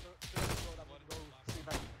pass out the road. I'm gonna go see if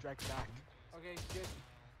I can drag back. Okay, good.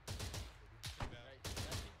 Right, I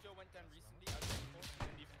think Joe went down recently. I was and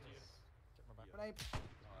leave it to you. Grenade.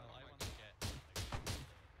 Well, I want to get.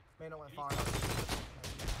 May not went far enough.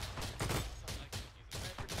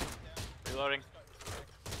 Reloading.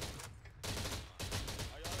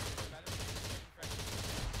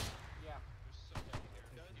 Yeah.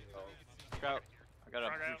 Watch out. I got a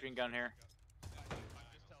machine gun here.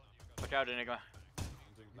 Watch out, Enigma.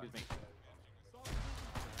 Excuse me.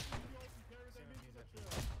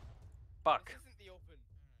 Fuck. This isn't the open.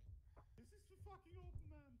 This is the fucking open,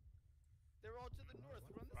 man. They're all to the north.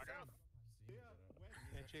 We're on the south. Yeah, west.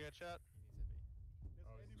 Can't you get shot? There's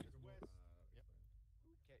enemies west. Okay.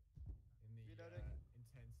 In the Reloading.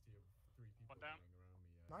 intensity of 3 people One down.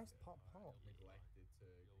 running around me, Nice pop. neglected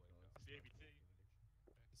to acknowledge That's the ABT.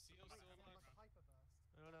 Is CO still alive? I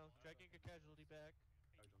don't know. Dragging a casualty back.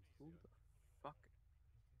 Who the fuck?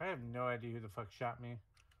 I have no idea who the fuck shot me.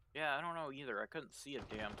 Yeah, I don't know either. I couldn't see a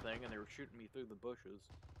damn thing, and they were shooting me through the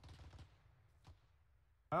bushes.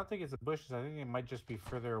 I don't think it's the bushes. I think it might just be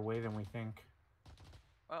further away than we think.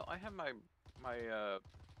 Well, I have my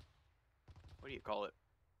what do you call it?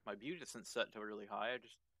 My view distance set to really high. I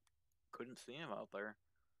just couldn't see him out there.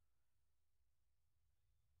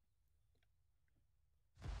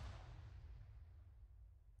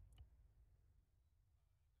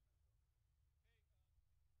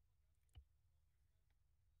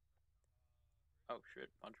 Oh shit,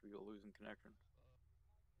 bunch of people losing connection.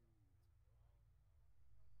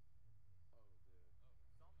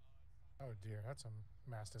 Oh dear, that's a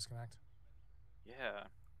mass disconnect. Yeah,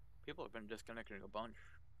 people have been disconnecting a bunch.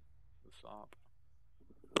 Stop.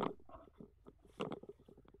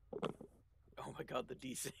 Oh my god, the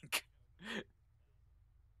desync.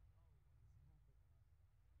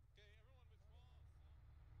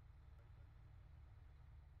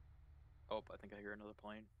 Oh, I think I hear another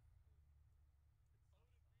plane.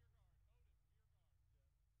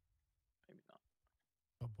 Maybe not.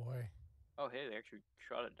 Oh boy. Oh, hey, they actually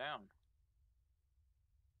shot it down.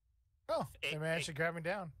 Oh, they managed to grab me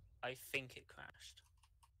down. I think it crashed.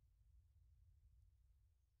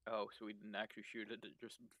 Oh, so we didn't actually shoot it, it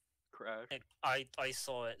just crashed. I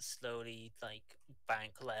saw it slowly like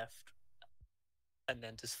bank left, and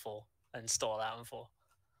then just fall and stall out and fall.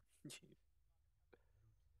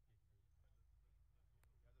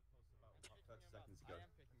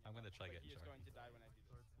 I'm gonna try getting He is sorry. going to die when I do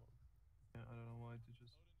this. Yeah, I don't know why to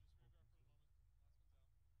just.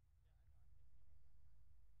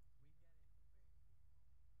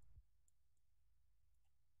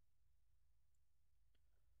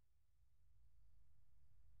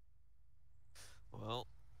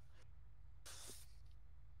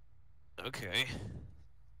 Okay.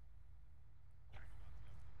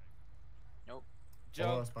 Nope.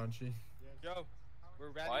 Follow Joe, us, Banshee. Joe, we're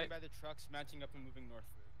rallying by the trucks, mounting up and moving north.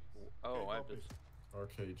 Oh, I have this.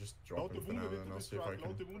 Okay, just drop Load the him for now, wounded and into I'll this see if I truck. can.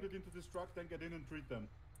 Load the wounded into this truck, then get in and treat them.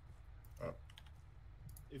 Oh.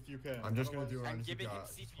 If you can. I'm just gonna do a I'm round of giving him CPR.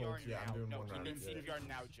 Just CPR hold- yeah, I'm now. doing No, one he round. needs Yeah. CPR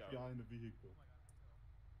now, Joe. CPR in the vehicle.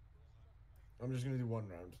 I'm just gonna do one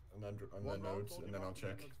round, and then One round, nodes, load and him then I'll up,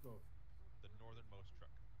 check. let's go. The northernmost truck.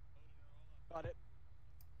 Got it.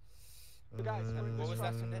 So guys, we're in this What was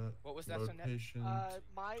that truck. on net? What was that on net? Location.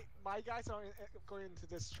 My guys are going into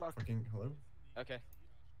this truck. Fucking hello, Okay.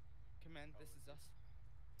 Command, this is us.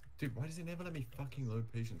 dude. Why does it never let me fucking load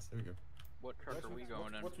patients? There we go. What truck are we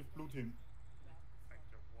going in? What's with blue team?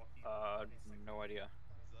 No idea.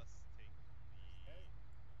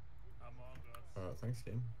 Thanks,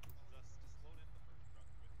 game.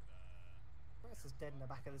 Chris is dead in the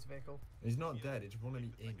back of this vehicle. He's not dead. It just won't let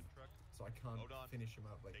me in, so I can't finish him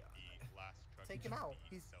up. Like, Take him out.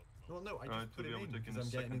 He's. well, no, I Alright, just put so him we're in taking because the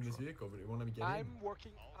I'm getting in second this truck. vehicle, but it won't let me get I'm in.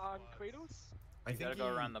 working on Kratos. I You think gotta go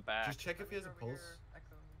around the back. Just check if he has a pulse.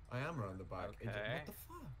 I am around the back. It, Okay. what the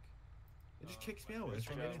fuck? It just kicks me out when it's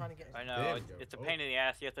trying to get in. I There know, we it's, go. it's a Oh. pain in the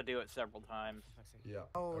ass. You have to do it several times. Yeah.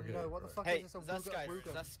 Oh okay, no! What the right. fuck Hey, is this? Zus guys,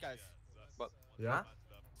 Ruger? Zus guys. What? Yeah?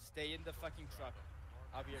 Stay in the fucking truck.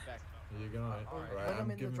 I'll be right back. Here you go, mate. Alright, Right, when I'm I'm in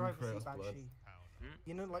the giving driver's Kratos seat, blood. Banshee.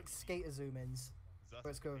 You know, like skater zoom ins, where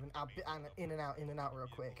it's going in and out real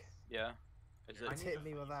quick. Yeah. Is it? It's hitting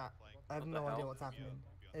me with that. I have What the no idea hell? what's happening.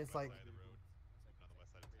 It's like.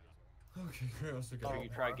 Okay, Kratos, okay. Should you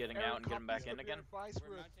try getting out and getting back in again? I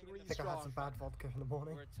think I had some bad vodka in the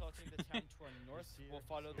morning. We're tilting the town to our north. We'll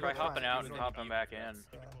follow the Try road hopping out and to hopping back in.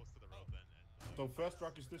 So first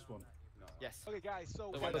truck is this one. Yes. Okay, guys.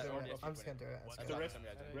 So The we one have- that- I'm just gonna do it. The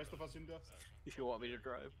rest of us in there. If you want me to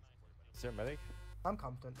drive. Is there a medic? I'm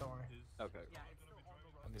confident. Don't worry. Okay.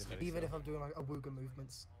 I need a medic Even still. if I'm doing like a Wooga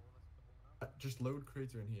movements. Just load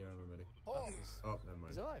Crater in here, I'm a medic. Oh, never mind.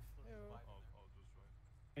 he's alive.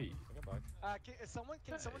 Hey, goodbye. Can someone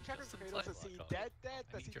counter Kratos to see dead?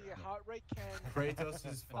 Does he need a heart rate? Can Kratos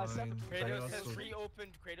is fine. Kratos has will-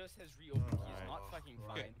 reopened. Kratos has reopened. He's not fucking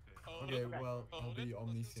Right. fine. Okay, well, I'll be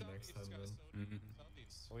omniscient next time then.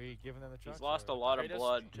 We giving them the truck? He's lost a lot of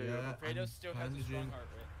blood too. Yeah, Kratos I'm still has a strong bandaging. heart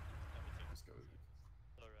rate. Let's go.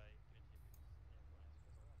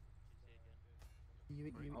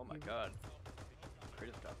 Oh my god.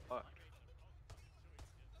 Kratos got fucked.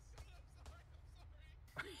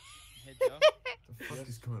 Hey Joe. The fuck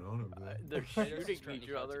is going on over there? They're Kratos is shooting currently each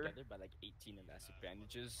held other. together by like 18 elastic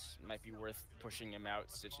bandages. Might be worth pushing him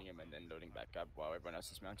out, stitching him, and then loading back up while everyone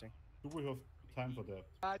else is mounting. Do we have time for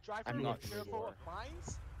that? driver, I'm be not careful sure. of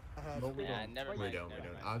mines. No, we Nah, don't. never We mind. don't, never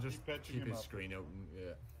mind. I'll just patching keep him his up. screen open,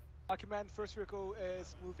 yeah. Command, first vehicle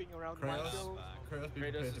is moving around the Kratos, minefield. Kratos, be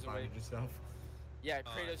Kratos prepared is to away. bandage yourself. Yeah,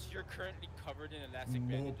 Kratos, you're currently covered in elastic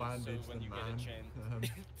More bandages, bandage so when than you man. get a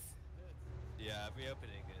chance. Yeah,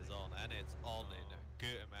 reopening is on, and it's on in a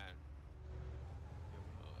good amount.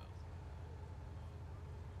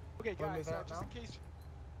 Okay, Wanna guys, move out just in now? case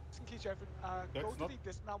you have go That's to not- the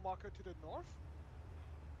dismount marker to the north.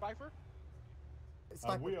 Driver, It's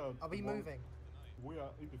like, we are we the one- moving? We are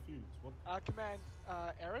in the fields. What? command,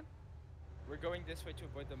 Aaron. We're going this way to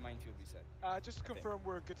avoid the minefield, we said. Just to confirm,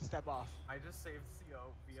 we're good to step off. I just saved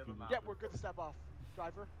CO via the map. Yeah, we're good to step off.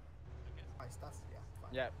 Driver. Nice, that's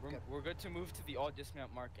fine. Yeah, we're good to move to the all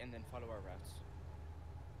dismount mark and then follow our routes.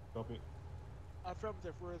 Copy.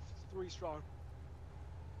 Affirmative. We're 3 strong.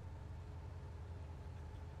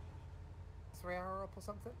 3 hour up or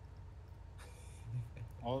something?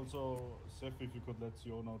 Also, Seth, if you could let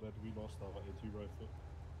CO know that we lost our AT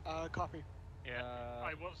rifle. Copy. Yeah,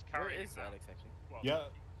 I was Where carrying is that. Alex actually? Well, Yeah,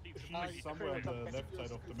 he he's somewhere on the left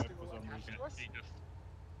side of the map for some reason. He just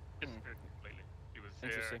disappeared completely. She was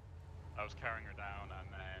Interesting. here. I was carrying her down, and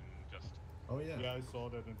then just Oh yeah. Yeah, I saw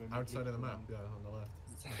that. And then Outside of the map, yeah, on the left.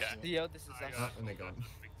 yeah. Theo, this is us. And they're gone.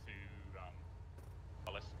 Speak to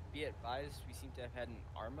Alice. Be advised, we seem to have had an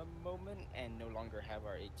Arma moment and no longer have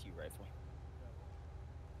our AT rifle.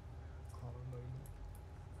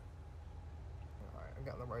 Alright, I'm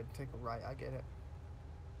getting the road. Take a right. I get it.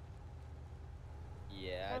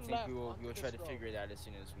 Yeah, I Turn think left we will onto try this to road. figure it out as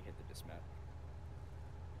soon as we hit the dismount.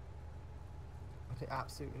 It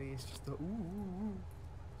absolutely is just the ooh.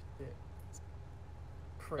 Shit. It's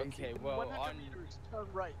crazy. Okay, well, 100 on meters, turn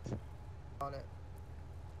right. On it.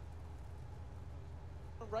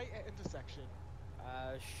 Turn right at intersection.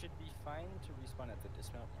 should be fine to respawn at the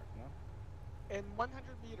dismount mark, no? In 100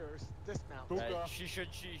 meters, dismount. She should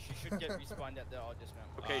get respawned at the all dismount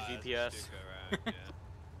mark. Okay, GPS.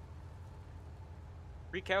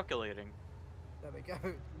 Recalculating. There we go.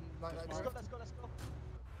 Like that. Let's go.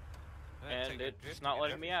 And it's not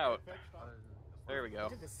letting me out. There we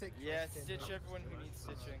go. Yeah, stitch everyone who needs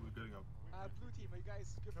stitching. We're going up. Blue team, are you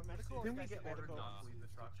guys good for medical? Or Didn't you we guys get need ordered medical? not to leave the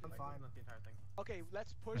structure? I'm fine with the entire thing. Okay,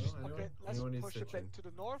 let's push. Okay, let's push a bit to the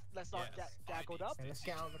north. Let's not get gaggled up. Okay, let's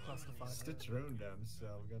get out of the clusterfuck. Stitch your own damn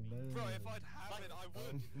self. God damn. Bro, if I'd have it, I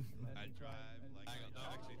would. I'd drive like. Hang on, no,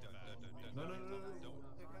 actually, don't. No.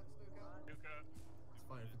 It's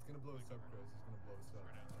fine. If it's gonna blow us up, Chris, it's gonna blow us up.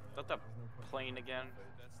 Is that the plane again?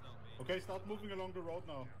 Okay, start moving along the road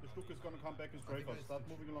now. The Stuka is gonna come back and strafe us. Start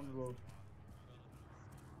moving along the road.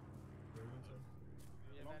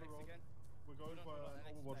 Along the road. We're going for an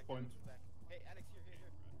overwatch point. Hey, Alex, here. We're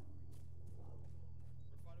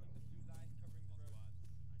following the blue line, covering the road.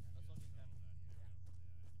 Assaulting them.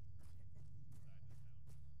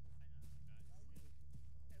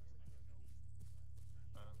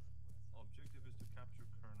 Objective is to capture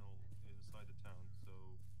Colonel inside the town, so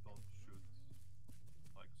don't shoot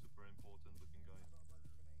like super important looking guy.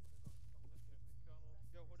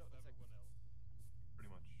 Yo, hold up one sec. Pretty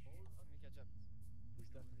much. Let me catch up. He's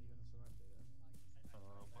definitely gonna surrender, yeah.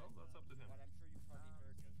 Well, that's up to him. But I'm sure you probably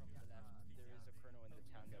heard from the left. There is a colonel in the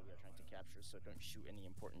town that we are trying to capture, so don't shoot any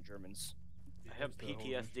important Germans. I have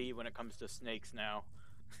PTSD when it comes to snakes now.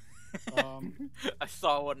 I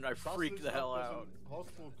saw one and I freaked the hell out.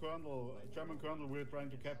 Hostile colonel, German colonel we're trying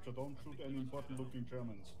to capture. Don't shoot any important looking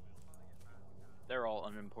Germans. They're all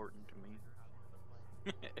unimportant to me.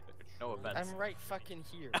 No offense. I'm right fucking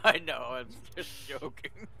here. I know, I'm just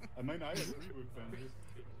joking. I mean, I agree with them.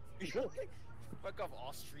 Fuck off,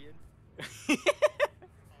 Austrian.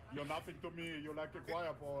 You're nothing to me. You're like a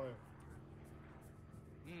choir boy.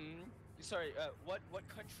 Sorry, what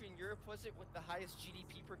country in Europe was it with the highest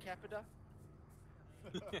GDP per capita?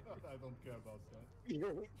 I don't care about that.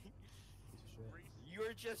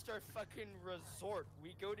 You're just our fucking resort.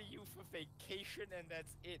 We go to you for vacation and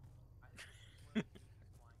that's it. I'm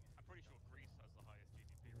pretty sure Greece has the highest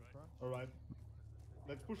GDP, right? Alright.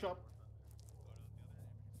 Let's push up.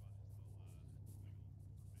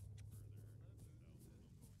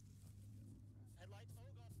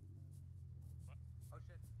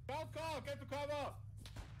 Car, get to cover!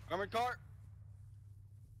 Armored car!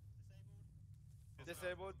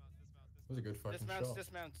 Disabled. That was a good fucking shot.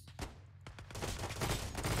 Dismounts.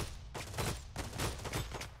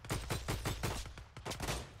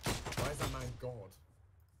 Why is that man God?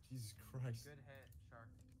 Jesus Christ. Good hit, Shark.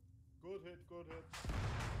 Good hit.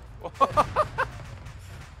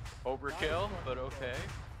 Overkill, but okay.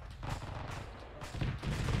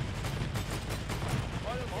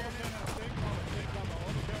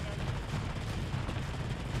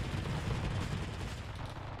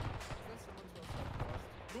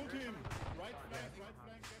 Blue team, right flank,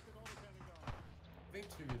 get it all cannon down. I think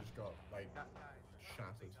two of you just got, like,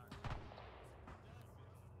 shattered.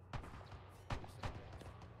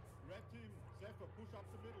 Red team, Zephyr, push up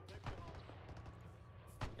the middle, take the house.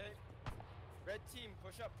 Okay. Red team,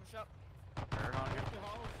 push up. Turn on Take the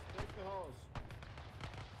house.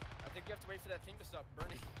 I think you have to wait for that thing to stop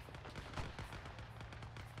burning.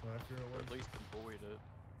 Well, I feel Or at least avoid it.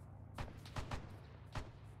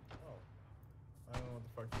 Oh. I don't know what the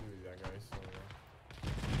fuck to do with that guy, so...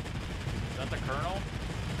 Is that the colonel?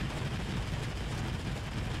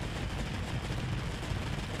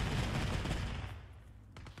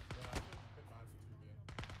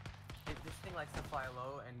 This thing likes to fly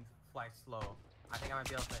low and fly slow. I think I might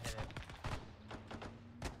be able to hit it.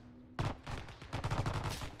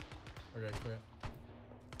 Okay, clear.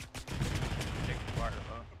 Take the fire,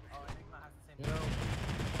 huh? Oh, Enigma has the same You know,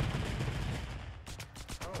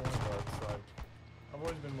 I don't want to go outside. I've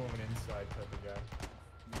always been more of an inside type of guy.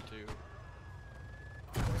 Me too.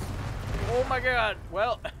 Oh my god!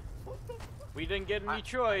 Well, we didn't get any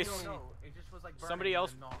choice. I don't know. It just was like burning Somebody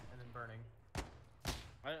else. and then burning.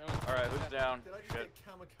 I don't know. All right, who's down? Did I just Shit. get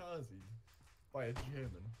kamikaze by a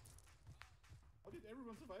German? How did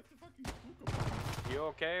everyone survive the fucking Stuka? You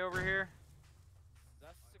okay over here?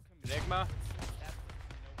 That's the Enigma?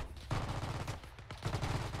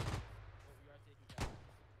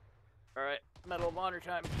 Alright, Medal of Honor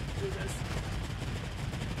time. Do this.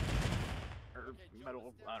 Or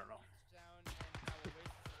Medal, I don't know.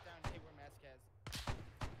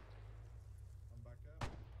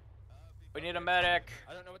 We need a medic.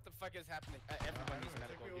 I don't know what the fuck is happening. Everyone needs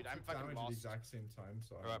medical, dude. I'm fucking At lost. the exact same time,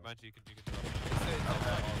 so. Alright, Manji, you can do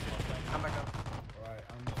Come back up. Alright,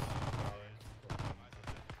 I'm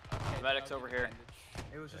The medic's over here.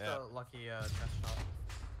 It was just a lucky test shot.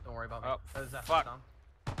 Don't worry about me. Oh, Zephyr fuck. down.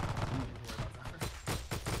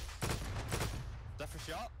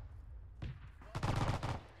 Zephyr shot?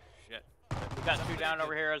 Shit. We got two down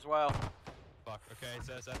over here as well. Fuck. Okay,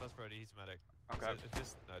 so Zephyrs Brody, he's medic. Okay.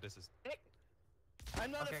 No, this is.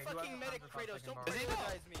 I'm not Okay, a fucking whoever medic, has the top Kratos. second Don't bar. Is he not?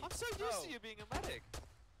 prioritize me. I'm so used to you being a medic.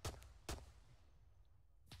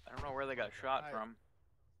 I don't know where they got shot Alright. from.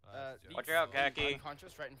 Leaf, Watch out, Khaki.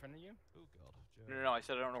 Unconscious right in front of you. Oh god. No, I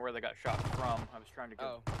said I don't know where they got shot from. I was trying to get.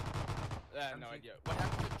 Oh. I have no idea. What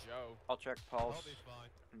happened to Joe? I'll check pulse I'll be fine.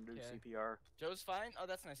 and do Okay. CPR. Joe's fine? Oh,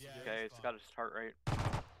 that's nice to Yeah. hear. Okay, it's got its heart rate.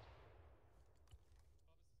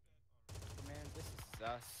 Man, this is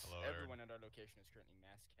us. Hello, Aaron. Everyone at our location is currently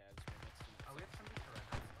mass cabs. We're next to Oh, we have somebody for red.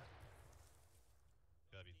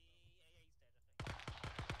 Gabby.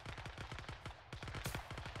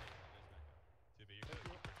 TB, you could have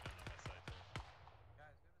kept pushing on that side too.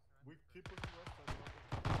 Guys, we have a surrender. We keep pushing west.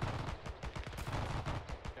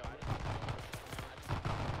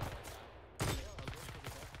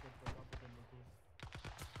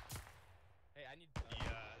 Hey, I need.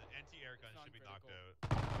 The anti-air gun should be knocked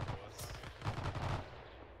out.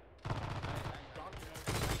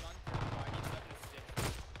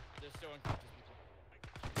 They're still unconscious people.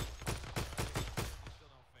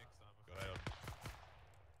 Still don't fix them. Good item.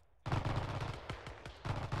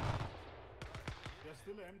 There's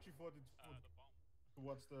still an MG40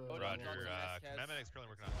 towards the. Oh, no, Roger. no, Command medic's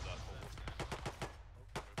currently working on dust.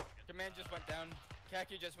 Command just went down.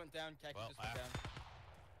 Khaki just went down. Khaki Well, just went down.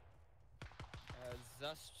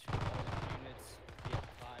 Zust to all units. Be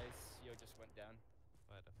advised. Yo just went down.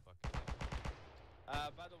 Where the fuck is it?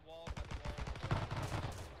 By the wall. By the wall.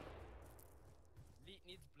 Leet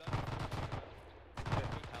needs blood. Wait,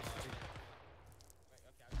 okay.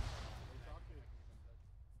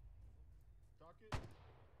 Sharky.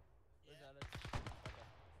 Where's Alex? Okay.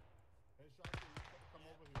 Hey, Sharky, come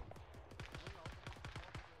over here.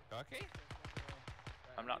 Khaki?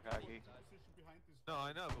 I'm not Khaki. No,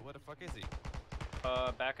 I know, but where the fuck is he?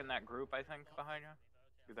 Back in that group, I think, behind you.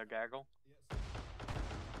 Through the gaggle.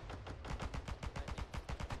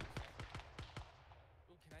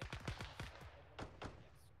 Ooh, can I?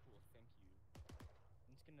 Yes, cool, thank you.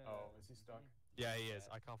 I'm just gonna. Oh, is he stuck? Yeah, he is.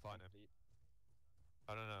 I can't find him.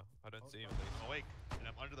 I don't know. I don't see him. I'm awake, and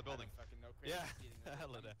I'm under the building. Fucking no Yeah,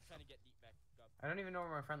 hell of I'm that. trying to get Leet back up. I don't even know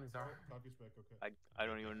where my friendlies are. Sharky's back, okay. I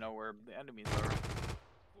don't even know where the enemies are.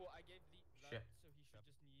 Cool, I gave Leet blood, Shit. so he should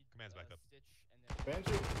just need Command's back up. Stitch and then.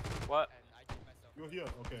 Banshee, What? And I gave myself. you're here,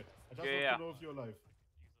 okay. I just Yeah, want to know if you're alive.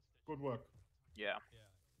 Good work. Yeah.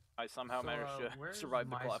 I somehow So, managed to where's survive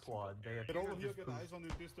the my collapse. squad? They Get appear over here, just get eyes on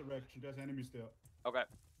in this direction. There's enemies there. Okay.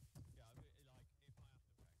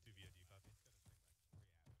 2 VOD copy.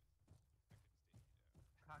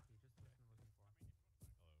 Khaki, just what I'm looking for.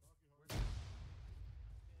 Hello. To your left somewhere.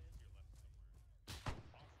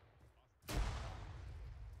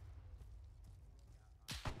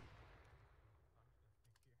 Yeah,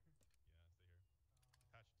 stay here.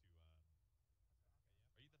 Patch to, are you the medic?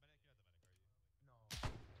 You're not the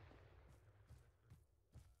medic, are you? No.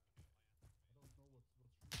 I don't know what's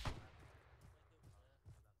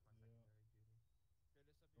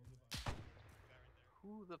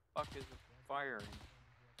Who the fuck is firing?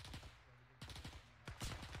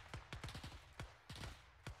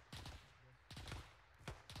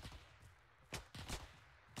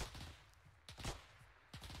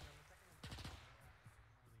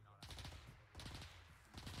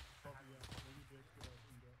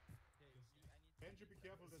 Benji, be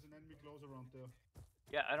careful, there's an enemy close around there.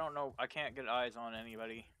 Yeah, I don't know. I can't get eyes on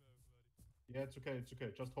anybody. Yeah, it's okay, it's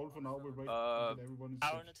okay. Just hold for now, we'll wait Uh, until everyone is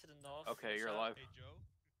Aaron safe. to the north. Okay, you're sir. alive. Hey, Joe?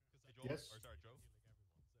 Yes? Or sorry, Joe?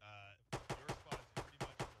 Your squad is pretty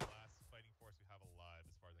much the last fighting force we have alive,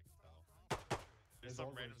 as far as I can tell. There's As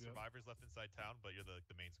some always, random yeah. survivors left inside town, but you're the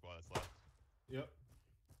main squad that's left. Yep.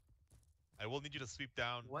 I will need you to sweep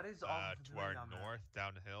down What is all of to them our doing down there? north,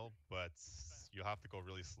 downhill, but you'll have to go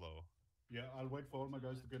really slow. Yeah, I'll wait for all my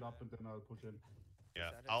guys to get up and then I'll push in. Yeah,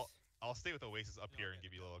 I'll stay with Oasis up here and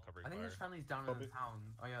give you a little covering I think fire. there's friendlies down in the town.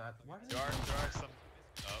 Oh yeah, what? There are some.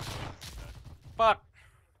 Oh, Oasis is dead. Fuck!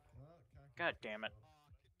 God damn it.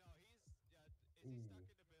 Ooh.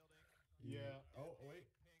 Yeah. Oh, wait.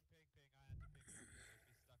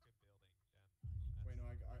 Wait, no,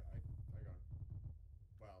 I got him.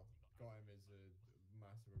 Well, got him is a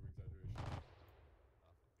massive exaggeration.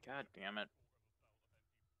 God damn it.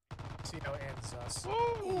 See how it ends us.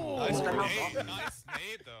 Ooh, nice grenade. Nice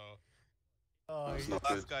nade, though. Oh, Who's the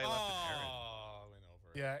last guy left in Aaron? Oh, went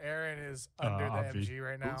over. yeah, Aaron is under the MG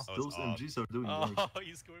right now. Those MGs are doing Oh, work.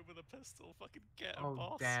 he's going with a pistol. Fucking get him, Oh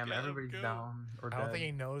boss. damn, Get him, everybody's go. down or I don't dead. think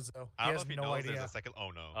he knows though. I He don't know has if he no knows there's idea. a second. Oh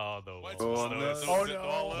no. Oh, no. What's Wallace. Oh, no.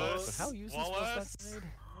 Wallace. How useless Wallace. was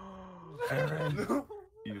that grenade?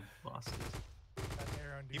 You bastard. That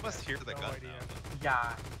Aaron He dude. must hear the gun now.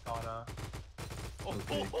 Yeah, gotta.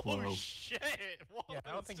 Okay, wow. Shit! What? Yeah,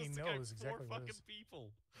 I don't think he knows exactly what it is.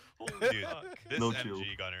 People. Dude, this No MG chill.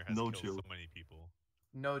 gunner has No killed chill. so many people.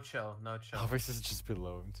 No chill, no chill. Alvarez is just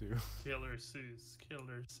below him too. Killer Seuss.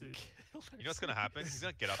 Killer Seuss. You know what's gonna happen? He's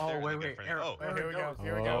gonna get up Oh, there. wait, and then wait, get in Aaron, front of Oh, here we go.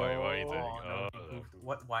 Here we Oh, go. wait, wait, Oh, no, oh. he goofed.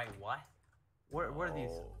 What? Why? What? Where are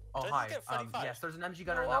these? Oh, Let's hi. get 45. Yes, there's an MG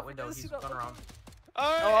gunner in that window. He's gone around.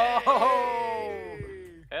 Oh!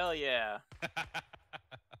 Hell yeah.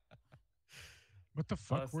 What the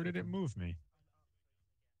fuck? Where did it move me?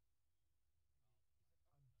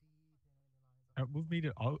 It moved me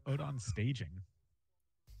to out on staging.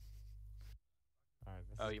 Alright,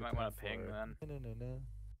 Oh, you might want to ping then.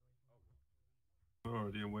 We're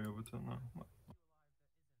already away over to now.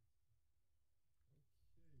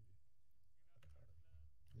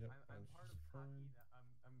 Yep, I'm part of Kaki.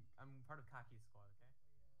 I'm part of Kaki's squad. Okay.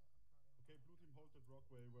 Okay, blue team, hold that rock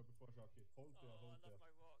where you were before Shaki. Hold there, hold there. My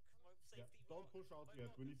rock. My Yeah, safety don't rock. push out yet.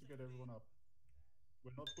 We need to get everyone up.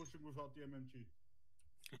 We're not pushing without the MMG.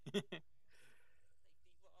 Safety rock.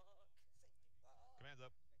 Safety rock. Commands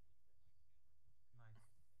up.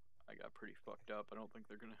 I got pretty fucked up. I don't think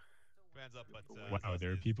they're gonna. Commands up, but Wow, there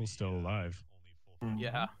are people still alive.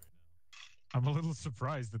 Yeah. I'm a little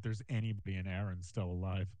surprised that there's anybody in Aaron still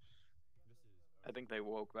alive. I think they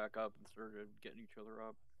woke back up and started getting each other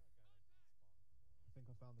up.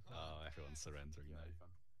 Oh, everyone's surrendering now.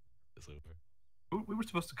 It's over. We were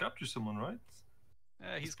supposed to capture someone, right?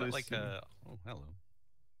 Yeah, he's got like a. Oh, hello.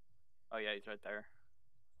 Oh yeah, he's right there.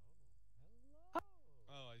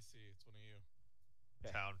 Oh, I see. It's one of you.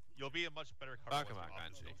 Town. You'll be in much better cover Welcome once back, we're off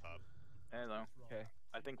the Angie. hilltop. Hello. Okay.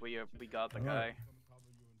 I think we got the guy.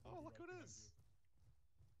 Oh, look who it is.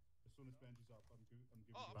 As soon as Banshee's up, I'm giving you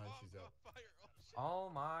Banshee's up. Oh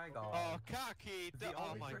my god. Oh, Kaki!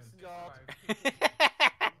 Oh my god!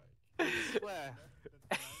 Swear.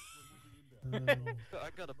 I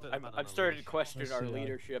got a bit. I'm starting to question our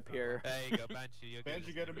leadership here. There you go, Banshee. You're good.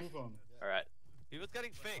 Banshee, get a move on. All right. He was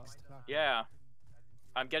getting fixed. Yeah.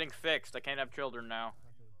 I'm getting fixed. I can't have children now.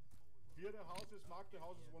 Clear the houses, mark the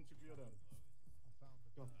houses once you clear them.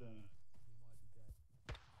 God damn it.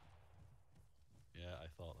 Yeah, I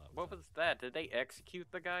thought that was. What was that? Did they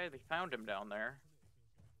execute the guy? They found him down there.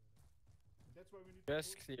 That's why we need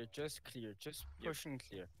Just clear, just clear, just push and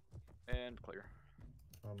clear. And clear.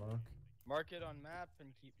 Oh, Mark. Mark it on map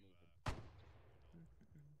and keep moving.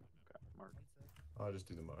 Okay, mark. I'll just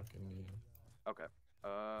do the marking. Yeah. Okay.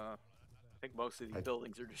 I think most of these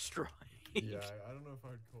buildings are destroyed. Yeah, I don't know if I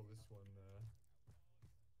would call this one.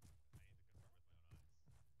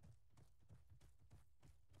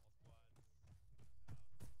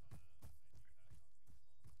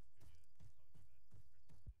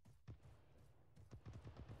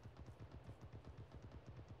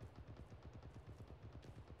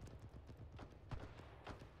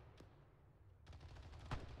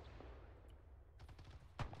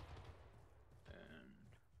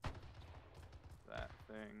 That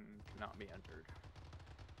thing cannot be entered.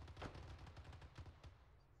 I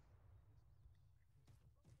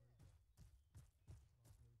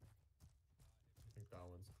think that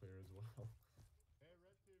one's clear as well. Hey,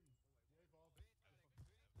 red team, wave off.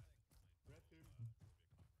 Red team.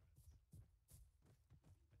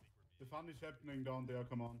 The fun is happening down there,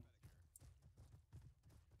 come on.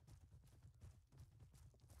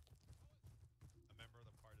 A member of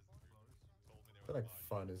the Partisans group told me I feel like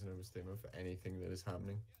fun is an overstatement for anything that is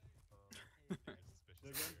happening.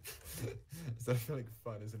 So I feel like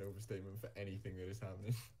fun is an overstatement for anything that is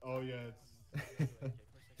happening. Oh yeah, it's...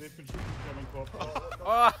 They've been shooting German corps.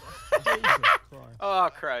 Oh, oh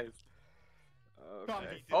Christ.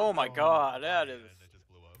 Okay. Oh my god, that is...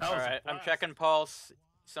 Alright, I'm checking pulse.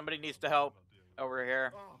 Somebody needs to help over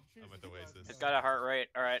here. I'm with Oasis. It's got a heart rate.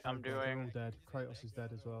 Alright, I'm doing... Dead. Kratos is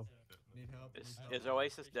dead as well. Need help. Is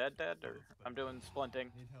Oasis dead? Or I'm doing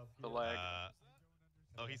splinting. The leg.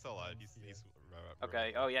 Oh, he's still alive. He's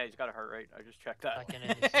Okay. Oh yeah, he's got a heart rate. I just checked that.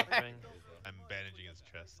 I'm bandaging his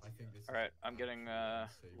chest. All right, I'm getting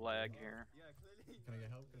lag here. Can I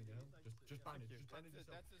get help? Can I get help? Just bandage. Just bandage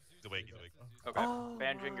yourself. He's awake. He's awake. Okay,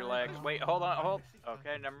 bandaging your legs. Wait, hold on. Hold.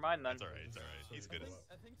 Okay, never mind then. It's alright. It's alright. He's good as.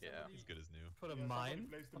 Yeah. He's good as new. Put a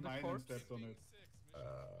mine on the corpse. On it.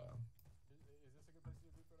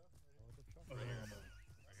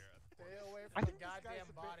 Stay away from the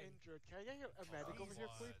goddamn body. Injured. Can I get a medic over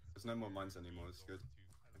here, please? There's no more mines anymore. It's good.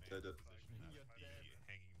 I cleared it.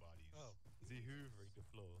 Hanging bodies. Oh, is he hoovering the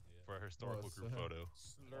floor? Yeah. For a historical group photo.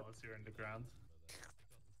 Once you're in the ground.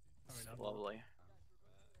 Lovely.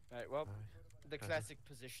 Right, well, the classic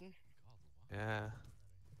position. Yeah.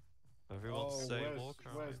 Everyone's stable.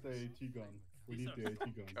 Where's the AT gun? We need the AT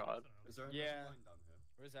gun. God. Is there a Yeah. line down here?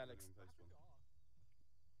 Where's Alex?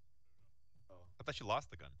 Oh. I thought you lost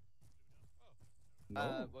the gun.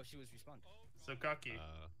 No. Well, she was respawned. So Kaki,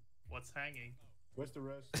 what's hanging? Where's the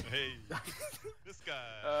rest? Hey, this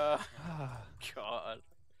guy. God.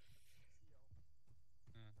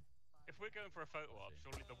 If we're going for a photo op,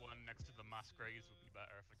 surely the one next to the mass graves would be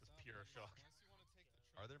better for just pure shock.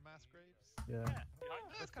 Are there mass graves? Yeah.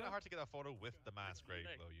 It's kind of hard to get a photo with the mass grave,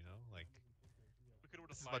 though. You know, like We could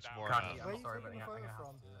this is much more. Kaki, Where are I'm you sorry, but taking the I'm photo gonna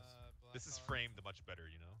from? have to do this. This is framed much better,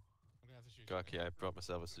 you know. I'm gonna have to shoot. Gaki, I brought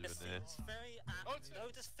myself a souvenir. It's very apt.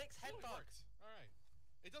 No, just fix head It bug. works. All right.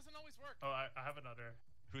 It doesn't always work. Oh, I have another.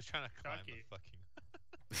 Who's trying to climb Kaki. the fucking?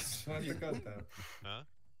 I forgot that. Huh?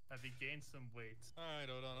 Have you gained some weight? All right,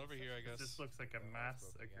 hold on. Over here, I guess. This looks like a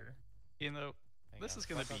massacre. You know, Hang this on. is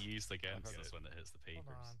gonna be Fuck up. used against Fuck us up. when it hits the Hold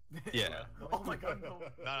papers. on. Yeah. Oh my god, no.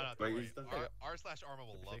 No, Wait, don't worry. he's done- R/Arma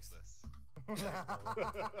will love this.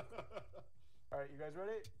 Alright, you guys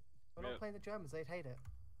ready? We're not playing the Germans, they'd hate it.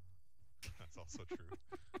 That's also true.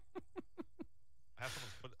 I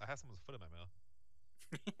have someone's foot in my mouth.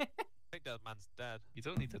 I think that man's dead. You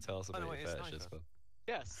don't need to tell us By the about way, your it's fetishes, nicer. but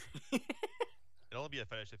Yes. It'd only be a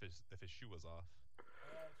fetish if his shoe was off.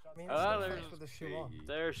 I mean, Ah, it's there's- with the shoe on.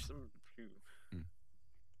 There's some.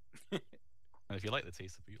 and if you like the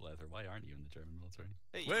taste of boot leather, why aren't you in the German military?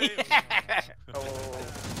 Hey.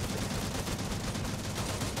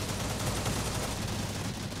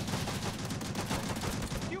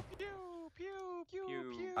 Pew pew pew pew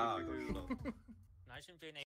Pew. pew. Ah, I got shot.